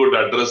NFE could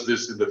address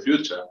this in the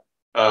future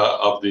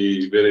of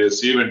the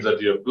various events that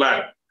you have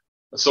planned.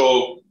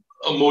 So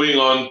moving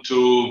on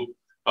to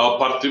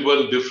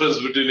Parthiban, difference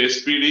between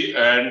SPD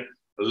and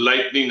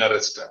lightning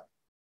arrestor.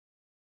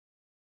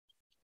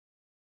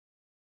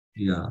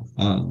 Yeah,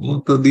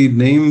 both the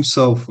names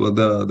of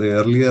the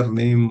earlier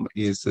name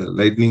is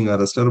lightning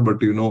arrestor, but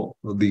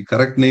the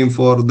correct name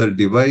for the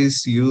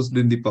device used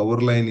in the power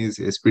line is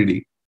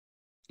SPD.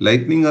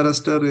 Lightning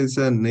arrestor is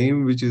a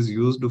name which is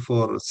used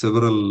for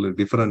several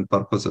different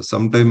purposes.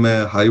 Sometimes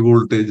a high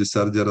voltage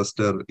surge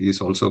arrestor is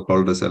also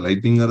called as a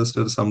lightning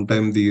arrestor.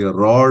 Sometimes the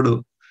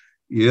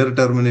air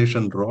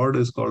termination rod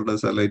is called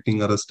as a lightning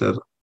arrestor.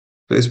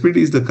 So SPD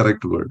is the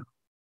correct word.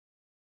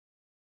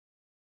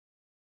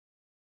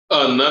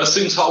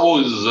 Nursing, how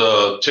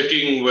is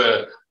checking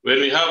when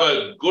we have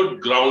a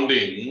good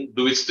grounding,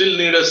 do we still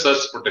need a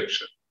surge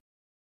protection?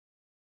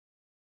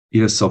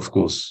 Yes, of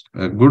course.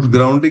 A good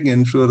grounding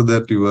ensures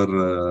that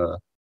your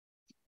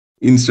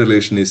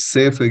installation is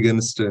safe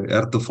against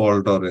earth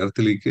fault or earth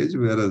leakage,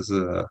 whereas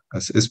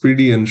as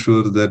SPD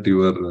ensures that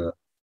your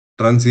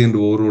transient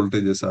over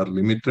voltages are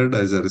limited.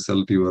 As a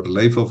result, your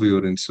life of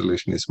your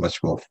installation is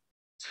much more.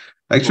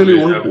 Actually,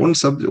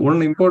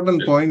 one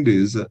important point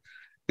is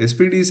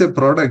SPD is a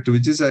product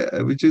which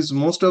is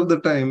most of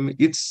the time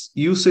its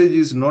usage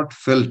is not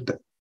felt.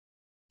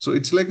 So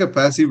it's like a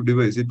passive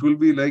device. It will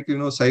be like,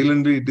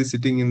 silently it is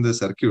sitting in the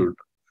circuit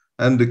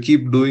and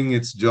keep doing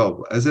its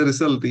job. As a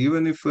result,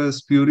 even if a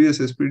spurious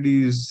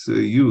SPD is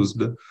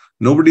used,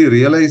 nobody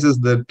realizes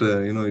that,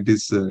 it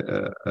is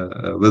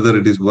whether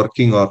it is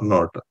working or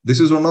not. This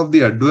is one of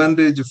the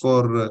advantage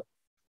for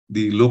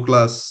the low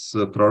class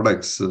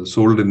products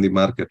sold in the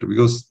market,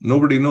 because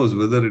nobody knows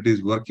whether it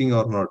is working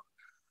or not.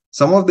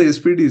 Some of the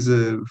SPDs,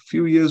 a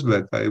few years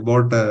back, I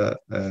bought a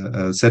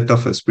set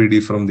of SPD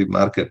from the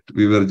market.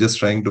 We were just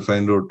trying to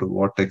find out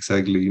what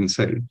exactly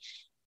inside.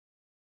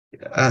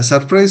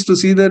 Surprised to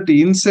see that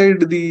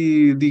inside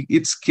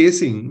its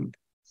casing,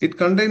 it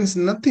contains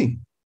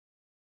nothing.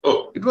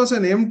 Oh. It was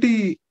an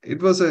empty,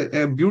 it was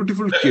a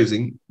beautiful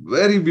casing,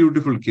 very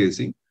beautiful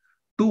casing.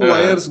 Two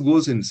wires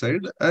goes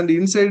inside, and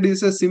inside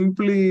is a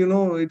simply,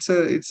 it's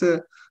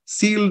a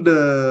sealed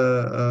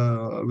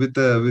with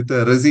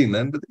a resin,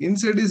 and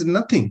inside is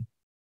nothing.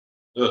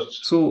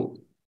 So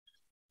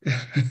we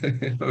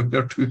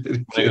have to be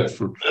very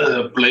careful.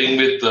 Playing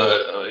with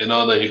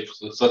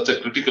such a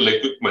critical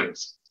equipment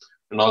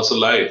and also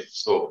life.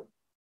 So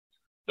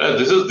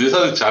These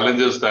are the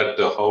challenges that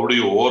how do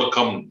you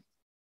overcome?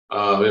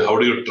 How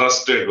do you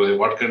trust it?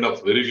 What kind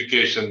of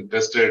verification,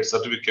 tested,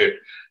 certificate?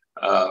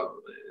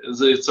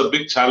 It's a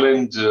big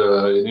challenge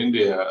in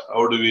India.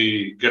 How do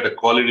we get a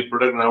quality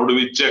product and how do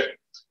we check?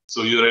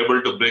 So you're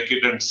able to break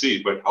it and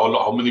see, but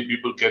how many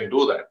people can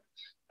do that?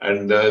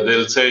 And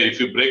they'll say, if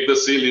you break the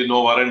seal, you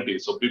no warranty.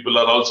 So people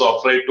are also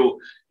afraid to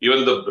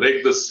even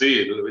break the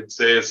seal, which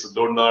says,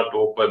 do not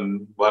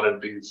open,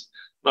 warranties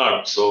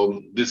not.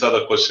 So these are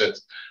the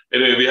questions.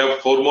 Anyway, we have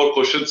 4 more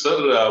questions, sir.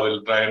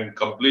 We'll try and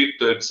complete.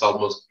 It's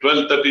almost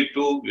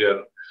 12:32. We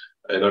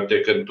are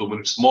taken 2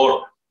 minutes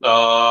more.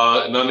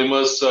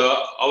 Anonymous,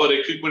 our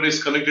equipment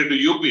is connected to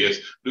UPS.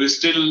 Do we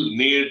still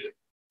need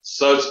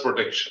surge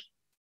protection?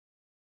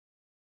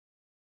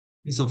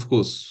 Yes, of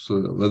course.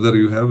 Whether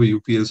you have a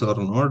UPS or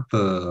not,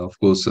 of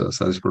course,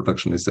 surge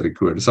protection is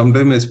required.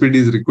 Sometimes SPD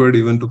is required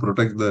even to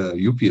protect the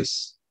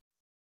UPS.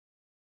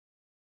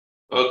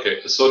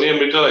 Okay, Sonia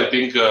Mittal, I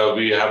think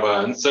we have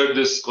answered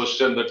this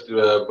question that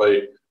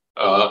by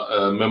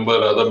other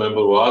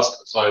member who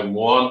asked. So I move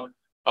on.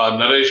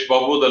 Naresh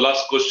Babu, the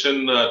last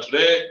question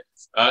today.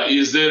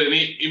 Is there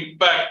any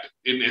impact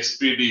in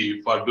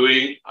SPD for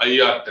doing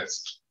IR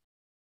test?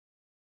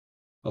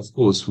 Of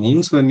course,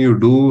 once when you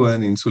do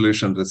an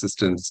insulation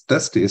resistance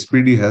test,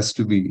 SPD has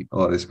to be,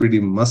 or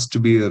SPD must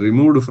be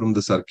removed from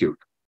the circuit.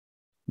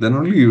 Then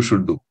only you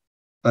should do.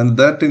 And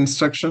that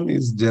instruction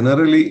is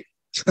generally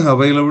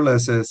available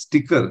as a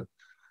sticker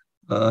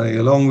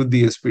along with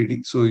the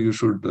SPD. So you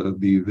should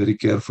be very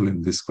careful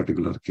in this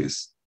particular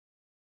case.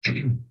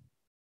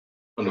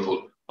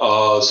 Wonderful.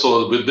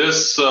 So with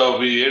this,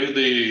 we end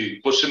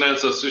the question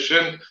answer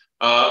session.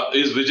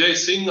 Is Vijay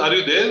Singh, are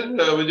you there,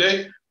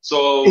 Vijay?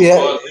 So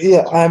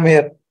yeah, I'm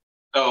here.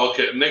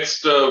 Okay,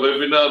 next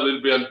webinar will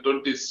be on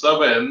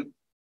 27th.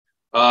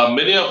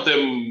 Many of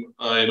them,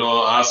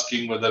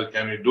 asking whether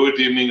can we do it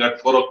evening at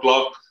 4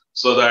 o'clock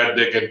so that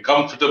they can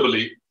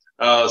comfortably.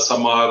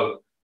 Some are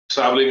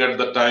traveling at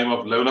the time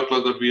of 11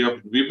 o'clock that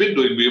we've been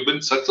doing. We've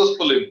been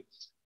successful in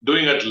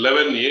doing at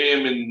 11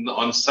 a.m.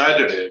 on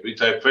Saturday,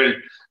 which I felt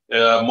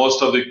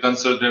most of the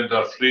consultants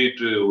are free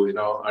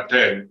to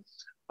attend.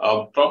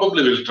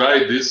 Probably we'll try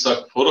this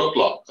at 4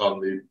 o'clock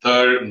on the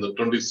 3rd and the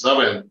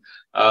 27th.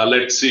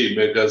 Let's see,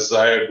 because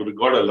I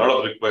got a lot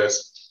of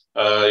requests.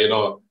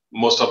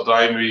 Most of the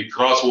time we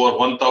cross over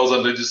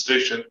 1,000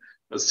 registration,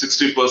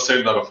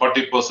 60% or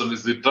 40%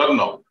 is the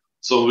turnout.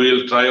 So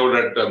we'll try out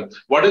at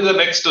what is the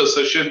next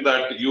session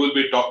that you will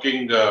be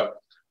talking,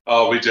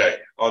 Vijay,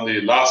 on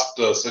the last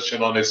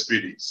session on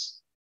SPDs?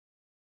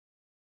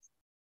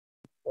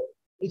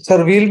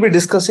 Sir, we'll be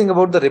discussing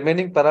about the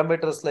remaining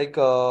parameters like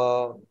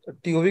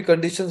TOV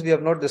conditions. We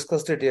have not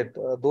discussed it yet.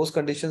 Those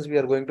conditions we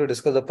are going to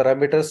discuss the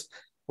parameters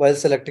while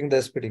selecting the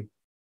SPD.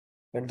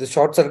 And the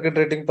short circuit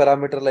rating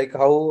parameter, like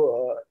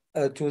how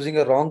choosing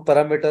a wrong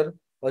parameter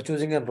or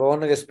choosing a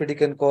wrong SPD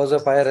can cause a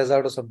fire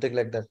hazard or something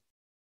like that.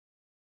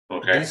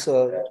 Okay.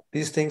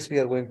 These things we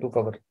are going to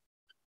cover.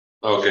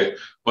 Okay,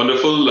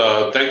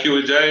 wonderful. Thank you,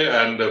 Vijay.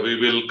 And we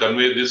will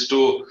convey this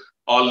to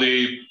all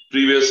the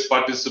previous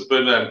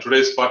participants and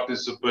today's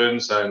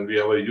participants. And we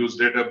have a huge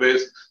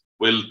database.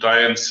 We'll try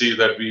and see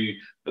that we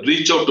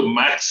reach out to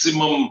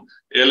maximum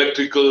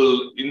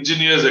electrical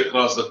engineers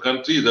across the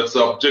country. That's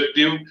the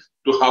objective,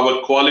 to have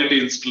a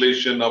quality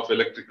installation of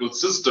electrical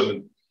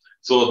system.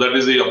 So that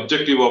is the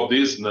objective of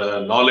this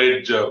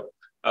knowledge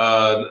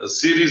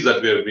series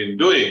that we have been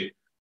doing.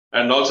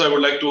 And also I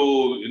would like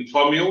to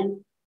inform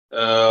you,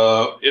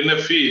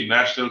 NFE,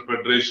 National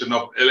Federation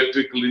of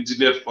Electrical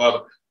Engineers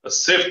for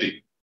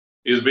Safety,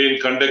 is being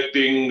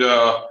conducting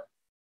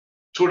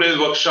 2 days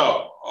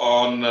workshop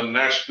on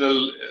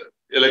National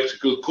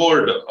Electrical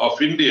Code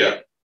of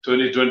India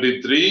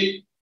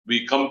 2023.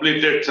 We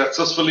completed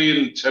successfully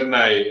in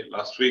Chennai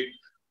last week.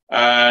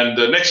 And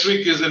next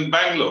week is in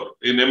Bangalore,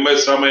 in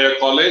MS Ramaya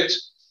College.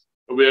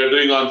 We are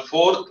doing on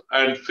 4th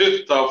and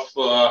 5th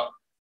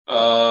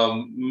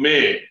of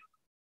May.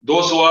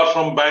 Those who are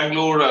from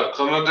Bangalore or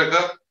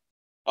Karnataka,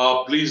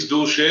 please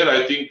do share.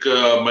 I think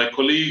my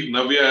colleague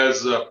Navya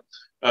has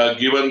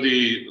given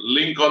the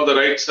link on the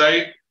right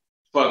side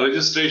for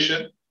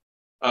registration.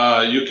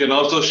 You can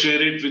also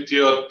share it with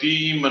your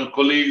team and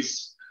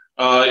colleagues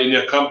in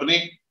your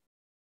company.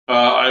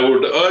 I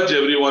would urge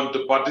everyone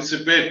to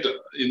participate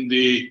in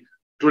the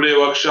today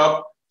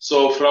workshop.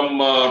 So from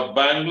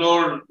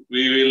Bangalore,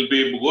 we will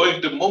be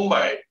going to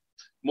Mumbai.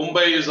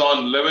 Mumbai is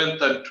on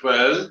 11th and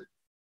 12th.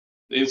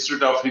 The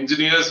Institute of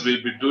Engineers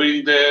will be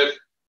doing there.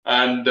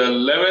 And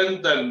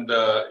 11th and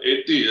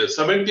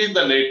 17th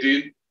and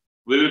 18th,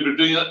 we will be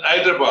doing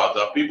Hyderabad.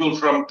 The people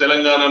from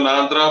Telangana and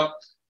Andhra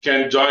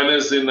can join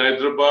us in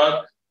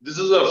Hyderabad. This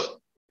is a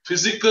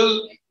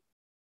physical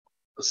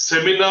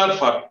seminar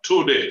for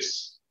 2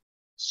 days.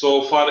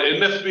 So for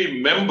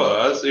NFB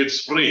members,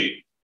 it's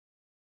free.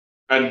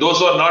 And those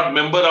who are not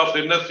member of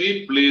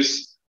NFE,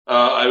 please,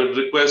 I would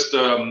request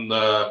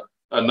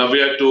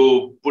Navya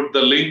to put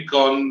the link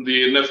on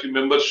the NFE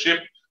membership.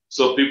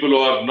 So people who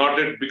are not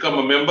yet become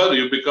a member,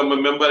 you become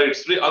a member,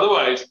 it's free.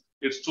 Otherwise,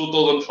 it's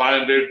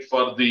 2,500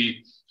 for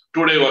the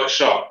 2-day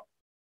workshop.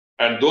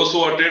 And those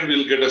who attend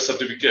will get a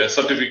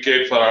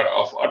certificate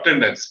of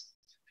attendance.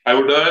 I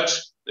would urge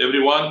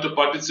everyone to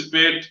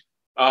participate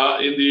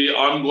in the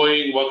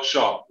ongoing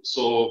workshop.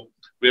 So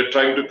we are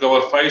trying to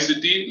cover 5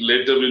 cities.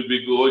 Later we'll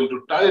be going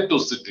to Tier 2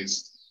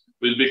 cities.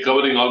 We'll be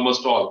covering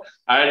almost all.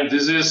 And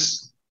this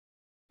is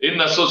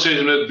in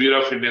association with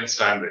Bureau of Indian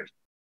Standard.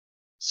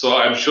 So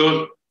I'm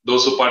sure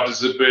those who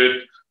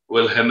participate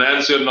will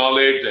enhance your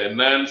knowledge,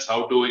 enhance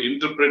how to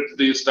interpret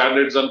the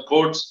standards and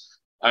codes,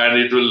 and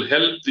it will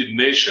help the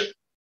nation.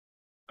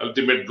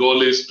 Ultimate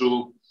goal is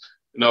to,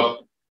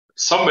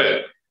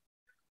 somewhere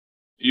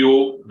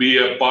you be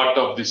a part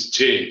of this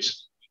change,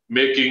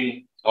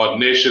 making our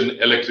nation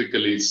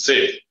electrically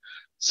safe.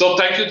 So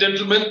thank you,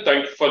 gentlemen.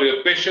 Thank you for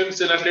your patience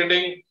in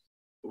attending.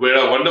 We had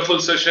a wonderful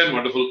session,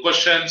 wonderful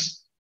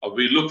questions.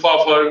 We look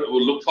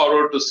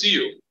forward to see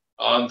you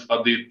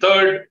for the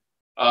third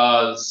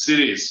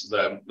series,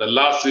 the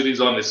last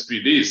series on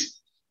SPDs.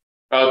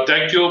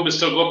 Thank you,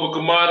 Mr.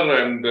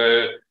 Gopakumar, and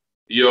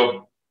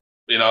you've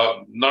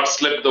not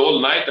slept the whole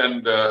night,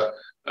 and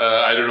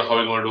I don't know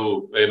how you're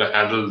going to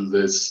handle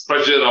this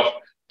pressure of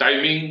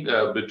timing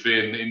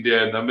between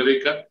India and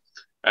America.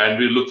 And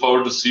we look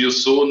forward to see you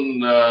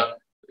soon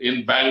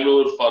in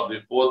Bangalore for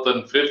the 4th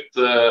and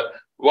 5th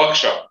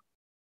workshop.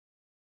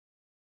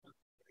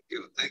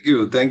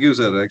 Thank you,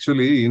 sir.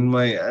 Actually, in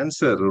my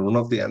answer, one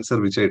of the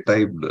answer which I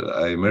typed,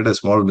 I made a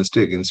small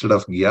mistake. Instead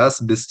of gas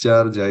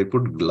discharge, I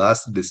put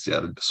glass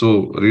discharge.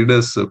 So,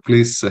 readers,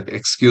 please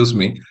excuse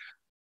me.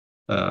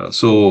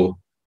 So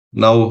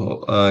now,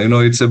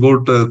 it's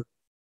about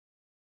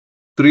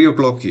 3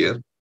 o'clock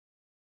here.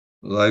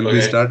 I'll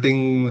be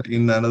starting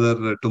in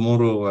another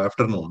tomorrow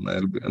afternoon,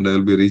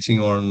 I'll be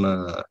reaching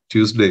on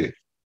Tuesday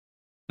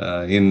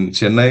in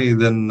Chennai.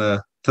 Then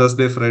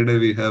Thursday, Friday,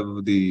 we have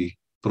the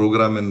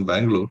program in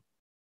Bangalore.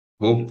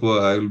 Hope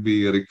I will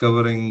be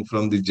recovering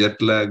from the jet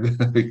lag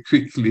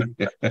quickly.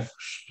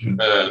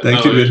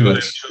 Thank you very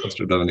much,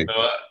 Mr. Dominic.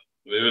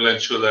 We will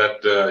ensure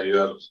that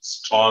you are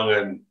strong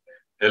and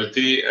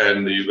healthy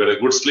and you get a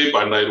good sleep.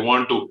 And I don't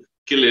want to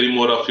kill any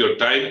more of your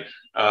time.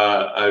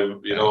 I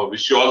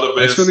wish you all the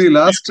best. Actually,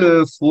 last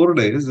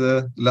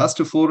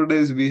 4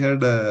 days we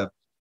had the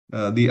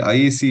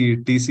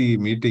IEC TC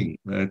meeting.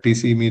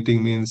 TC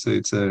meeting means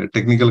it's a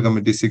Technical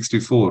Committee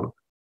 64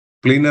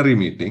 plenary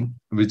meeting,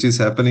 which is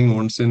happening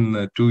once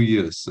in 2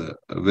 years,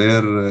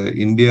 where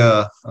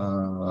India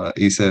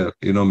is a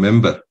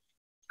member.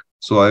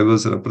 So I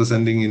was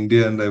representing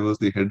India and I was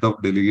the head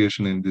of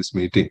delegation in this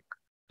meeting.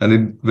 And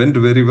it went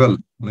very well.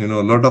 A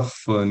lot of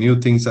new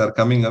things are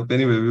coming up.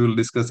 Anyway, we will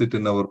discuss it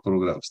in our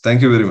programs.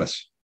 Thank you very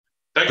much.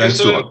 Thanks,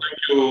 you, sir.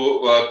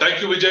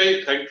 Thank you,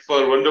 Vijay. Thank you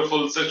for a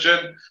wonderful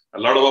session. A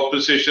lot of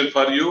appreciation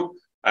for you.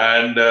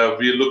 And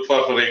we look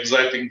forward for an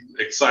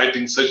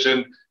exciting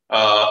session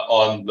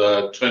on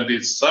the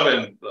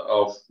 27th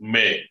of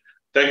May.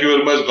 Thank you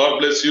very much. God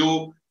bless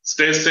you.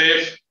 Stay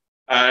safe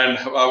and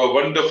have a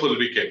wonderful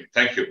weekend.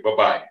 Thank you.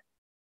 Bye-bye.